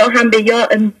و مرا هم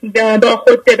با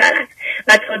خود ببرد.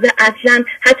 و تازه اصلا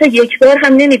حتی یک بار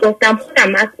هم نمیگفتم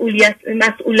خودم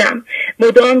مسئولم.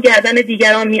 مدام گردن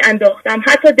دیگران می انداختم.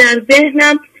 حتی در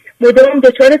ذهنم مدام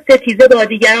دچار ستیزه با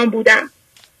دیگران بودم.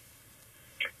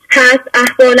 هست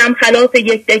احوالم خلاف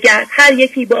یکدیگر، هر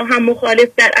یکی با هم مخالف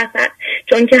در اثر،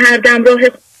 چون که هر دم راه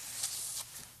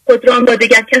خود را با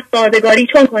دیگر کس سازگاری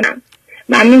چون کنم.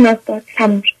 ممنون استاد.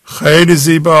 تموم. خیلی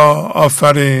زیبا،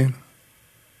 آفرین.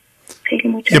 خیلی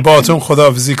متشکرم. یه باهاتون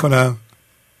خداحافظی کنم.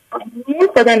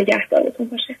 خدا نگهدارتون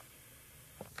باشه.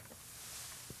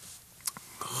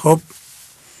 خب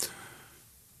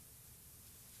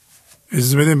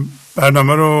اجازه بدیم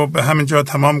برنامه رو به همین جا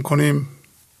تمام کنیم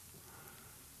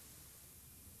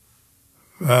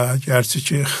و گرچه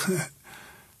که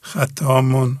خط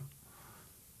هامون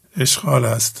اشغال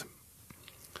است.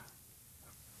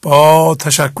 با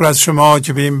تشکر از شما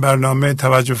که به این برنامه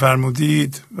توجه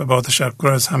فرمودید و با تشکر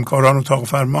از همکاران اتاق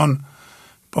فرمان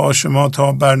با شما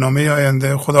تا برنامه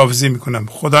آینده خداحافظی میکنم.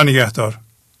 خدا نگهدار.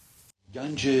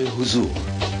 گنج حضور،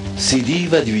 سی دی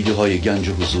و دیویدیوهای گنج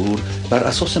حضور بر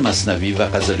اساس مثنوی و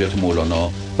غزلیات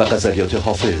مولانا و غزلیات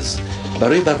حافظ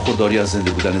برای برخورداری از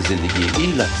زنده بودن زندگی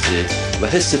این لحظه و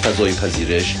حس فضای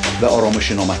پذیرش و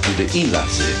آرامش نامحدود این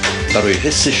لحظه، برای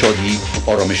حس شادی،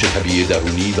 آرامش طبیعی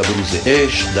درونی و بروز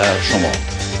عشق در شما،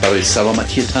 برای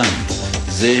سلامتی تن،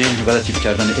 ذهن و لطیف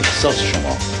کردن احساس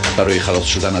شما، برای خلاص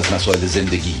شدن از مسائل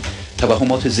زندگی،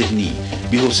 توهمات ذهنی،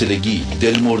 بی‌حوصلگی،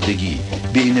 دلمردگی،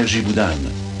 بی انرژی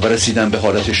بودن و رسیدن به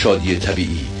حالت شادی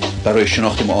طبیعی، برای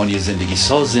شناخت معانی زندگی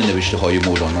ساز نوشته های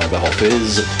مولانا و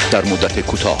حافظ در مدت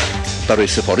کوتاه. برای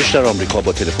سفارش در آمریکا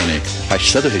با تلفن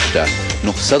 818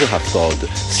 970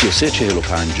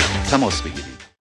 3345 تماس بگیرید.